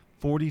 Okay.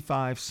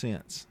 45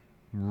 cents.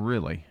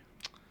 Really?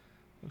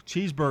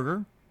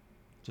 Cheeseburger,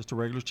 just a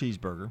regular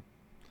cheeseburger.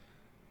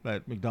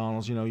 At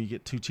McDonald's, you know, you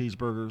get 2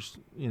 cheeseburgers,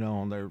 you know,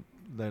 on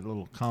that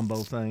little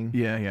combo thing.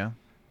 Yeah, yeah.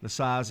 The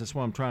size, that's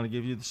what I'm trying to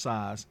give you, the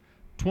size.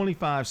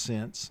 25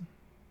 cents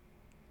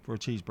for a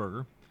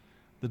cheeseburger.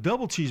 The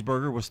double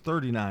cheeseburger was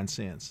 39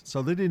 cents.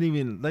 So they didn't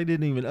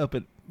even up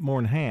it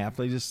more than half.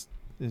 It's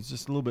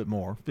just a little bit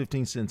more,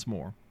 15 cents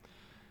more.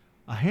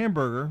 A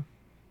hamburger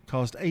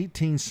cost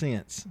 18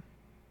 cents.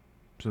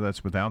 So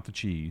that's without the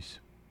cheese.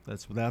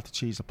 That's without the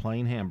cheese, a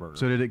plain hamburger.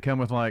 So did it come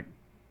with like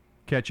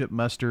ketchup,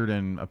 mustard,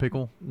 and a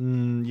pickle?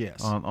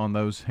 Yes. On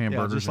those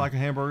hamburgers? Yeah, just like a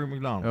hamburger at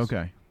McDonald's.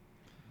 Okay.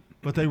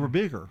 But they were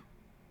bigger.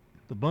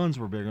 The buns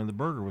were bigger and the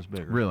burger was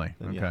bigger. Really?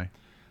 Okay.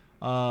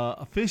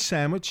 A fish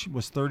sandwich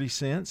was 30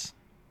 cents.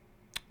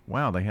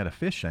 Wow, they had a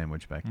fish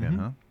sandwich back then,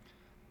 huh?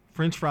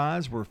 French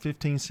fries were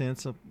 15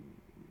 cents a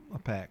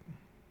pack.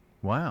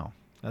 Wow.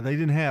 Now, they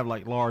didn't have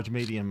like large,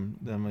 medium.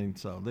 I mean,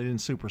 so they didn't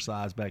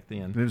supersize back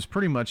then. It was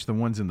pretty much the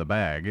ones in the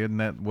bag,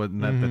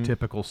 wasn't that the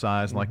typical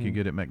size like you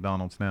get at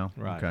McDonald's now?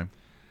 Right. Okay.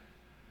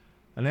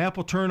 An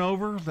apple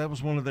turnover, that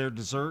was one of their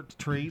dessert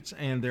treats,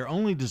 and their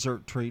only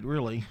dessert treat,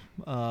 really.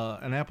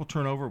 An apple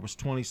turnover was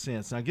 20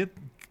 cents. Now,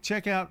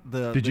 check out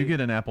the... Did you get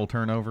an apple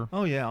turnover?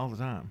 Oh, yeah, all the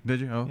time. Did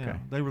you? Oh, okay. Yeah,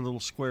 they were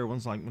little square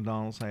ones like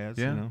McDonald's has,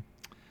 yeah. You know.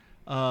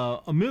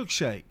 A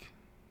milkshake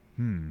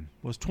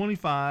was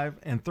 25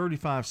 and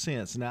 35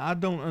 cents. Now, I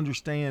don't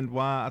understand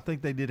why. I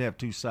think they did have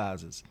 2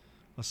 sizes,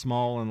 a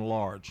small and a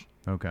large.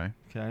 Okay.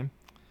 Okay.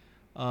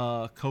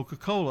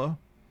 Coca-Cola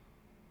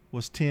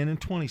was 10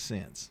 and 20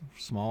 cents.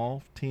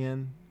 Small,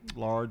 10,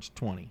 large,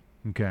 20.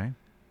 Okay.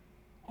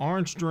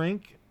 Orange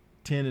drink,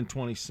 10 and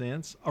 20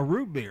 cents. A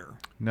root beer.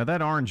 Now,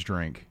 that orange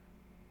drink,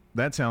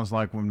 that sounds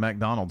like when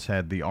McDonald's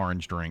had the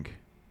orange drink.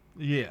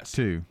 Yes.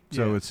 Too.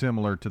 So yes. It's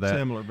similar to that.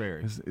 Similar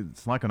berry.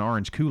 It's like an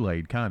orange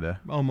Kool-Aid, kind of.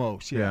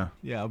 Almost, yeah.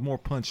 Yeah, more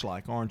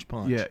punch-like, orange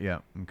punch. Yeah,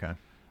 okay.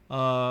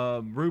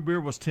 Root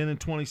beer was 10 and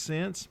 20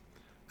 cents.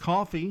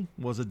 Coffee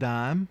was a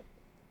dime.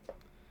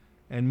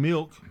 And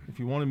milk, if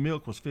you wanted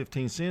milk, was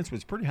 15 cents, which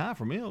is pretty high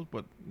for milk,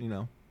 but, you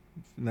know.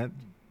 That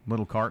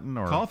little carton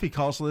or? Coffee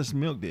costs less than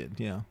milk did,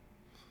 yeah.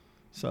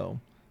 So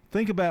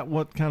think about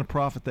what kind of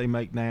profit they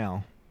make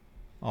now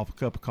off a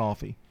cup of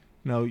coffee.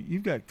 You know,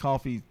 you've got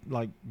coffee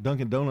like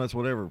Dunkin' Donuts,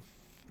 whatever,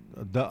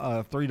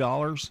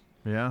 $3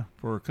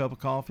 for a cup of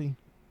coffee.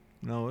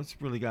 No,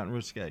 it's really gotten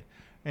risque.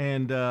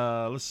 And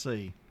let's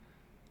see.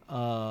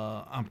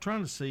 I'm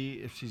trying to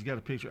see if she's got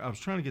a picture. I was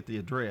trying to get the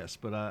address,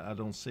 but I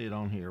don't see it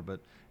on here. But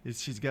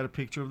she's got a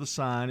picture of the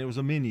sign. It was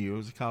a menu. It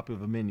was a copy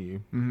of a menu.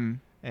 Mm-hmm.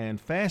 And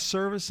fast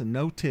service and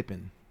no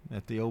tipping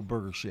at the old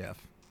Burger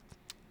Chef.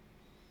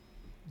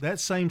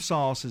 That same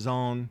sauce is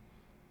on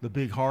the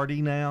Big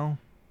Hardy now.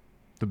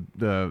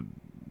 The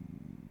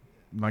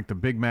like the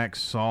Big Mac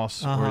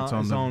sauce where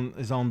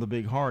it's on the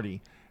Big Hardy.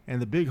 And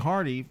the Big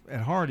Hardy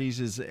at Hardee's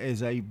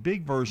is a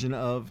big version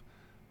of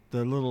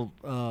the little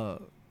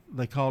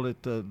they called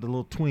it the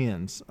little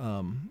twins,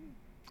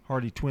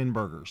 Hardy twin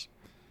burgers.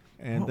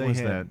 And what they was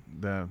had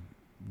that?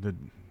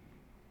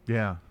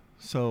 Yeah.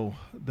 So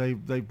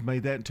they've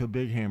made that into a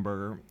big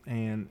hamburger,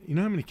 and you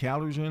know how many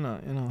calories are in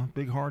a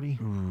Big Hearty?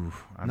 Ooh,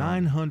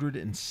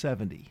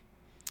 970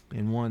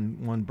 in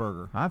one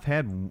burger. I've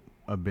had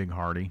a Big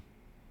Hearty.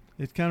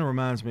 It kind of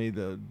reminds me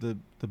the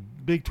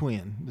Big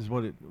Twin is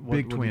what it.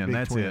 Big Twin,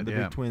 that's it. The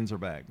yeah. Big Twins are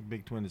back.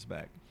 Big Twin is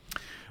back.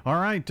 All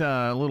right,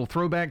 a little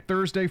Throwback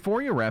Thursday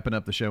for you. Wrapping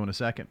up the show in a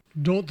second.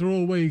 Don't throw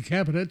away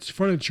cabinets,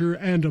 furniture,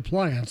 and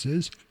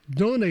appliances.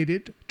 Donate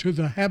it to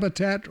the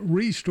Habitat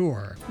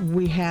Restore.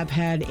 We have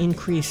had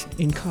increase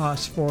in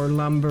costs for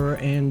lumber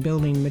and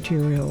building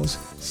materials,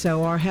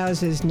 so our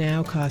houses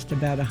now cost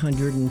about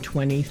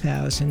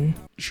 $120,000.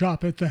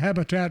 Shop at the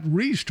Habitat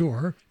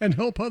Restore and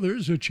help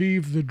others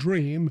achieve the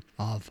dream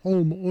of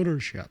home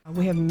ownership.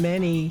 We have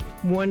many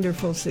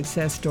wonderful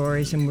success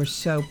stories, and we're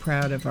so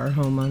proud of our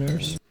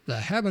homeowners. The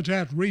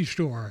Habitat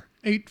Restore,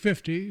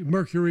 850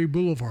 Mercury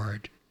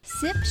Boulevard.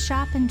 Sip,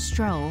 Shop, and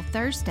Stroll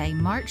Thursday,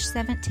 March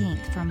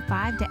 17th from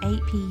 5 to 8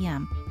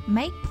 p.m.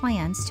 Make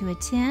plans to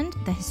attend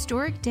the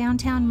historic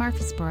downtown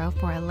Murfreesboro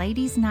for a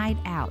ladies' night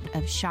out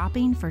of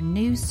shopping for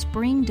new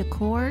spring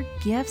decor,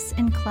 gifts,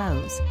 and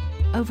clothes.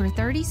 Over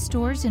 30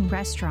 stores and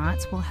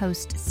restaurants will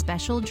host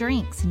special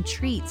drinks and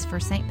treats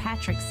for St.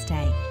 Patrick's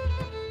Day.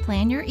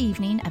 Plan your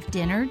evening of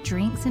dinner,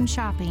 drinks, and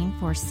shopping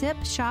for Sip,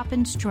 Shop,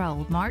 and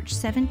Stroll March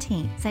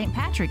 17th, St.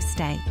 Patrick's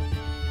Day.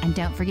 And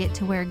don't forget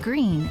to wear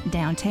green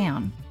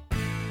downtown.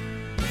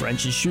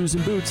 French's Shoes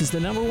and Boots is the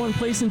 #1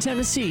 place in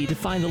Tennessee to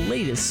find the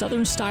latest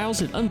Southern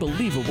styles at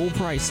unbelievable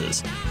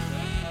prices.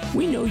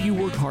 We know you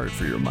work hard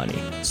for your money,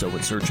 so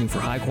when searching for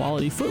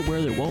high-quality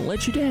footwear that won't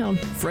let you down,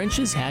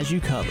 French's has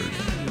you covered.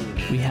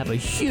 We have a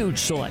huge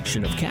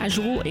selection of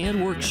casual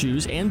and work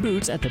shoes and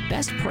boots at the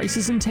best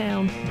prices in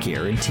town,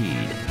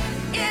 guaranteed.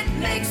 It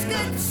makes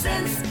good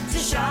sense to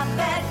shop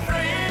at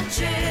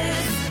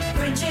French's.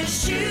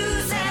 French's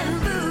Shoes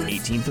and Boots.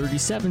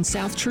 1837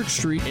 South Church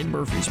Street in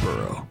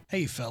Murfreesboro.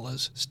 Hey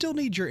fellas, still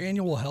need your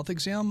annual health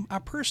exam? I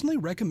personally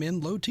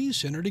recommend Low T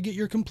Center to get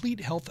your complete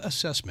health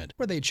assessment,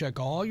 where they check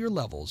all your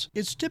levels.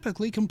 It's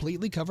typically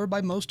completely covered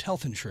by most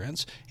health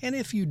insurance, and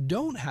if you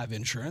don't have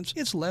insurance,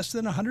 it's less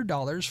than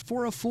 $100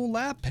 for a full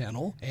lab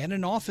panel and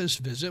an office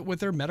visit with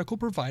their medical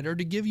provider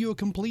to give you a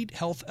complete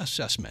health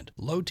assessment.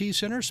 Low T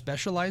Center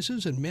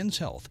specializes in men's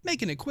health,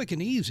 making it quick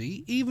and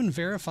easy, even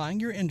verifying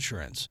your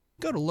insurance.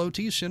 Go to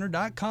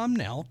lowtcenter.com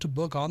now to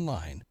book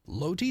online.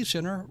 Low T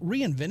Center,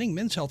 reinventing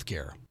men's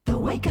healthcare. The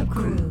Wake Up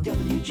Crew,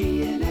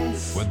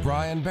 WGNS. With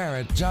Brian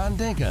Barrett, John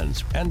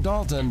Dinkins, and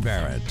Dalton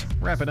Barrett.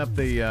 Wrapping up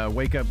the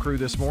Wake Up Crew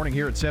this morning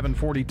here at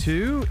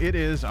 7:42. It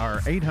is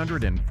our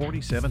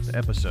 847th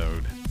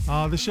episode.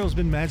 This show's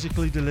been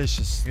magically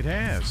delicious. It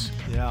has.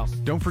 Yeah.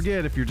 Don't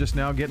forget, if you're just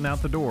now getting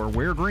out the door,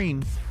 wear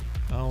green.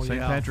 Oh, St.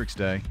 yeah. Patrick's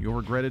Day. You'll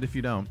regret it if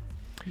you don't.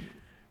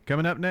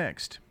 Coming up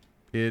next,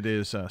 it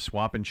is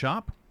Swap and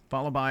Shop,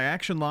 followed by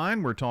Action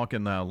Line. We're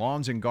talking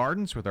lawns and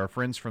gardens with our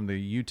friends from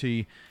the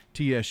UT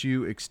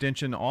TSU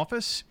Extension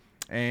Office.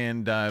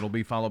 And it'll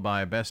be followed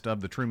by Best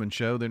of the Truman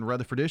Show, then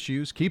Rutherford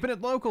Issues. Keeping it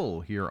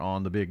local here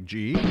on the Big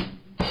G.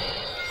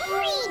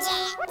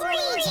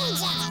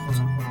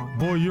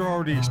 Boy, you're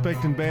already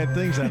expecting bad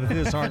things out of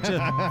this, aren't you?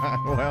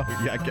 Well,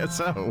 yeah, I guess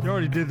so. You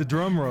already did the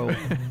drum roll.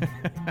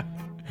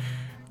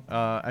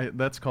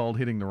 That's called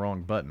hitting the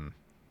wrong button,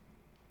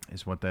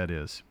 is what that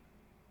is.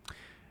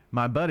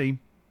 My buddy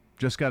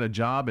just got a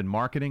job in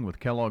marketing with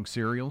Kellogg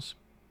Cereals.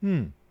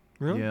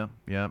 Really?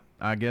 Yeah.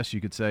 I guess you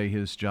could say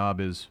his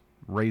job is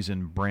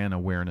raising brand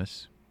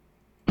awareness.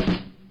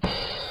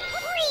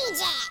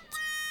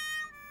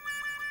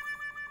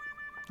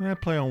 Yeah,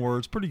 play on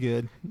words. Pretty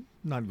good.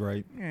 Not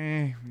great.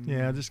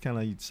 Yeah, just kind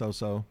of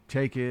so-so.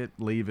 Take it,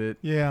 leave it.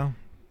 Yeah.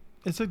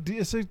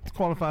 It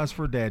qualifies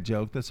for a dad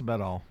joke. That's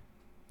about all.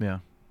 Yeah.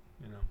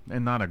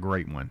 And not a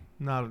great one.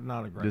 Not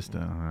a great just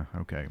one. Just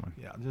an okay one.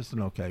 Yeah, just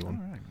an okay one.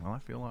 All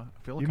right. Well, I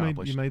feel you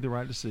accomplished. You made the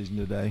right decision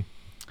today.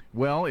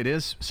 Well, it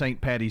is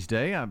St. Patty's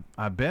Day.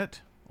 I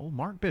bet old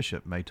Mark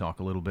Bishop may talk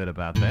a little bit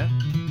about that.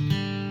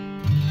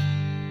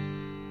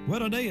 Well,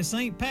 today is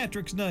St.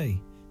 Patrick's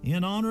Day.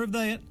 In honor of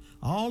that,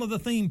 all of the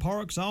theme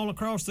parks all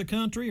across the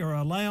country are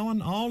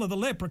allowing all of the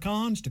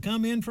leprechauns to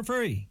come in for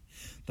free.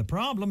 The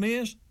problem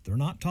is they're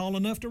not tall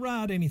enough to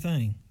ride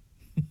anything.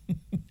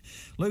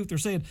 Luther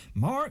said,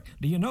 "Mark,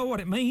 do you know what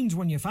it means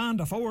when you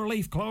find a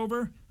four-leaf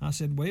clover?" I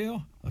said,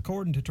 "Well,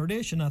 according to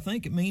tradition, I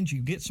think it means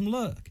you get some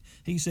luck."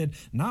 He said,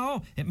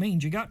 "No, it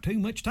means you got too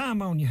much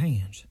time on your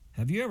hands.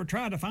 Have you ever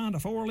tried to find a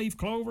four-leaf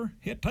clover?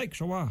 It takes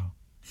a while."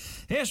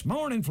 This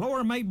morning,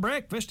 Flora made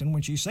breakfast, and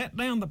when she set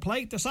down the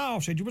plate, the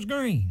sausage was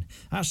green.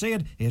 I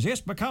said, "Is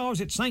this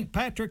because it's St.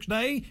 Patrick's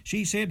Day?"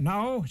 She said,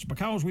 "No, it's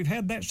because we've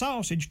had that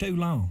sausage too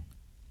long."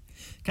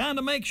 Kind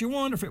of makes you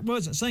wonder if it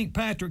wasn't St.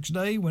 Patrick's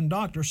Day when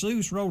Dr.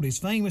 Seuss wrote his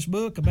famous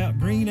book about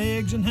green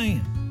eggs and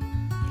ham.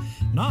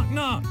 Knock,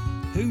 knock.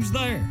 Who's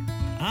there?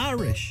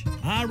 Irish.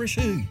 Irish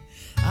who?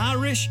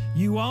 Irish,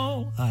 you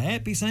all a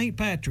happy St.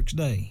 Patrick's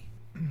Day.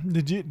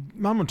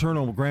 My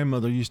maternal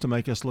grandmother used to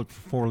make us look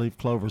for 4-leaf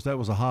clovers. That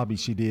was a hobby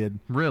she did.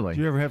 Really?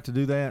 Did you ever have to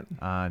do that?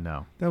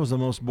 No. That was the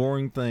most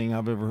boring thing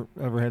I've ever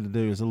had to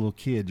do as a little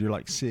kid. You're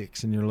like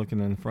 6 and you're looking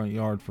in the front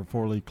yard for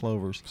 4-leaf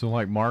clovers. So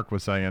like Mark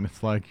was saying,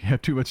 it's like you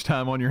have too much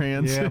time on your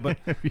hands. Yeah, but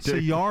see,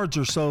 yards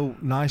are so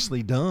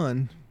nicely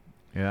done.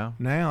 Yeah.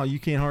 Now you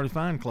can't hardly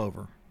find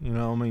clover. You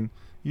know, I mean,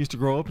 used to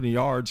grow up in the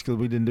yards because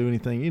we didn't do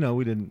anything. You know,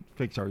 we didn't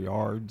fix our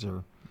yards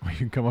or. You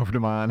can come over to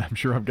mine. I'm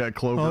sure I've got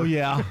clover. Oh,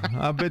 yeah.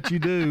 I bet you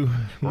do.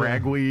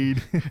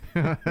 Ragweed.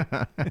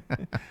 That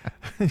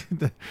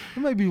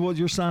may be what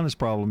your sinus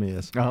problem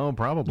is. Oh,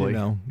 probably.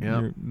 You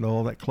know,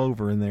 all that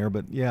clover in there.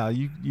 But, yeah,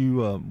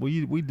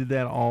 we did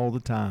that all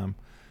the time.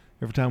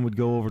 Every time we'd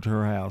go over to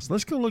her house.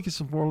 Let's go look at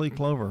some 4-leaf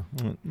clover.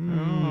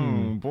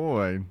 Oh,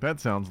 boy.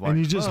 That sounds like And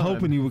you're just fun.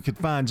 hoping you could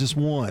find just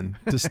one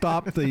to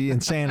stop the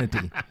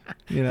insanity.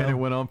 You know? And it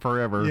went on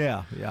forever.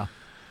 Yeah.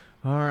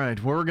 All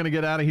right, we're going to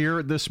get out of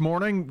here this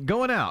morning,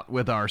 going out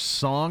with our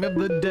song of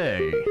the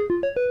day.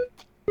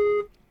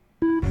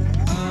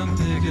 I'm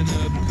picking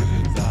up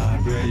good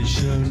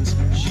vibrations.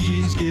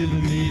 She's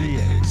giving me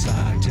the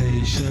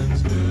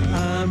excitations.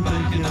 I'm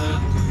picking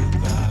up good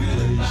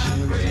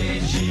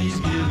vibrations. She's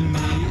giving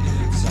me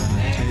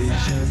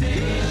excitations.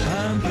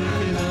 I'm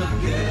picking up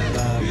good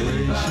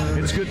vibrations.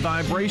 It's Good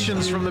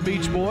Vibrations from the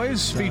Beach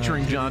Boys,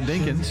 featuring John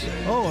Dinkins.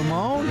 Oh, am I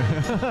on?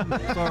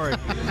 Sorry.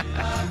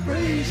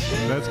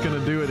 That's going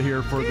to do it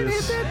here for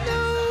this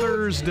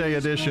Thursday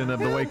edition of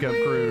the Wake Up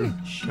Crew.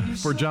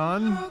 For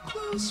John,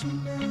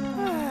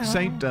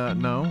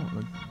 no.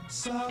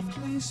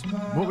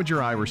 What would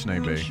your Irish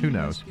name be? Who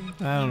knows?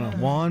 I don't know.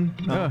 Juan?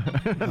 No.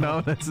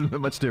 No, that's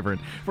much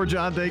different. For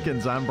John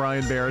Dinkins, I'm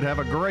Brian Barrett. Have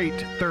a great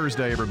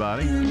Thursday,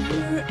 everybody.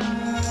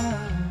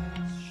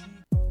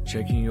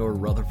 Checking your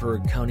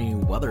Rutherford County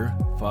weather.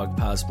 Fog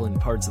possible in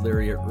parts of the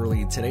area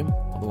early today.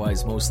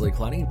 Otherwise mostly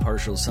cloudy.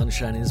 Partial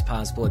sunshine is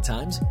possible at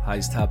times.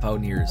 Highs top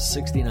out near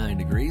 69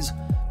 degrees.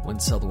 Wind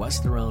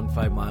southwest around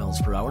 5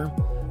 miles per hour.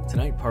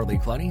 Tonight partly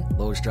cloudy.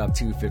 Lows drop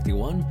to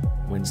 51.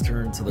 Winds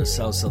turn to the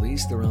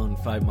south-southeast around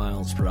 5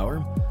 miles per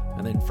hour.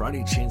 And then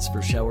Friday, chance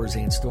for showers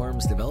and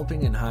storms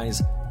developing and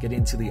highs get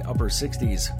into the upper 60s.